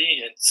this party,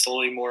 and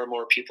slowly more and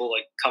more people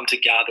like come to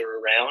gather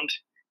around.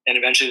 And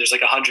eventually there's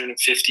like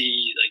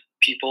 150 like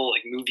people,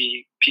 like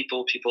movie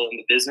people in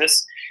the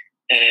business.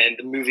 And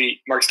the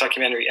movie, Mark's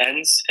documentary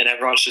ends, and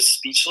everyone's just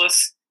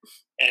speechless.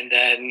 And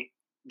then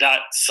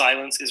that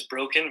silence is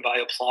broken by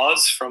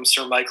applause from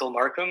Sir Michael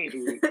Markham,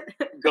 who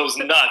goes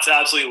nuts,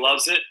 absolutely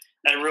loves it.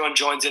 Everyone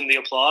joins in the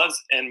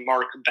applause, and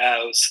Mark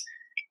bows.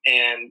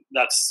 And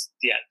that's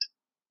the end.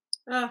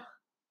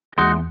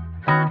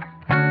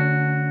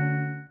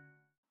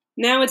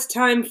 Now it's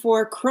time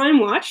for Crime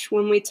Watch,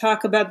 when we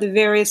talk about the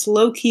various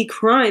low-key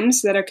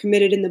crimes that are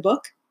committed in the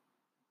book.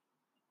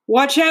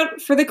 Watch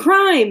out for the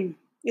crime!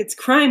 It's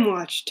Crime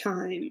Watch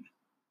time.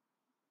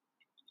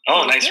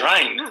 Oh, nice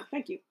rhyme. Oh,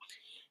 thank you.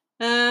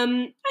 I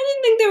didn't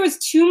think there was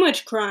too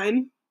much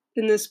crime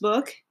in this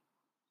book.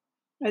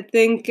 I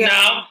think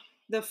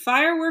the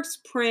fireworks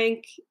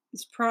prank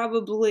is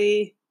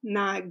probably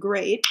not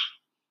great.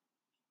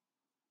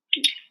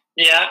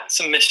 Yeah,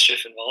 some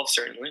mischief involved,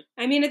 certainly.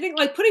 I mean, I think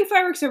like putting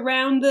fireworks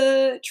around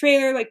the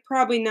trailer, like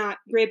probably not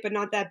great, but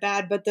not that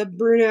bad. But the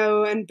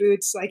Bruno and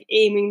Boots like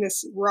aiming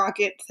this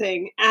rocket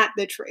thing at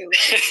the trailer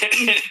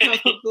is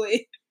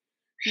probably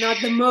not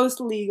the most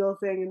legal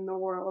thing in the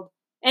world.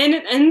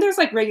 And there's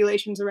like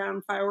regulations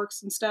around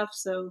fireworks and stuff,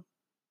 so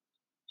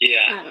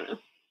yeah. I don't know.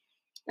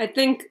 I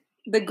think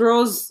the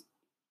girls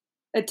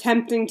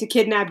attempting to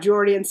kidnap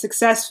Jordie and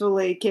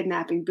successfully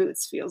kidnapping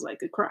Boots feels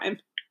like a crime.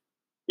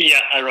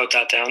 Yeah, I wrote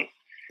that down.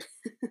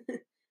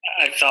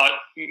 I thought,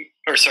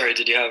 or sorry,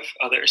 did you have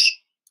others?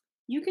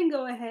 You can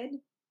go ahead.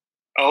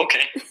 Oh,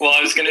 okay. Well,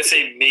 I was going to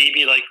say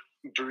maybe like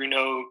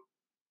Bruno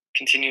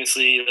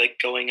continuously like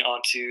going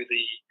onto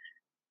the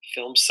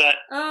film set.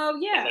 Oh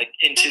yeah. And, like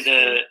into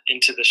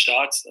the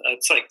shots.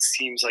 That's like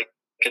seems like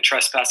a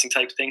trespassing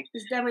type thing.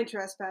 It's definitely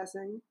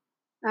trespassing.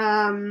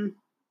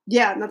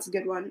 Yeah, that's a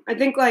good one. I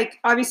think like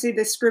obviously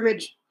the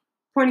scrimmage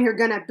pointing her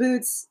gun at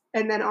Boots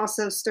and then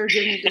also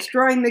Sturgeon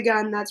destroying the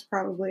gun, that's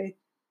probably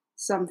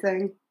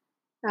something.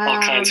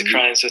 All kinds of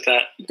crimes with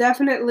that.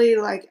 Definitely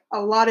like a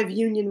lot of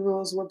union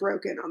rules were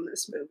broken on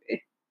this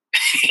movie.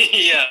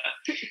 Yeah.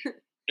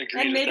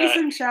 Agreed and maybe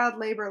some child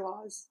labor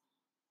laws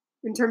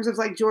in terms of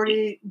like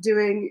Jordie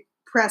doing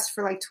press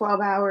for like 12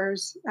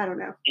 hours. I don't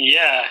know.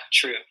 Yeah,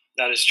 true.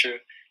 That is true.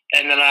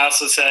 And then I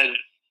also said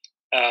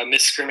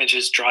Miss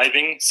Scrimmage's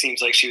driving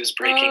seems like she was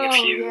breaking a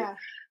few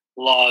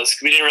laws.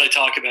 We didn't really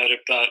talk about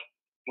it, but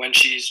when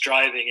she's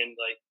driving and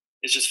like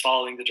is just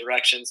following the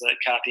directions that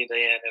Kathy and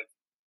Diane have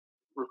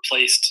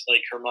replaced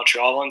like her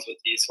Montreal ones with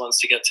these ones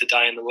to get to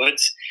Die in the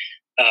Woods,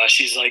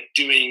 she's like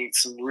doing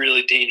some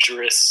really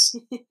dangerous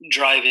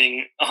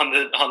driving on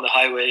the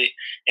highway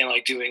and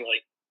like doing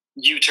like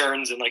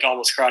U-turns and like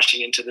almost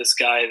crashing into this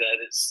guy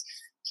that is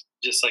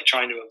just like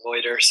trying to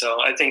avoid her. So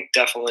I think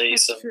definitely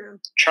That's some true.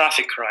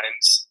 traffic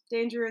crimes.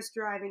 Dangerous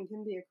driving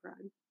can be a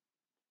crime.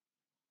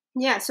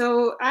 Yeah,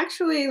 so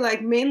actually,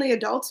 like, mainly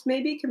adults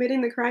maybe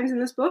committing the crimes in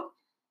this book,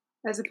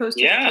 as opposed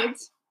to the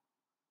kids.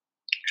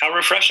 How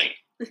refreshing.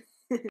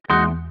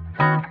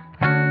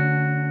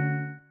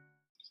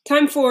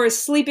 Time for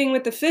Sleeping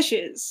with the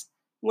Fishes,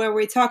 where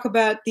we talk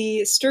about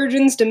the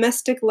sturgeon's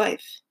domestic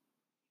life.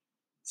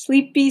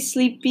 Sleepy,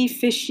 sleepy,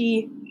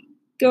 fishy,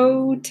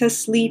 go to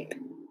sleep.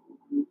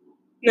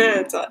 Nah,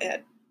 that's all I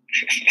had.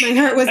 My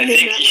heart wasn't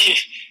in that one.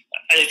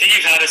 I think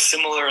you've had a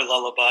similar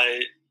lullaby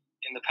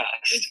in the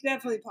past. It's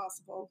definitely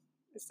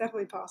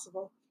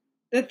possible.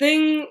 The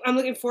thing I'm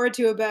looking forward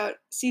to about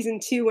season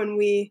 2, when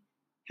we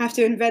have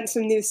to invent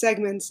some new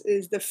segments,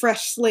 is the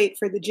fresh slate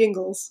for the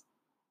jingles.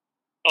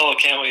 Oh,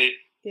 can't wait.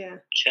 Yeah.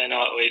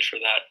 Cannot wait for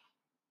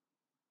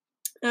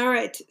that. All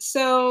right.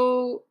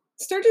 So,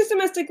 Sturgeon's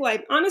domestic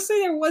life. Honestly,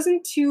 there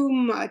wasn't too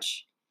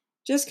much.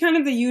 Just kind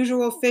of the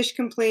usual fish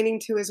complaining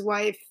to his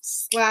wife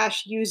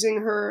 /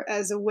 using her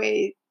as a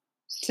way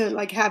to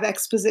like have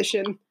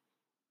exposition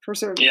for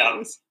certain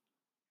things.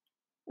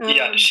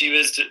 Yeah, she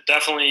was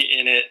definitely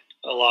in it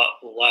a lot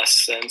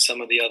less than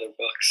some of the other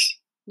books.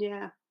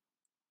 Yeah.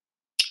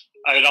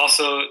 I would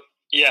also,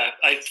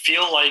 I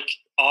feel like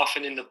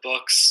often in the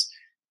books,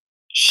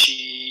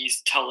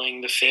 she's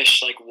telling the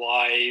fish like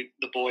why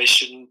the boy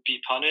shouldn't be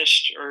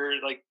punished or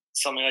like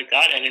something like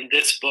that. And in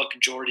this book,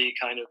 Jordie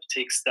kind of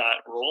takes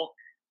that role.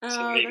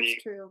 So maybe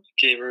that's true.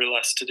 Gave her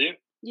less to do.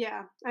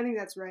 Yeah, I think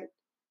that's right.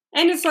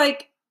 And it's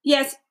like,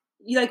 yes,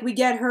 like we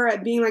get her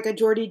at being like a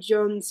Jordie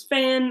Jones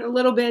fan a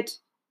little bit,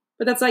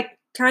 but that's like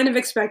kind of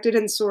expected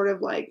and sort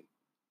of like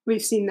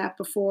we've seen that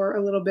before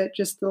a little bit,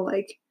 just the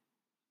like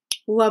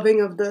loving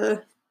of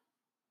the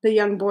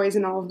young boys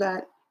and all of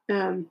that.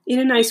 In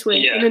a nice way.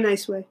 Yeah. In a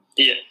nice way.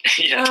 Yeah.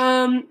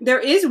 Yeah. There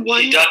is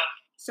one.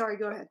 Sorry,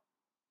 go ahead.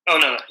 Oh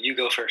no, you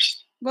go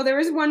first. Well, there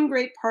is one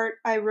great part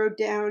I wrote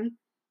down.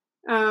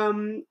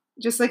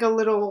 Just like a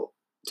little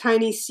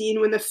tiny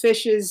scene when the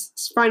fish is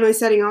finally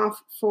setting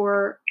off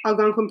for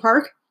Algonquin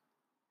Park.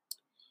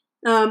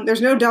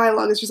 There's no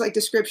dialogue; it's just like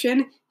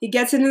description. He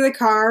gets into the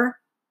car,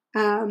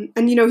 and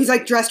he's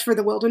like dressed for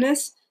the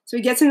wilderness. So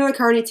he gets into the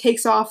car and he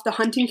takes off the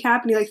hunting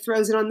cap and he like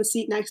throws it on the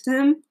seat next to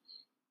him.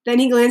 Then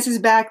he glances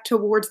back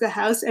towards the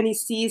house and he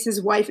sees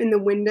his wife in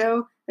the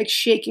window, like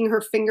shaking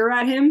her finger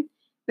at him.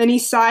 Then he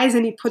sighs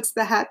and he puts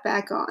the hat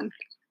back on.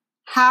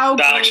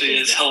 That actually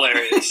is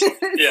hilarious.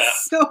 Yeah,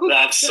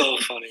 that's so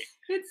funny.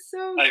 It's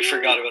so I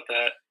forgot about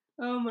that.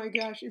 Oh my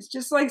gosh, it's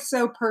just like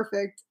so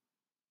perfect.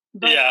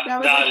 But yeah,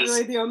 that was like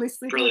really the only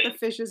Sleeping with the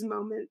Fishes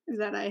moment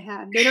that I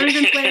had. They don't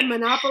even play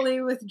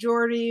Monopoly with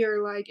Jordie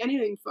or like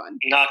anything fun.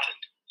 Nothing.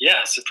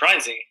 Yeah,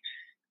 surprising.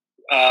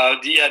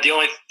 The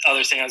only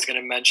other thing I was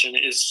going to mention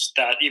is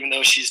that even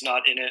though she's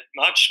not in it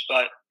much,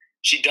 but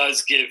she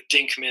does give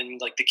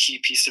Dinkman like the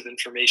key piece of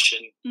information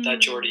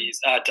that Jordie's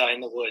at Die in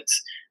the Woods,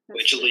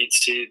 which leads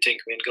to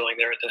Dinkman going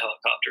there at the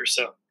helicopter.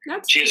 So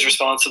she is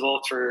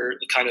responsible for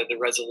kind of the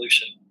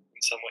resolution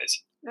in some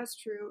ways. That's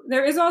true.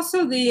 There is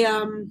also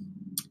the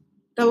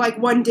like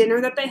one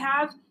dinner that they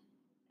have.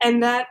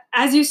 And that,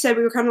 as you said,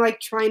 we were kind of like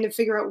trying to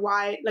figure out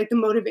why, like the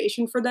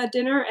motivation for that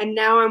dinner. And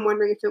now I'm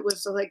wondering if it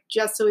was like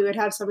just so we would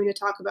have something to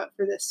talk about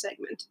for this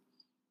segment.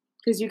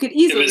 Because you could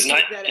easily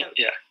take that out.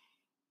 Yeah.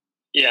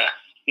 Yeah.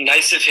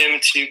 Nice of him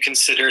to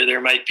consider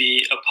there might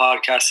be a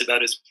podcast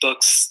about his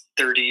books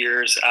 30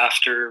 years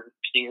after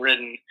being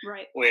written,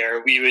 right,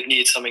 where we would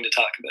need something to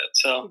talk about.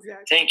 So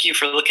Thank you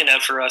for looking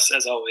out for us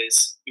as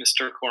always,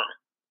 Mr. Corman.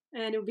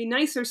 And it would be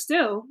nicer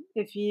still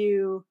if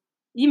you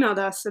emailed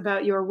us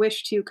about your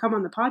wish to come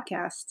on the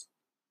podcast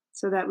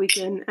so that we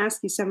can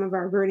ask you some of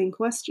our burning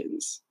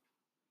questions.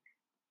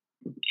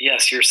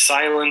 Yes, your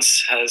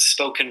silence has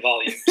spoken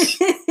volumes.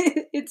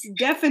 It's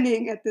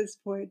deafening at this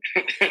point.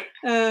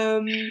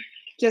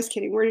 Just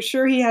kidding. We're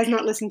sure he has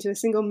not listened to a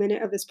single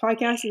minute of this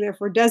podcast and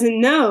therefore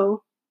doesn't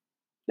know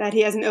that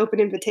he has an open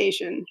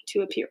invitation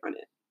to appear on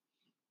it.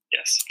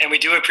 Yes, and we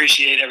do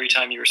appreciate every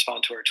time you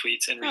respond to our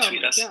tweets and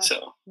retweet us. Gosh.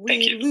 So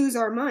thank you. We lose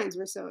our minds.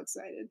 We're so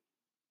excited.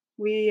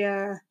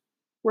 We're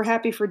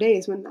happy for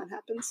days when that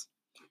happens.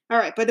 All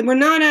right, but we're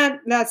not at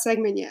that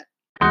segment yet.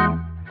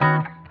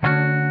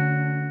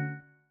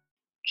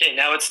 Okay,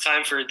 now it's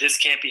time for This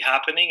Can't Be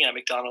Happening at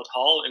Macdonald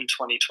Hall in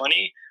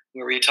 2020,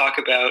 where we talk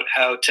about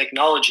how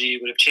technology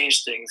would have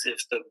changed things if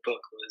the book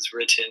was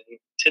written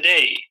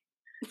today.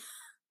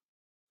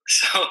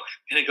 So I'm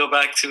going to go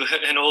back to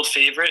an old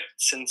favorite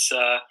since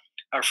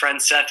our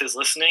friend Seth is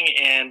listening,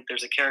 and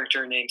there's a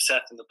character named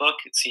Seth in the book.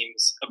 It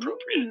seems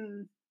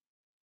appropriate.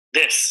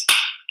 This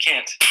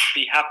can't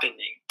be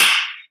happening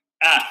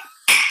at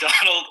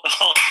Macdonald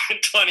Hall in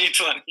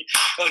 2020.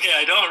 Okay,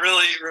 I don't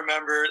really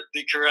remember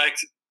the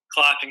correct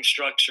clapping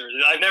structure.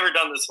 I've never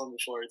done this one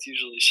before. It's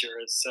usually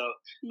Shira's. So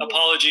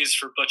apologies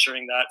for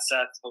butchering that,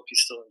 Seth. Hope you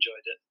still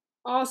enjoyed it.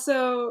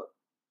 Also,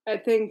 I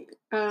think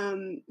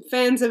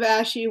fans of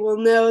Ashy will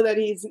know that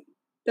he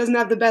doesn't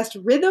have the best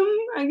rhythm,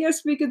 I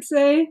guess we could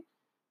say.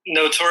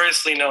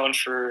 notoriously known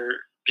for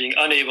being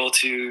unable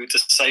to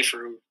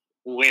decipher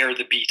where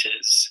the beat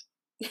is.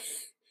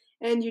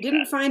 And you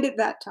didn't find it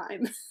that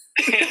time.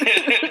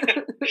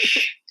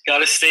 Got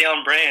to stay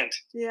on brand.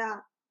 Yeah.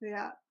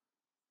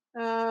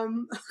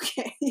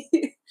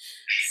 Okay.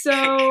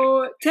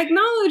 So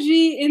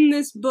technology in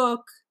this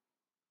book,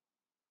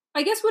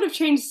 I guess, would have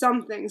changed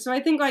something. So I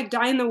think like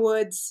Die in the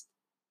Woods,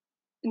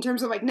 in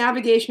terms of like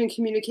navigation and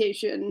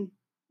communication,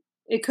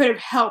 it could have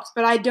helped,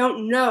 but I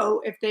don't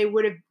know if they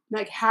would have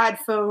like had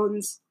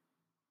phones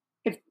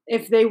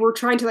if they were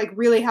trying to like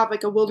really have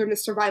like a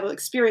wilderness survival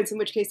experience, in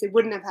which case they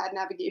wouldn't have had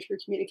navigation or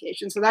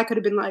communication. So that could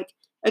have been like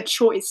a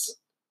choice.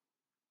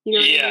 You know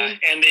what I mean?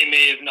 And they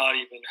may have not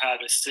even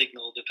had a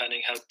signal,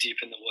 depending how deep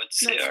in the woods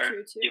they are.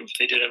 True too. If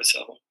they did have a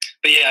cell phone.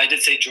 But yeah, I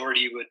did say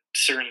Jordie would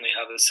certainly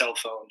have a cell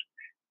phone,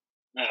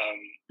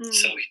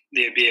 so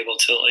they'd be able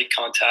to like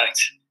contact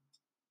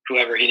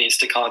whoever he needs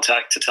to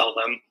contact to tell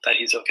them that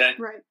he's okay.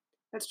 Right,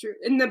 that's true.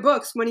 In the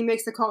books, when he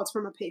makes the call, it's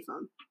from a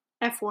payphone.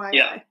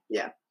 FYI.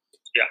 Yeah.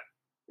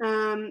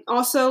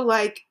 Also,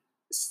 like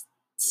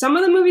some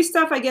of the movie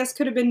stuff, I guess,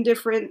 could have been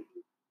different.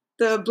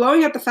 The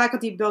blowing up the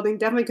faculty building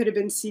definitely could have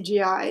been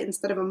CGI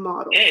instead of a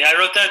model. Hey, I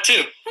wrote that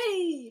too.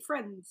 Hey,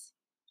 friends.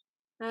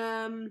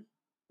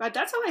 But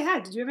that's all I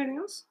had. Did you have anything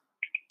else?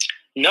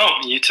 No,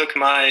 you took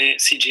my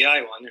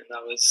CGI one, and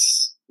that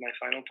was my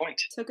final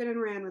point. Took it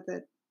and ran with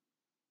it.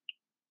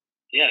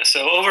 Yeah,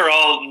 so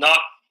overall, not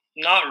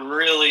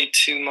really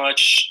too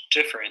much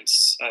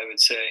difference, I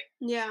would say.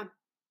 Yeah.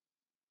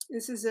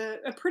 This is a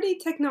pretty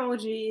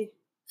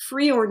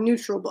technology-free or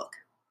neutral book.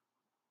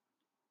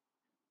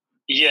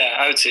 Yeah,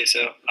 I would say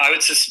so. I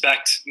would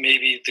suspect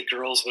maybe the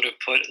girls would have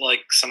put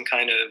like some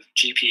kind of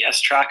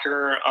GPS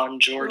tracker on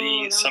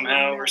Jordie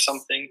somehow or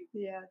something.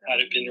 Yeah. That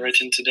had been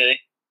written today.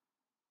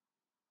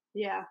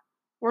 Yeah.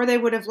 Or they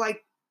would have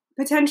like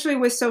potentially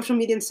with social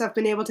media and stuff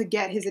been able to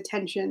get his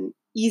attention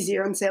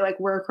easier and say like,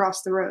 we're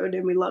across the road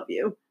and we love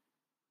you.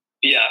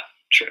 Yeah,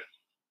 true.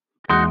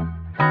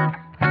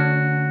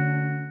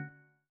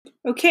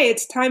 Okay,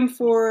 it's time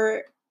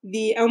for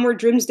the Elmer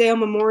Grimsdale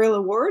Memorial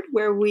Award,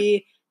 where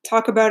we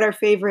talk about our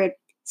favorite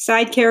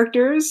side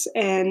characters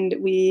and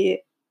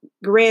we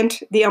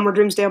grant the Elmer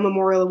Grimsdale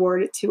Memorial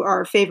Award to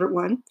our favorite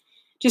one.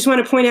 Just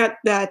want to point out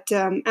that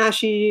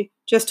Ashy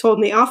just told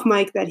me off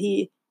mic that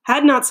he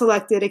had not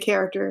selected a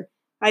character.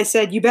 I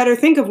said, you better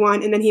think of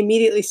one, and then he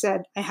immediately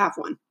said, I have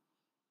one.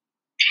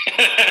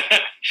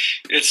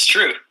 It's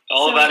true.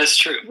 All of that is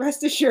true.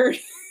 Rest assured,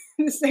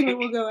 this segment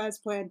will go as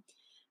planned.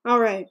 All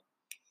right.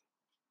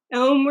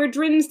 Elmer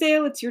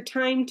Grimsdale, it's your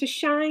time to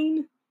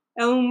shine.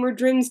 Elmer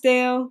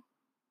Grimsdale,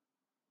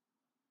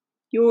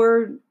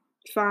 you're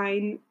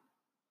fine.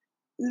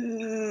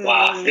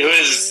 Wow, it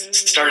was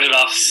started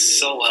off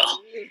so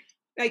well.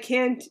 I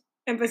can't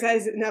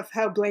emphasize enough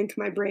how blank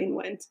my brain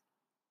went.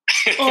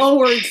 All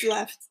words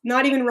left.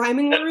 Not even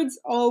rhyming words,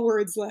 all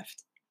words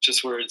left.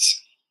 Just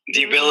words.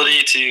 The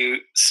ability to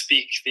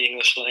speak the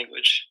English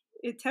language.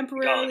 It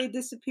temporarily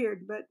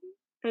disappeared, but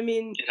I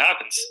mean... It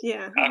happens.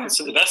 Yeah. It happens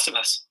to the best of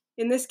us.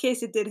 In this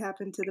case, it did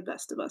happen to the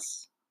best of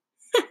us.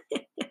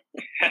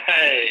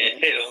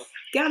 Hey.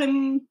 Got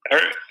him.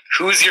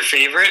 Who's your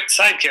favorite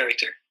side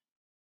character?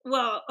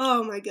 Well,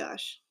 oh my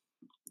gosh.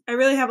 I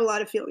really have a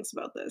lot of feelings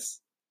about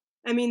this.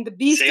 I mean, the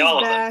Beast is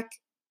back.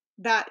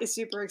 That is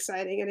super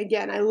exciting. And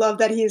again, I love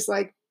that he's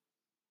like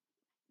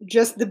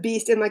just the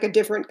Beast in like a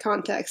different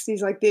context.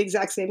 He's like the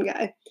exact same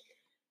guy.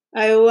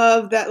 I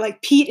love that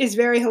like Pete is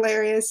very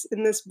hilarious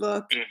in this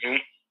book. Mm-hmm.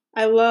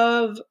 I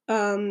love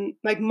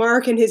like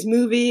Mark and his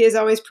movie is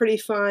always pretty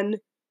fun.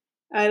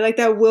 I like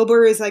that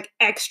Wilbur is like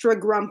extra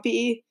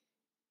grumpy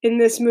in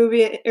this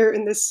movie or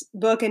in this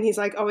book, and he's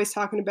like always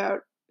talking about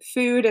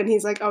food, and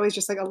he's like always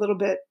just like a little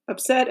bit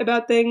upset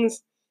about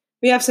things.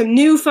 We have some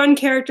new fun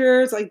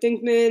characters like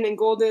Dinkman and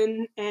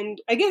Golden, and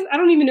I guess I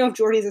don't even know if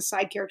Jordie is a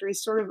side character.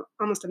 He's sort of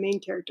almost a main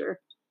character.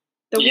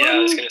 I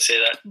was going to say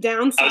that.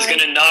 Downside. I was going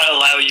to not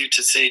allow you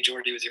to say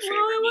Jordie was your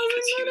favorite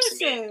because he was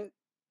the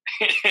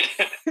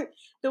main.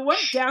 The one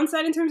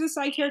downside in terms of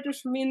side characters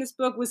for me in this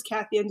book was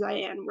Kathy and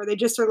Diane, where they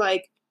just are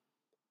like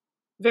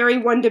very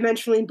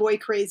one-dimensionally boy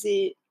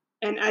crazy,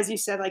 and as you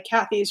said, like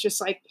Kathy is just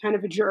like kind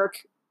of a jerk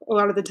a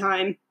lot of the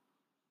time.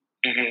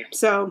 Mm-hmm.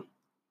 So,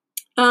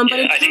 but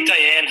I think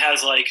Diane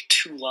has like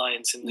 2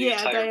 lines in the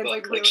entire Diane's book.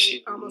 Like really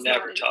she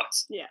never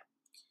talks. Yeah,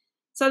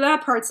 so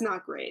that part's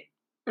not great.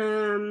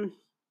 In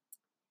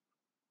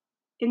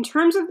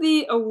terms of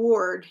the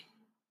award,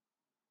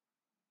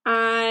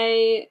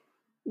 I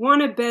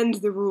want to bend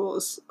the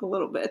rules a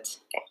little bit.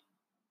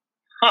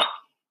 Huh.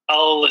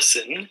 I'll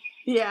listen.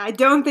 Yeah, I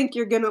don't think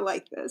you're going to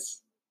like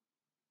this.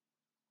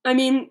 I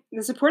mean,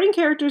 the supporting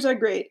characters are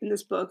great in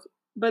this book,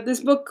 but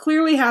this book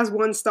clearly has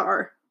 1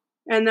 star,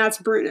 and that's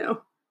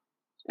Bruno.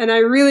 And I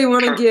really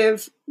want to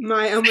give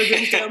my Elmer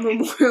Grimsdale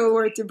Memorial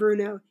Award to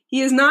Bruno.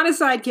 He is not a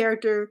side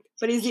character,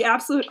 but he's the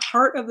absolute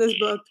heart of this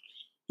book.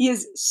 He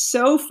is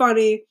so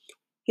funny.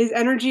 His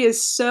energy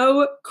is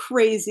so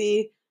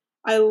crazy.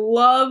 I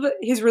love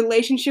his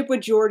relationship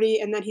with Jordie,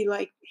 and that he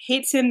like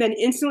hates him, then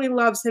instantly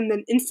loves him,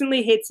 then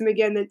instantly hates him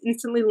again, then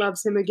instantly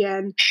loves him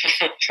again.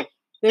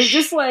 There's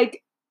just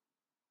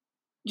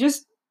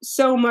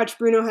so much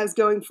Bruno has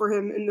going for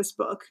him in this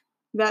book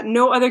that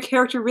no other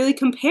character really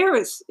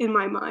compares in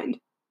my mind.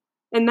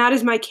 And that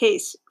is my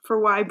case for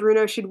why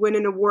Bruno should win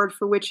an award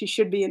for which he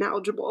should be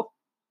ineligible.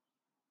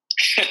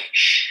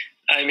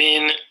 I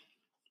mean,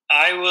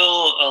 I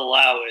will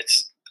allow it.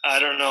 I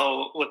don't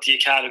know what the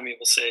Academy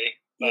will say,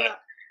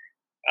 but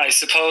I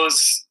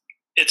suppose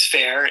it's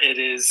fair. It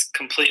is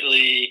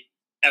completely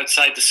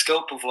outside the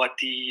scope of what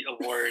the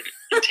award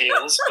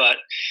entails, but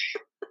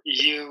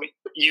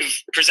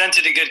you've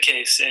presented a good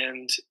case,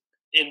 and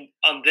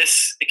on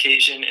this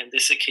occasion and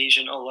this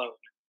occasion alone,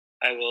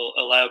 I will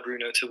allow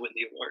Bruno to win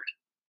the award.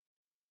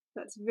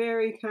 That's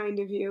very kind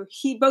of you.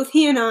 Both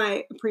he and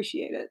I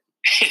appreciate it.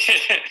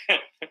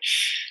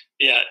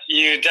 Yeah,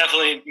 you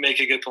definitely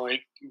make a good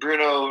point.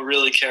 Bruno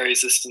really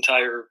carries this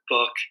entire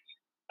book.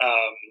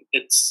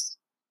 It's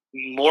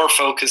more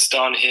focused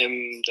on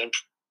him than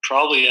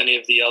probably any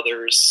of the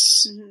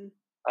others. Mm-hmm.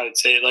 I would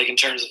say, like in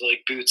terms of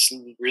like Boots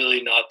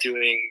really not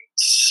doing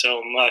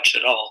so much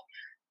at all,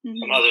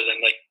 other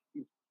than like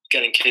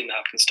getting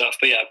kidnapped and stuff.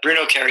 But yeah,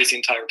 Bruno carries the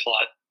entire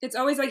plot. It's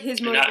always like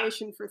his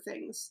motivation for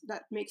things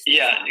that makes things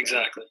happen.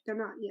 Exactly. They're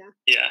not, yeah.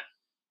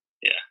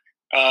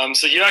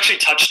 So you actually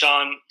touched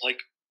on like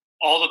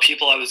all the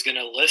people I was going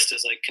to list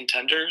as like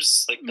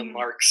contenders, like the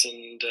Marks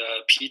and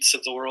Pete's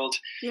of the world.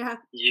 Yeah.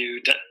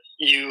 You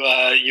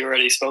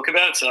already spoke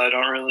about, so I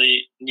don't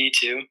really need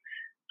to.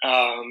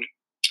 I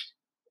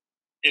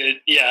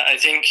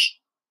think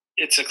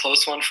it's a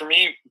close one for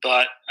me,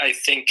 but I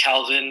think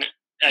Calvin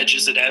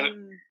edges it out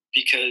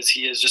because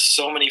he has just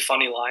so many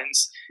funny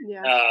lines.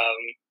 Yeah.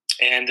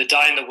 And the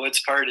die in the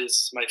woods part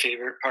is my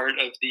favorite part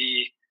of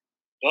the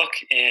book,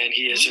 and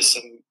he has just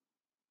some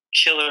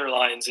killer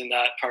lines in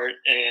that part,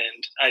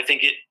 and I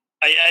think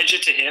I edge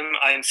it to him.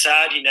 I'm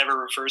sad he never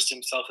refers to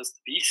himself as the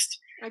Beast.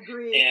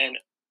 Agreed. And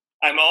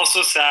I'm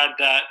also sad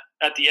that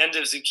at the end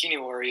of Zucchini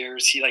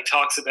Warriors, he like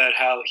talks about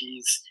how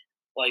he's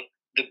like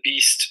the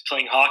Beast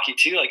playing hockey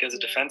too, like as a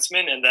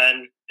defenseman, and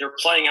then they're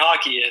playing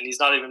hockey and he's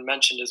not even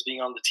mentioned as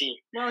being on the team.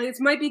 Well, it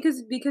might be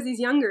because he's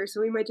younger,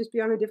 so he might just be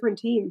on a different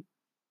team.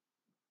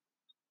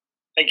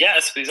 I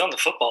guess, but he's on the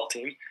football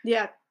team.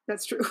 Yeah.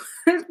 That's true.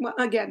 Well,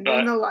 again,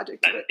 no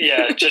logic to it.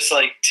 Yeah, just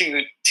like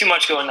too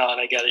much going on.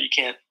 I get it. You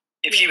can't.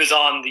 If he was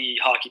on the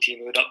hockey team,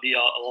 it would be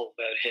all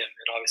about him,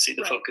 and obviously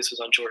the focus was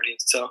on Jordie.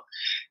 So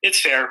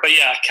it's fair. But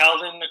yeah,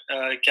 Calvin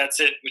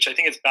gets it, which I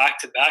think is back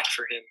to back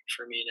for him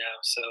for me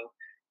now. So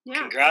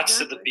congrats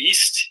to the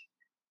Beast.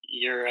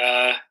 You're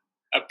a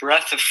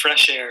breath of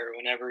fresh air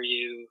whenever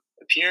you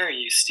appear.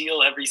 You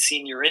steal every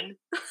scene you're in.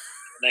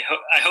 And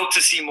I hope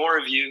to see more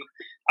of you.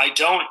 I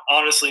don't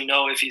honestly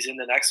know if he's in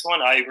the next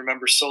one. I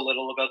remember so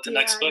little about the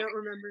next book. I don't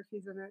remember if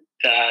he's in it.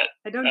 That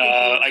I don't think he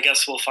is. I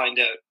guess we'll find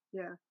out.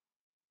 Yeah.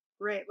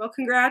 Great. Well,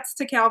 congrats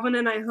to Calvin,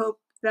 and I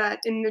hope that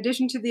in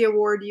addition to the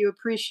award, you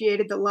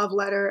appreciated the love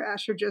letter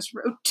Asher just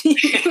wrote to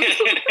you.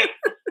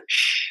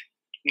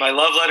 My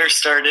love letter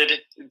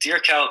started, Dear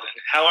Calvin,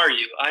 how are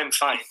you? I'm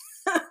fine.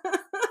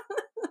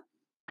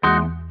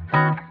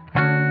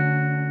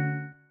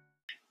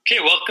 Okay,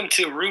 welcome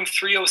to Room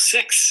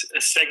 306,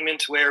 a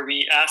segment where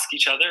we ask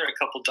each other a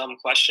couple dumb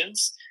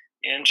questions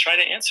and try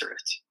to answer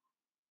it.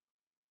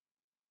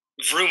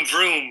 Vroom,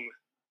 vroom.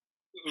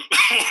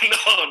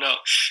 No.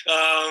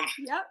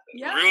 Yep.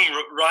 Room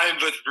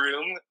rhymed with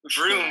vroom.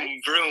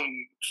 Vroom,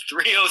 vroom.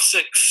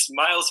 306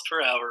 miles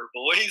per hour,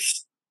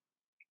 boys.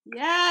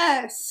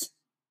 Yes.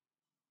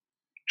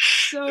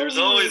 So There's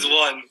always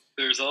one.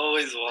 There's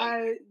always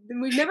one.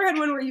 We've never had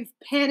one where you've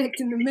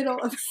panicked in the middle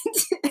of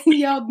it and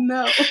yelled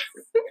no.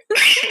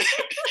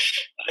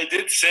 I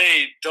did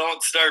say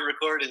don't start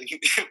recording,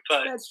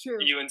 but that's true.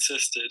 You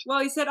insisted.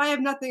 Well, he said I have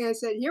nothing. I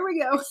said, here we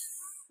go.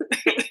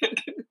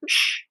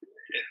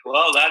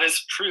 Well, that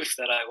is proof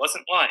that I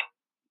wasn't lying.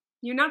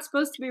 You're not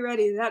supposed to be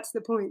ready. That's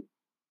the point.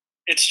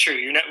 It's true.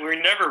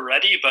 We're never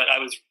ready, but I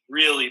was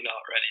really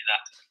not ready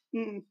that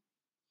time.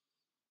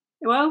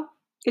 Well,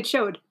 it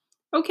showed.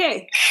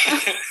 Okay.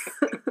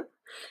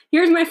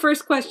 Here's my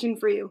first question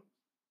for you.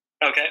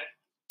 Okay.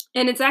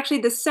 And it's actually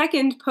the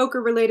second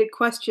poker-related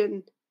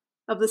question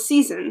of the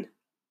season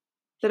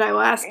that I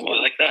will ask you.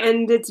 I like that.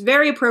 And it's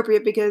very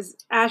appropriate because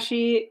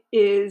Ashy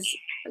is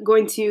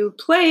going to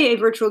play a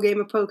virtual game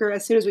of poker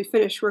as soon as we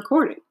finish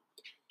recording.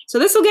 So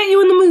this will get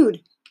you in the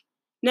mood.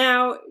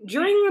 Now,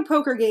 during the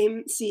poker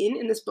game scene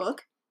in this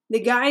book, the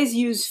guys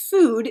use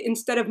food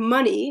instead of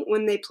money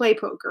when they play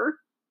poker.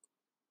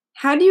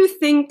 How do you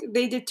think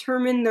they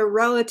determine the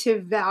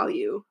relative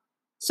value?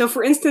 So,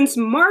 for instance,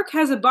 Mark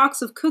has a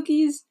box of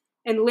cookies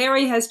and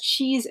Larry has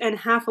cheese and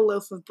half a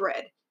loaf of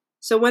bread.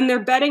 So when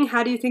they're betting,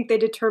 how do you think they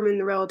determine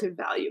the relative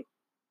value?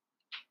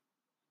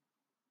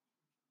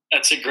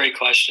 That's a great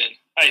question.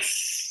 I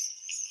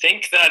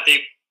think that I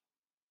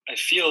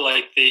feel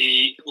like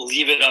they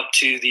leave it up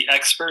to the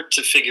expert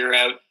to figure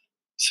out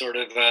sort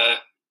of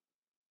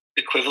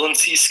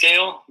equivalency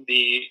scale,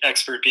 the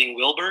expert being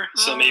Wilbur.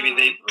 So maybe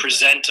they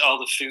present all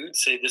the food,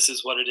 say this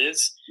is what it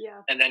is,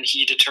 and then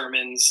he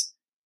determines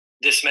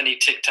this many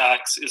Tic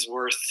Tacs is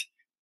worth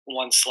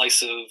one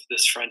slice of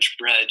this French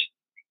bread.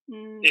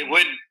 It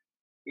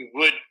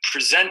would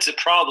present a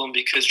problem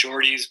because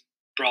Jordie's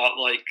brought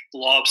like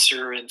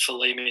lobster and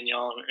filet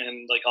mignon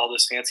and like all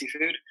this fancy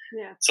food.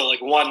 Yeah. So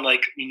like one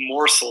like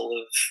morsel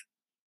of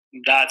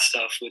that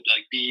stuff would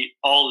like be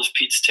all of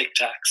Pete's Tic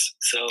Tacs.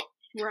 So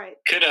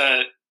could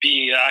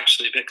be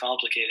actually a bit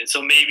complicated.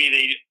 So maybe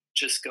they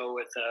just go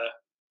with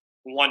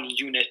 1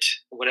 unit,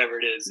 whatever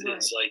it is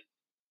like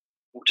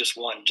just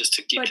one, just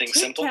to keep things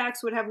simple. Tic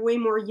Tacs would have way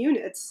more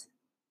units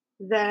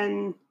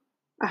than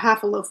a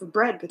half a loaf of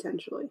bread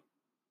potentially.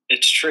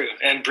 It's true.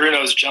 And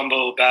Bruno's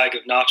jumbo bag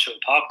of nacho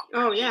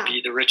popcorn would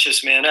be the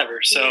richest man ever.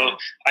 So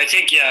I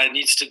think, it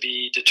needs to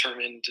be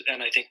determined.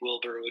 And I think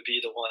Wilbur would be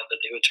the one that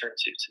they would turn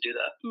to do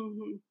that.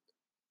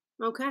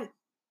 Mm-hmm. Okay.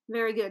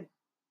 Very good.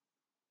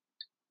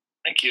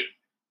 Thank you.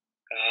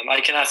 I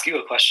can ask you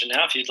a question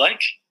now if you'd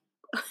like.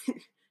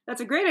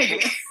 That's a great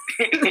idea.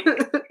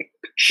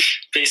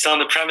 Based on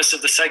the premise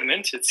of the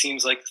segment, it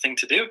seems like the thing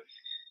to do.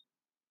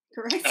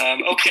 Correct.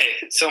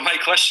 Okay. So my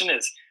question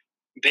is,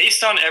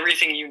 based on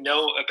everything you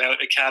know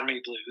about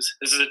Academy Blues,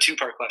 this is a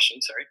 2-part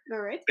question, sorry.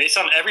 All right. Based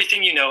on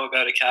everything you know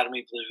about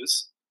Academy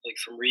Blues, like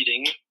from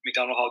reading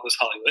Macdonald Hall Goes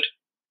Hollywood.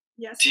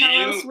 Yes, how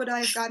else would I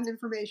have gotten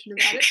information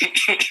about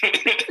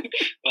it?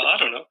 Well, I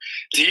don't know.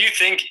 Do you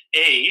think,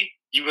 A,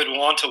 you would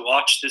want to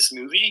watch this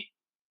movie,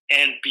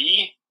 and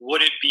B,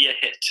 would it be a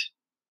hit?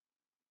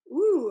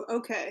 Ooh,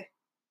 okay.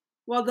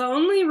 Well, the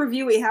only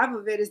review we have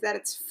of it is that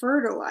it's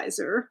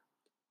fertilizer,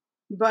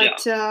 but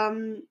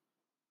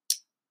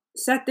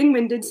Seth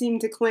Dingman did seem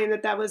to claim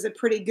that was a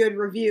pretty good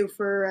review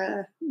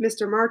for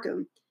Mr.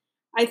 Markham.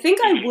 I think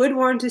I would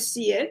want to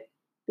see it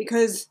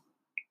because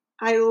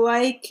I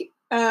like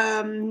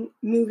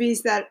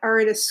movies that are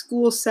in a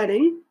school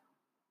setting.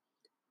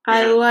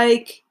 I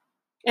like,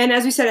 and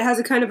as we said, it has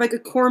a kind of like a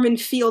Corman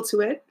feel to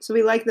it, so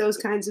we like those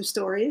kinds of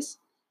stories.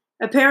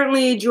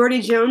 Apparently,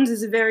 Jordie Jones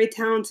is a very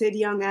talented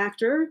young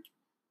actor,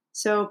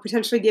 so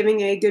potentially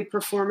giving a good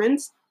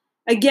performance.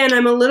 Again,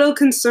 I'm a little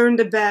concerned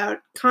about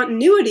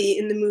continuity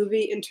in the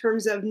movie in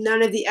terms of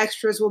none of the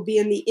extras will be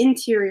in the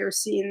interior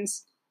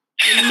scenes.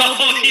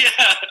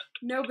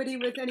 Nobody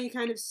with any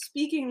kind of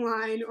speaking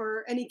line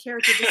or any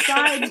character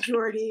besides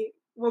Jordie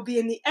will be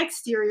in the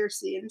exterior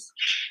scenes.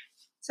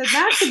 So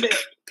that's a bit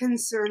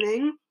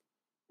concerning.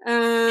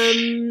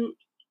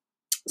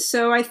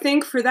 So I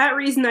think for that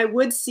reason I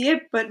would see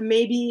it, but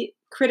maybe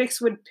critics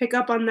would pick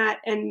up on that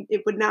and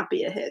it would not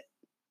be a hit.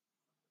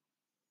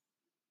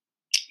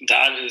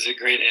 That is a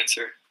great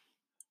answer.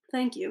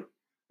 Thank you.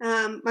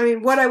 I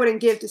mean, what I wouldn't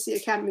give to see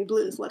Academy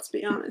Blues, let's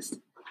be honest.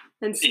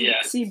 And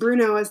see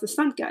Bruno as the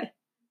stunt guy.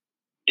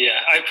 Yeah,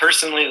 I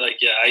personally,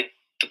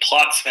 the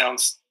plot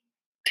sounds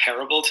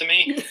terrible to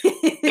me,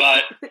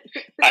 but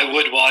I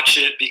would watch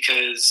it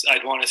because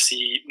I'd want to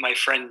see my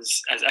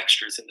friends as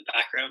extras in the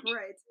background.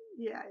 Right.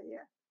 Yeah.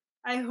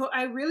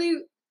 I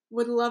really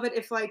would love it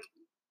if,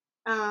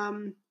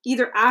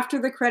 either after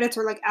the credits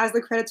or, as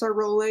the credits are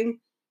rolling,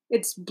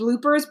 it's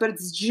bloopers, but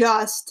it's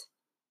just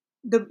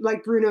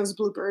Bruno's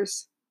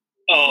bloopers.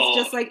 Oh,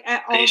 it's just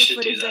all the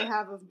footage they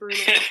have of Bruno.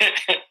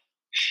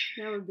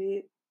 That would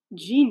be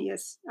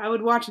genius. I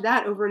would watch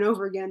that over and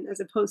over again as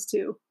opposed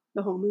to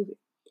the whole movie.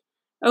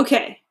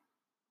 Okay.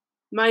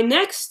 My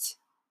next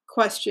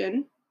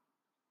question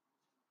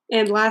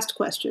and last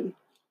question.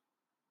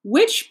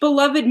 Which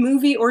beloved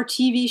movie or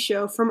TV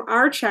show from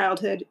our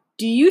childhood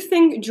do you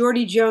think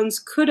Jordie Jones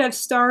could have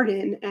starred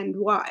in and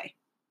why?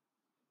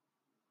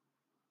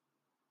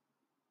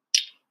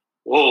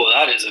 Whoa,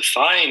 that is a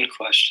fine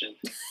question.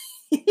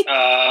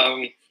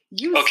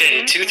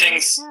 Okay, 2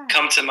 things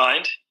come to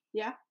mind.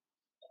 Yeah.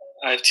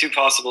 I have 2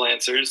 possible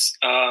answers.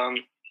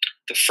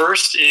 The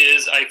first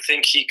is I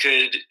think he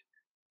could,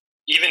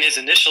 even his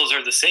initials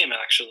are the same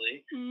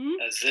actually,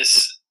 as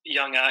this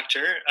young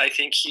actor. I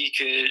think he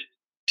could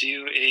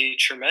do a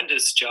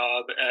tremendous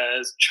job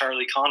as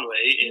Charlie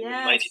Conway in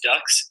Mighty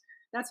Ducks.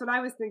 That's what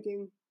I was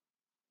thinking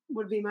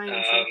would be my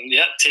answer.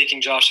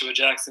 Taking Joshua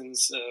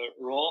Jackson's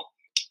role.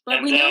 But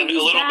and we then know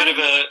a little bit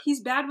of he's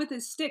bad with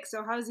his stick,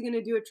 so how is he going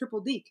to do a triple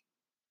deke?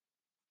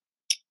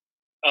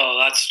 Oh,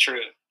 that's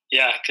true.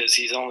 Yeah, because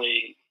he's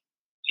only...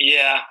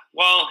 Yeah,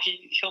 well,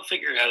 he'll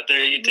figure it out.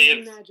 They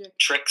have magic.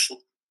 Tricks,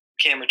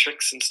 camera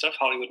tricks and stuff,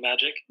 Hollywood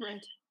magic.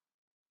 Right.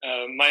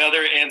 My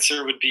other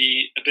answer would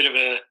be a bit of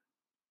a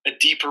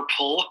deeper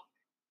pull.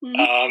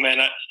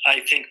 And I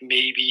think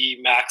maybe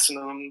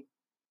maximum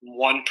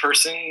one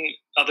person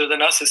other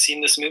than us has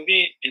seen this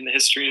movie in the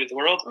history of the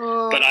world.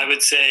 But I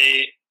would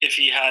say if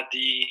he had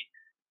the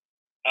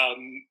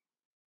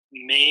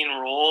main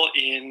role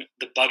in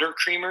the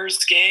Buttercreamers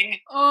gang.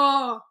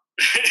 Oh,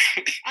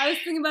 I was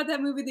thinking about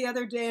that movie the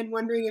other day and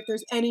wondering if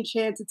there's any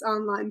chance it's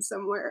online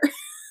somewhere.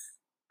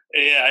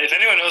 Yeah, if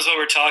anyone knows what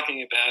we're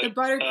talking about. The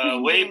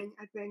Buttercream Gang,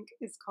 I think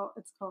it's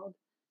called.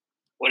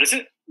 What is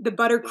it? The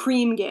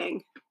Buttercream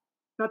Gang.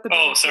 Not the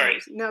Oh, sorry.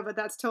 No, but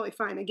that's totally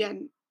fine.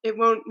 Again, it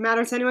won't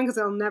matter to anyone because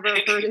they'll never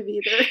have heard of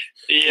either.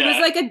 Yeah. It was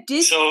like a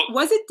Disney. So,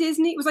 was it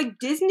Disney? It was like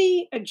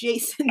Disney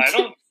adjacent. I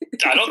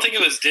don't think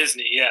it was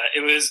Disney. Yeah, it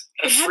was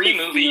a free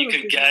movie you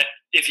could get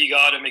if you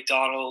got a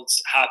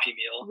McDonald's Happy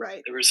Meal.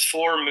 Right. There was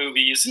 4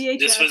 movies. VHS.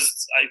 This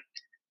was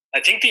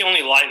I think the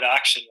only live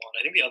action one.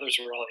 I think the others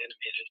were all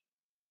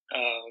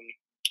animated.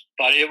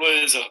 But it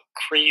was a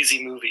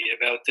crazy movie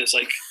about this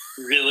like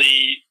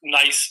really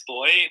nice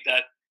boy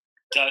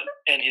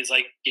and his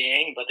like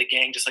gang, but the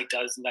gang just like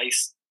does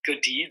nice good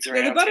deeds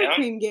around the town.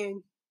 Buttercream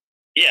gang.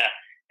 Yeah.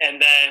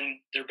 And then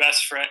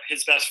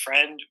his best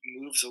friend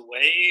moves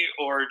away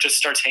or just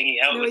starts hanging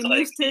out with like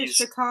moves to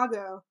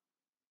Chicago.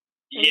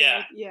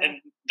 Yeah.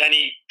 And then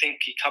he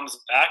comes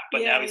back,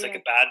 but now he's like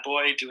a bad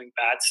boy doing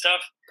bad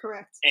stuff.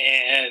 Correct.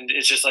 And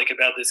it's just like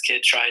about this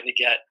kid trying to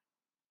get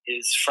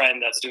his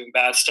friend that's doing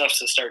bad stuff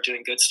to start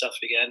doing good stuff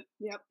again.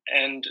 Yep.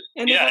 And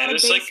yeah, it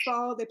was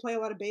baseball. Like, they play a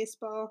lot of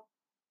baseball.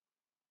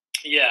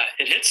 Yeah,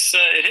 it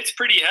hits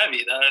pretty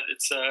heavy. That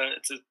it's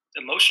an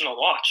emotional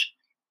watch.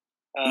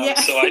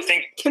 So I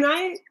think. Can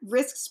I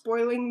risk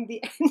spoiling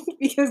the end?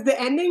 Because the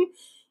ending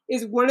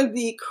is one of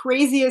the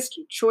craziest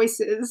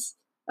choices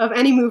of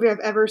any movie I've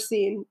ever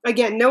seen.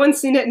 Again, no one's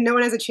seen it and no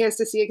one has a chance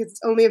to see it because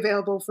it's only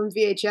available from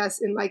VHS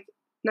in like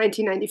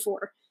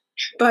 1994.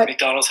 But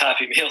McDonald's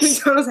Happy Meals.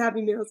 McDonald's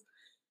Happy Meals.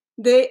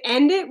 They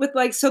end it with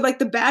like, so like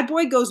the bad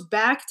boy goes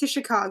back to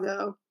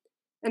Chicago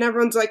and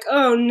everyone's like,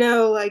 oh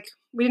no, like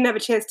we didn't have a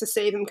chance to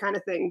save him kind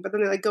of thing. But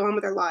then they like go on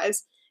with their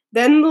lives.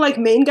 Then the like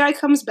main guy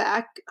comes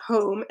back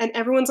home and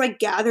everyone's like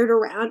gathered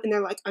around and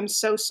they're like, I'm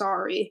so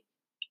sorry.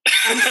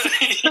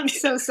 I'm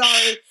so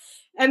sorry.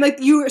 And like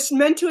you were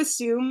meant to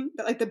assume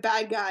that like the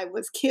bad guy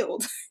was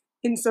killed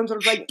in some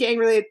sort of like gang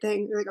related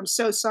thing. You're like, I'm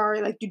so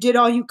sorry. Like you did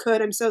all you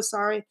could. I'm so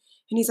sorry.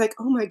 And he's like,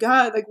 oh my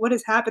God, like what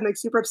has happened? Like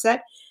super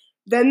upset.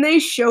 Then they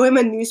show him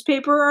a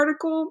newspaper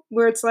article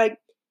where it's like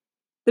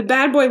the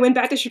bad boy went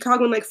back to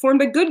Chicago and like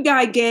formed a good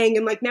guy gang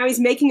and like now he's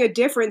making a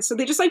difference. So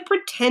they just like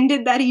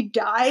pretended that he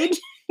died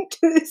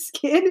to this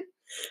kid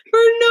for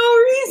no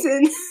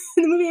reason.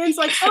 And the movie ends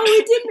like, oh,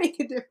 he did make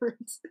a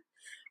difference.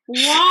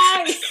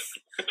 Why?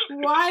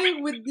 Why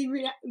would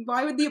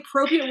the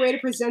appropriate way to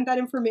present that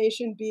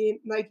information be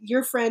like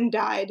your friend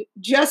died?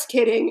 Just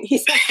kidding.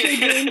 He's actually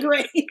doing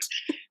great.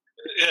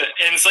 Yeah,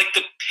 and it's like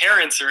the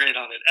parents are in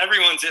on it.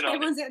 Everyone's in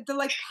on it. The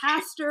like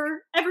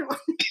pastor, everyone.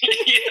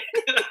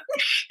 Yeah.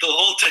 The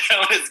whole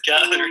town is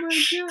gathered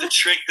to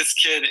trick this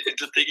kid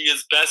into thinking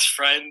his best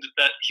friend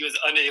that he was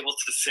unable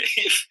to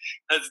save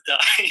has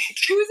died.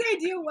 Whose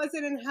idea was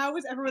it, and how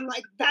was everyone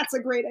like, that's a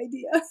great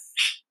idea?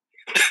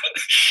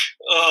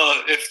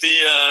 Oh, if the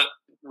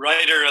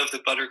writer of the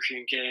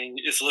Buttercream Gang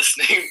is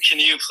listening, can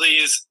you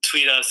please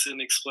tweet us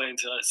and explain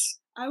to us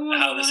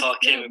how this all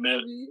came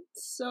about?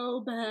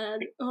 So bad.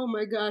 Oh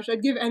my gosh,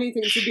 I'd give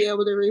anything to be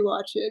able to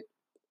rewatch it.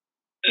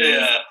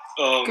 Yeah.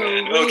 Oh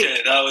man.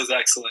 Okay, that was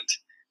excellent.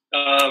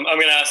 I'm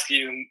going to ask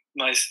you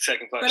my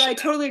second question. But I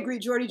totally agree.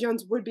 Jordie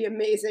Jones would be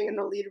amazing in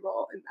the lead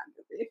role in that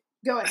movie.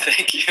 Go ahead.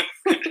 Thank you.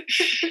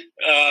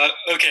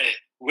 Okay.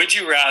 Would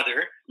you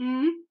rather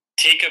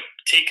take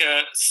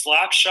a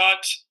slap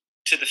shot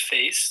to the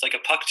face, like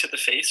a puck to the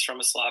face from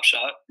a slap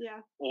shot,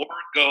 or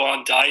go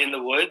on Die in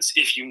the Woods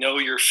if you know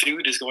your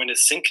food is going to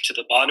sink to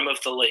the bottom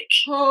of the lake?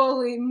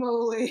 Holy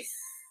moly.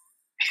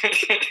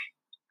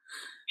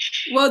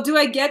 Well, do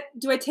I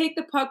take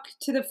the puck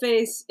to the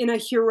face in a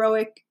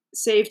heroic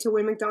save to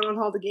win Macdonald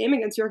Hall the game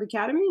against York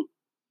Academy?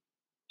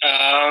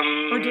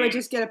 Or do I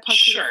just get a puck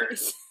to the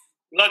face?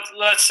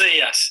 Let's say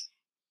yes.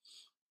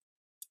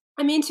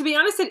 I mean, to be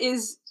honest, it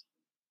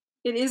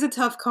is a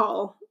tough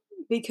call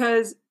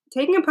because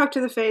taking a puck to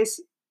the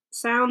face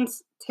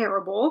sounds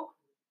terrible.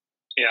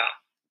 Yeah.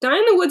 Die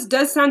in the Woods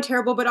does sound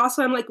terrible, but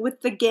also I'm like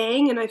with the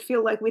gang and I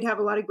feel like we'd have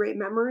a lot of great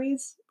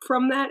memories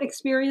from that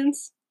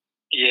experience.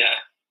 Yeah.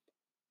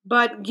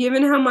 But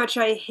given how much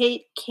I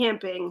hate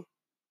camping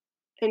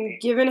and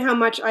given how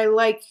much I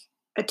like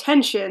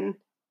attention,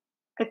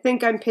 I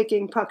think I'm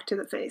picking puck to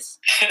the face.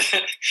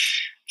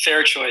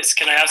 Fair choice.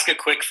 Can I ask a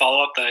quick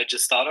follow-up that I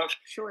just thought of?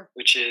 Sure.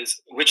 Which is,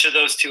 which of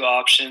those two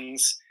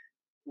options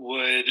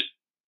would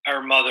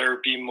our mother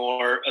be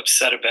more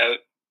upset about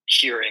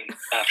hearing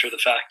after the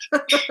fact?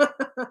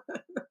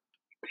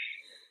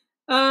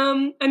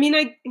 I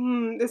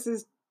mean, this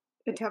is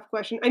a tough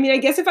question. I mean, I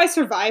guess if I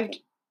survived,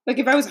 like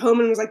if I was home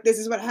and was like, this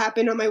is what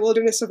happened on my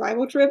wilderness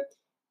survival trip,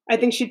 I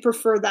think she'd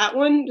prefer that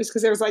one just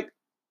because there was like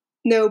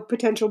no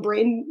potential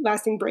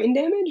lasting brain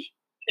damage.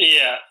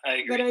 Yeah, I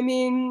agree. But I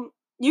mean,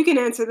 you can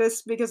answer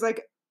this because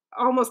like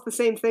almost the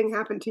same thing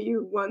happened to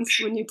you once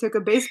when you took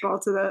a baseball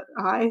to the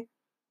eye.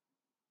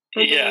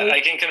 Yeah,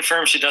 I can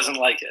confirm she doesn't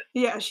like it.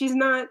 Yeah,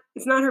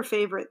 it's not her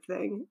favorite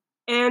thing.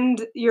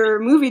 And your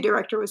movie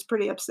director was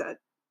pretty upset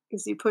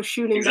because you pushed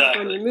shooting back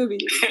on your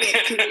movie.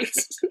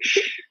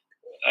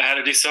 I had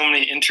to do so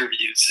many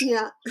interviews.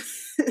 Yeah.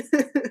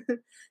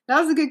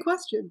 That was a good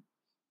question.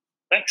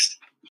 Thanks.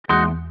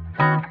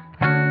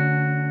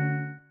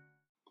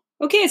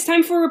 Okay, it's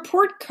time for a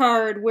report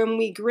card when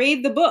we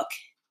grade the book.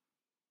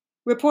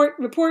 Report,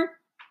 report,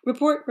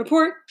 report,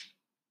 report.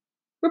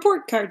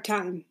 Report card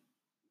time.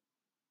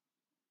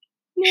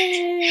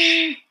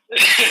 Yay.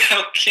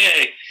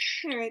 Okay.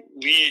 All right.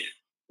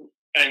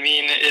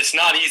 It's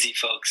not easy,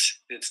 folks.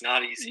 It's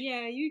not easy.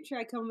 Yeah, you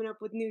try coming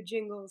up with new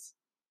jingles.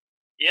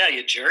 Yeah,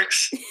 you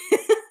jerks. Do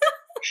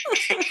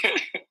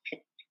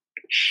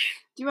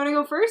you want to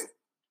go first?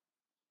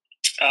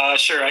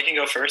 Sure, I can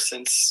go first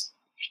since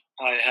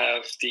I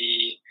have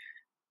the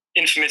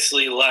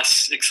infamously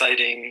less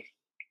exciting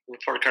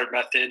report card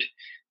method.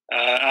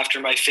 After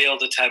my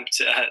failed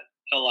attempt at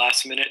a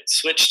last-minute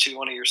switch to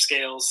one of your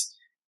scales,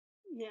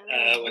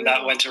 when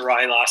that went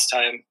awry last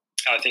time,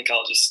 I think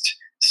I'll just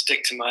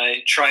stick to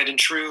my tried and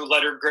true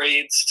letter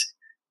grades.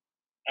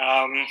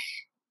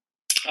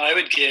 I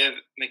would give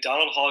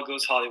Macdonald Hall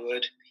Goes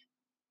Hollywood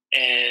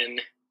an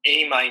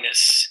A-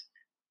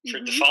 for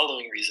the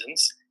following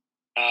reasons.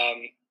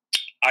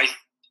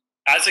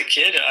 As a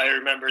kid, I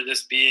remember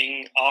this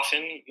being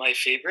often my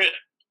favorite,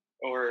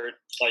 or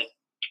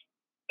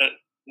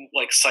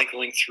like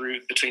cycling through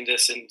between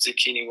this and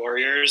Zucchini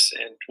Warriors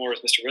and War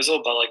with Mr.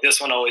 Rizzle, but like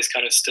this one always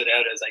kind of stood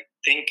out as I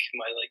think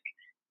my like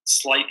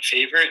slight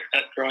favorite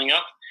at growing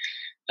up.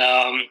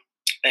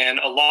 And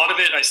a lot of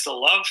it I still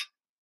love,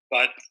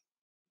 but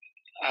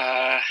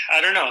I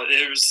don't know.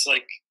 There was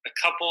like a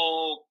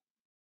couple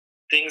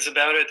things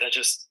about it that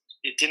just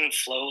it didn't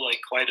flow like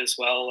quite as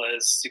well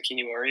as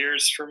Zucchini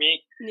Warriors for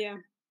me. Yeah.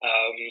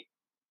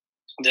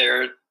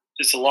 There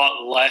is a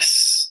lot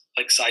less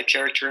like side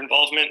character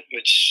involvement,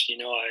 which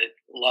I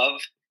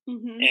love,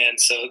 and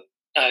so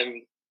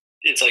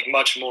it's like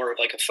much more of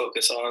like a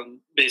focus on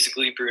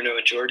basically Bruno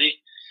and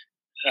Jordie.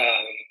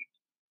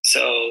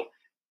 So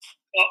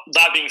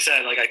that being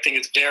said, like I think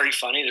it's very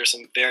funny. There's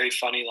some very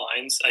funny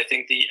lines. I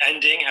think the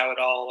ending, how it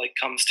all like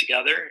comes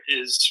together,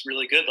 is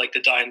really good. Like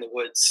the Die in the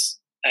Woods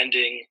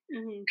ending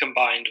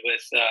combined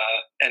with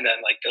and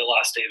then like the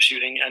last day of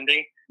shooting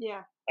ending.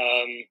 Yeah.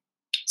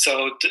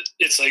 So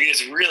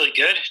it's really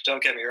good.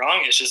 Don't get me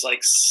wrong. It's just like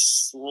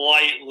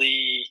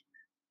slightly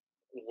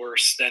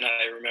worse than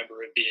I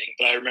remember it being,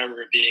 but I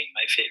remember it being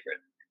my favorite.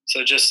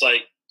 So just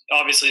like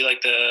obviously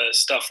like the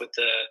stuff with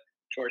the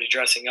Jordie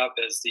dressing up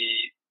as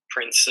the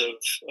prince of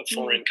a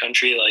foreign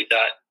country, like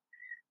that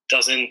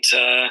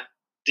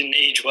didn't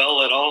age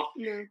well at all.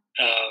 No.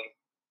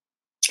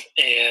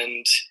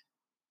 And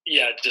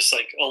yeah, just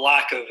like a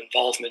lack of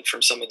involvement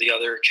from some of the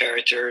other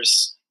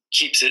characters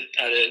keeps it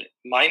at a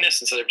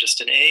minus instead of just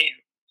an A.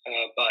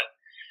 But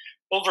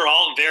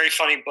overall, very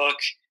funny book.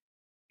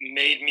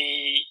 Made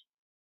me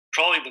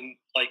probably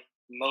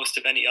most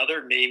of any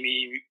other made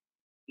me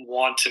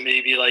want to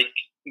maybe like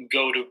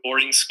go to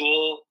boarding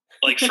school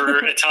like for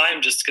a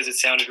time just because it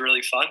sounded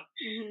really fun.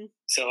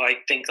 So I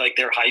think like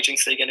their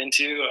hijinks they get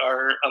into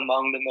are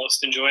among the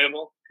most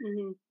enjoyable.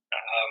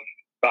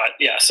 But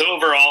yeah, so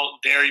overall,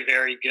 very,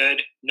 very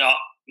good. Not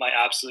my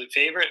absolute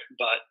favorite,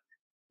 but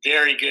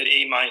very good.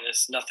 A-.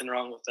 Nothing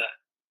wrong with that.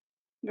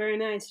 Very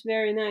nice.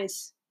 Very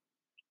nice.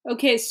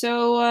 Okay,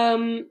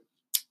 so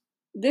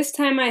this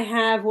time I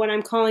have what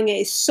I'm calling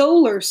a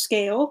solar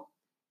scale,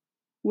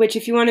 which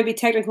if you want to be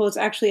technical, it's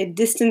actually a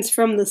distance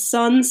from the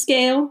sun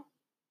scale.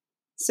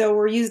 So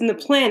we're using the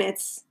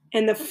planets,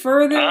 and the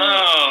further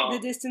the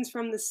distance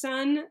from the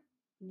sun,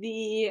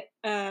 the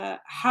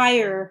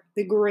higher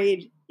the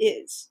grade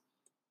is.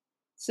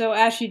 So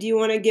Ashley, do you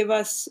want to give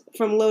us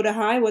from low to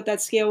high what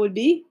that scale would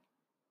be?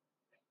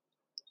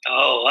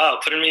 Oh, wow.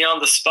 Putting me on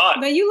the spot.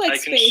 But you like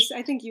space.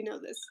 I think you know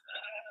this.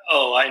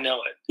 Oh, I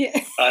know it. Yeah.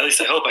 At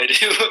least I hope I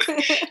do.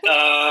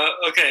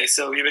 Okay,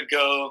 so we would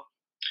go,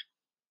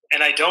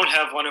 and I don't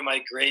have one of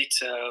my great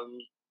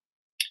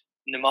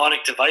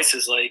mnemonic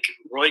devices like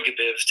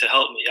Roigabiv to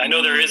help me. I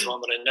know there is one,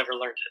 but I never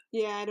learned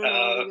it. Yeah, I don't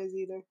know what it is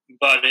either.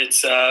 But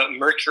it's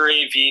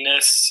Mercury,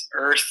 Venus,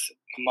 Earth,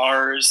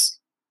 Mars,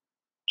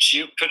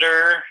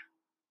 Jupiter,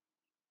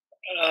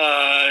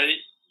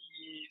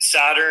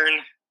 Saturn,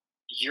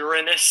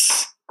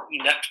 Uranus,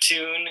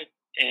 Neptune,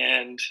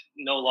 and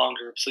no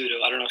longer Pluto.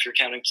 I don't know if you're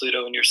counting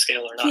Pluto in your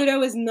scale or not.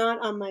 Pluto is not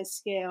on my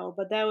scale,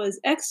 but that was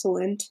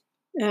excellent.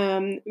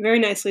 Very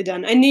nicely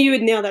done. I knew you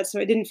would nail that, so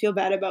I didn't feel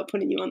bad about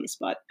putting you on the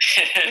spot.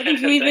 I think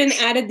you even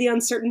added the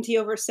uncertainty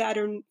over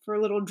Saturn for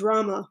a little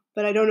drama,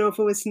 but I don't know if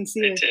it was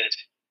sincere. I did.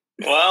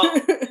 Well,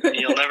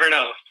 you'll never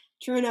know.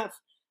 True enough.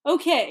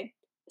 Okay,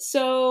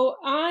 so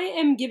I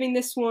am giving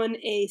this one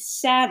a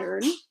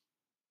Saturn,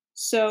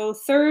 so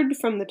third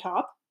from the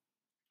top.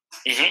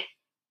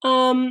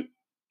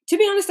 To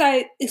be honest,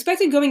 I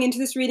expected going into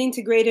this reading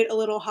to grade it a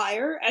little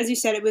higher. As you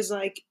said, it was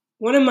like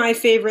one of my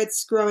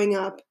favorites growing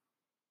up,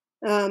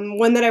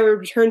 one that I would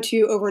return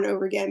to over and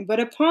over again. But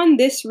upon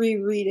this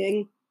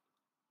rereading,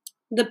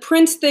 the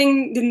Prince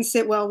thing didn't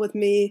sit well with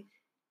me.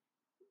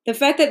 The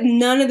fact that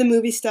none of the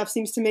movie stuff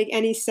seems to make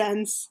any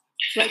sense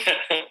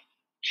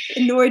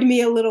annoyed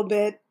me a little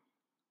bit.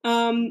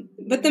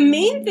 But the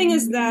main thing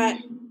is that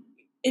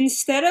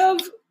instead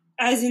of,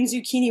 as in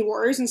Zucchini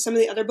Warriors and some of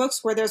the other books,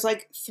 where there's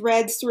like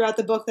threads throughout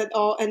the book that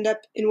all end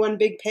up in one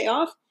big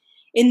payoff,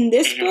 in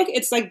this book,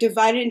 it's like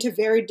divided into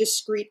very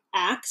discrete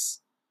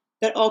acts.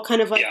 that all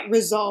kind of like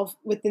resolve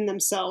within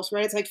themselves,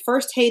 right? It's like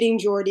first hating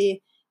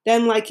Jordie,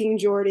 then liking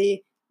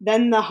Jordie,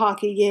 then the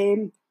hockey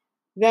game,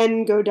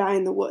 then go die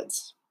in the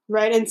woods,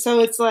 right? And so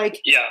it's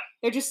like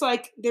they're just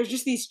like there's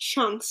just these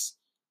chunks.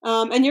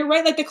 And you're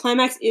right, like the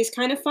climax is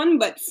kind of fun,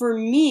 but for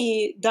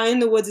me, Die in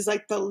the Woods is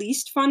like the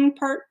least fun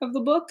part of the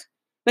book.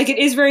 Like it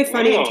is very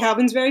funny and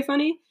Calvin's very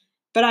funny,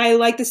 but I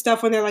like the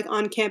stuff when they're like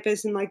on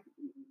campus and like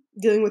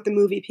dealing with the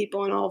movie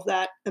people and all of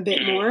that a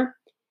bit more.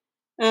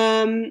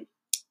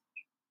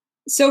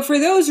 So for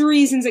those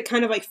reasons, it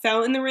kind of like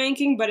fell in the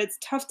ranking, but it's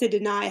tough to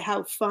deny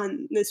how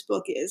fun this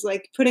book is.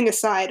 Like putting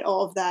aside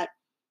all of that,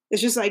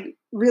 it's just like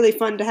really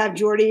fun to have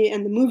Jordie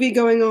and the movie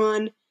going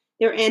on.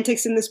 Their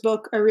antics in this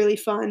book are really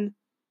fun.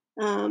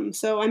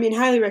 So, I mean,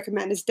 highly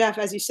recommend. It's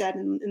as you said,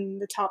 in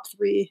the top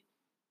 3,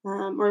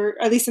 or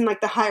at least in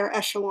like the higher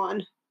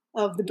echelon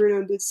of the Bruno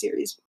and Boots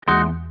series.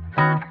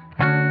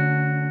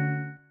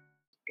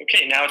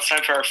 Okay, now it's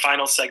time for our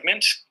final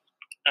segment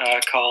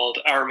called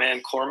Our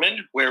Man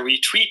Corman, where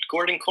we tweet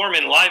Gordon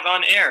Corman live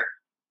on air.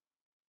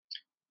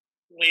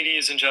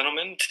 Ladies and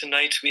gentlemen,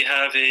 tonight we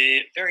have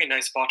a very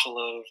nice bottle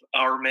of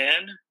Our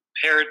Man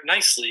paired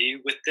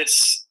nicely with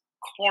this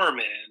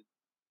Corman.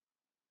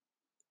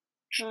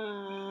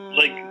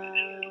 Like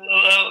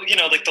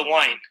the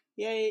wine.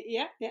 Yeah.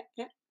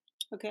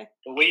 Okay.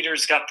 The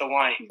waiter's got the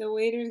wine.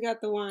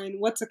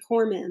 What's a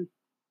Corman?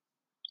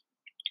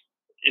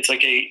 It's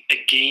like a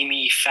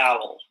gamey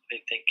fowl, I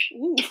think.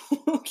 Ooh,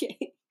 okay.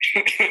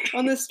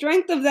 On the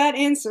strength of that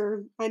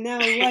answer, I now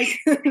like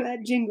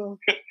that jingle.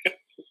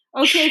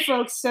 Okay,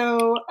 folks,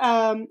 so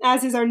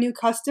as is our new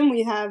custom,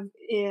 we have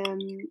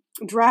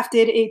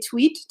drafted a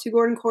tweet to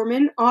Gordon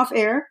Corman off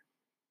air.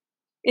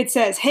 It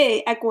says,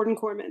 "Hey, at Gordon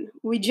Corman,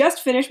 we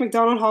just finished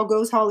Macdonald Hall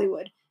Goes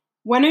Hollywood.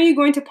 When are you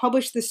going to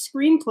publish the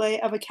screenplay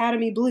of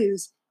Academy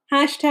Blues?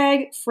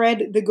 Hashtag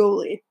Fred the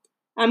goalie."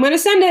 I'm going to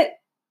send it.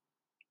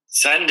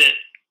 Send it.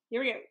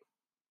 Here we go.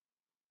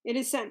 It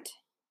is sent.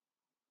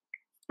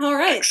 All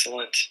right.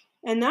 Excellent.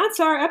 And that's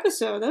our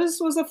episode. This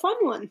was a fun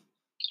one.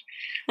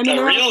 I mean,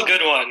 a real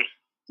good one.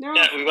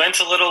 We went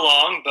a little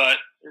long, but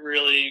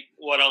really,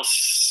 what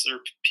else are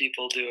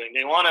people doing?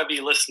 They want to be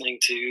listening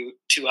to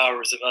 2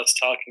 hours of us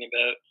talking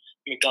about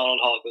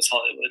Macdonald Hall Goes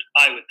Hollywood,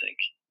 I would think.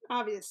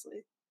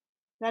 Obviously.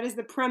 That is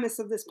the premise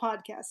of this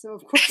podcast, so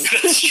of course.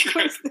 That's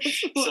true.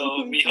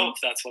 So we hope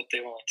that's what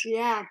they want.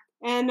 Yeah.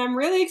 And I'm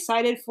really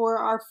excited for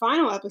our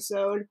final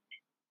episode,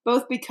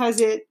 both because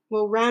it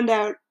will round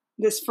out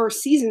this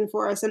first season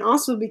for us, and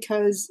also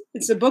because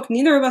it's a book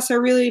neither of us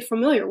are really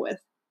familiar with.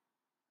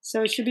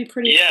 So it should be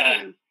pretty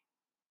exciting.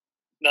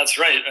 That's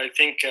right. I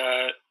think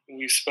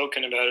we've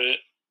spoken about it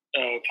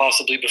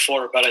possibly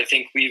before, but I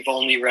think we've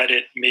only read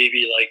it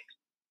maybe like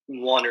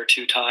 1 or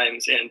 2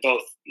 times, and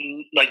both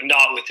like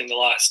not within the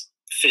last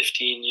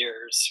 15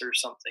 years or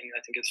something.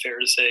 I think it's fair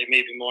to say,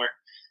 maybe more.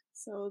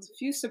 So it's a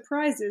few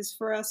surprises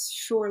for us,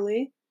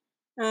 surely.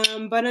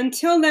 But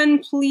until then,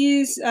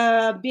 please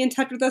be in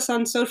touch with us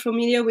on social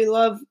media. We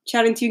love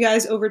chatting to you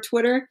guys over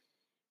Twitter.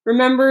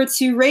 Remember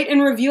to rate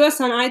and review us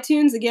on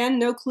iTunes. Again,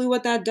 no clue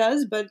what that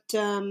does, but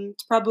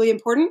it's probably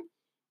important.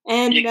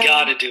 And you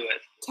gotta do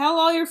it. Tell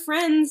all your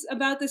friends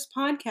about this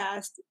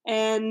podcast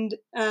and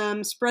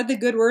spread the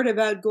good word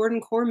about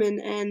Gordon Corman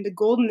and the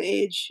golden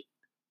age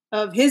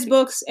of his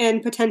books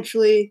and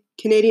potentially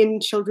Canadian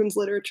children's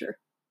literature.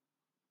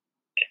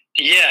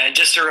 Yeah, and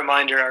just a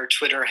reminder, our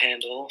Twitter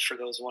handle, for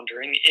those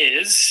wondering,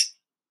 is...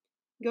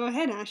 Go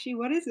ahead, Ashley.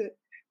 What is it?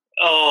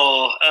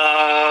 Zucchini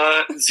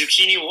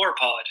War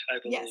Pod, I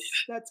believe. Yes,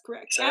 that's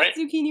correct. Is that right?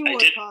 Zucchini War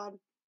Pod.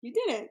 You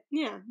did it.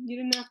 Yeah, you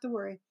didn't have to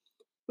worry.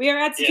 We are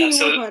at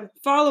Zucchini War Pod.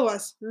 Follow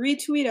us,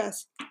 retweet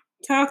us,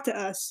 talk to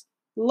us,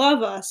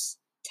 love us,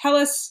 tell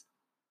us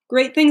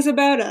great things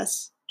about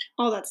us,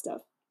 all that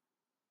stuff.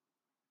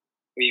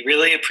 We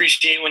really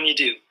appreciate when you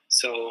do.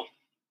 So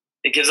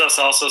it gives us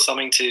also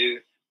something to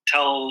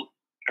tell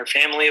our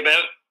family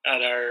about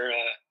at our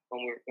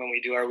when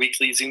we do our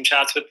weekly Zoom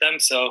chats with them.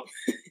 So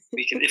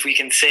if we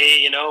can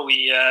say,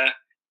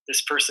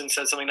 this person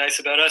said something nice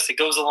about us, it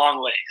goes a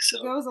long way. So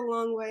it goes a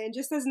long way. And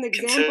just as an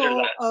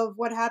example of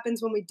what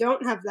happens when we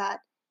don't have that,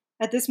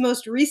 at this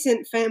most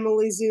recent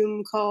family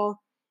Zoom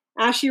call,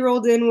 Ashley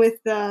rolled in with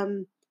a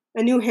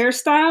new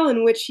hairstyle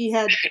in which he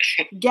had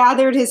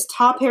gathered his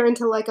top hair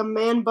into like a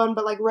man bun,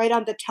 but like right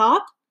on the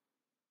top.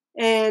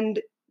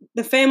 And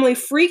the family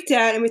freaked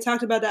out, and we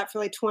talked about that for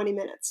like 20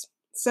 minutes.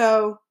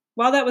 So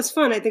while that was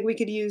fun, I think we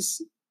could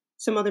use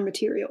some other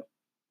material.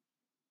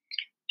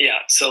 Yeah,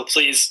 so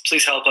please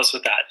help us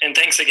with that. And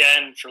thanks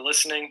again for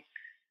listening.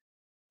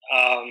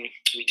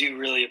 We do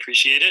really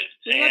appreciate it.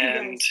 We love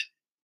you guys.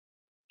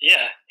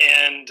 Yeah,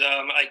 and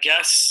I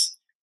guess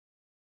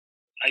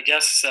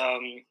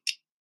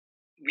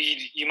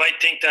you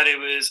might think that it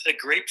was a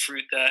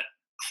grapefruit that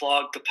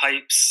clogged the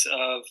pipes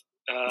of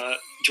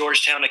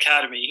Georgetown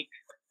Academy,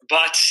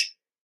 but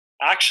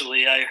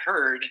actually I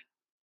heard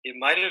it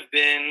might have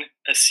been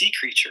a sea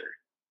creature,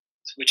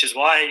 which is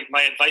why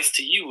my advice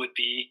to you would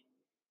be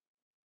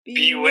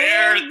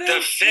beware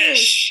the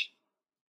fish.